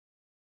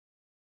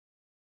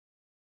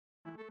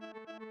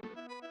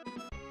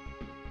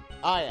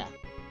 Oh, yeah.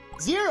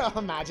 0,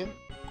 imagine.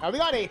 We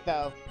got 8,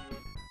 though.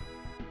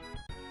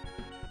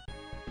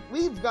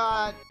 We've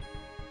got...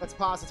 Let's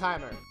pause the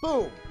timer.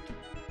 Boom!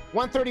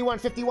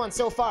 131.51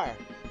 so far.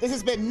 This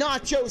has been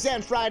Nachos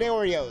and Fried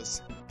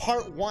Oreos,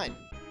 part 1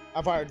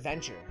 of our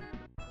adventure.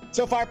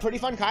 So far, pretty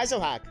fun Kaizo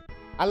hack.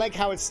 I like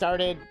how it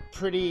started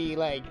pretty,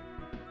 like,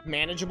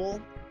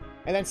 manageable,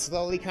 and then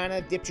slowly kind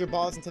of dipped your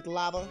balls into the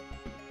lava.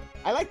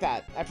 I like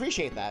that. I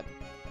appreciate that.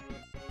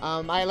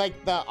 I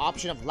like the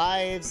option of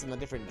lives and the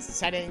different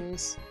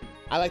settings.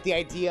 I like the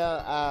idea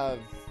of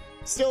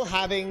still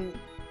having,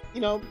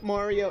 you know,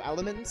 Mario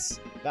elements,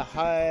 the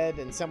HUD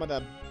and some of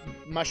the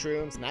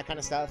mushrooms and that kind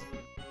of stuff,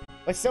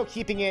 but still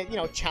keeping it, you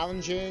know,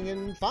 challenging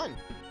and fun.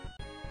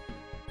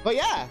 But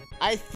yeah, I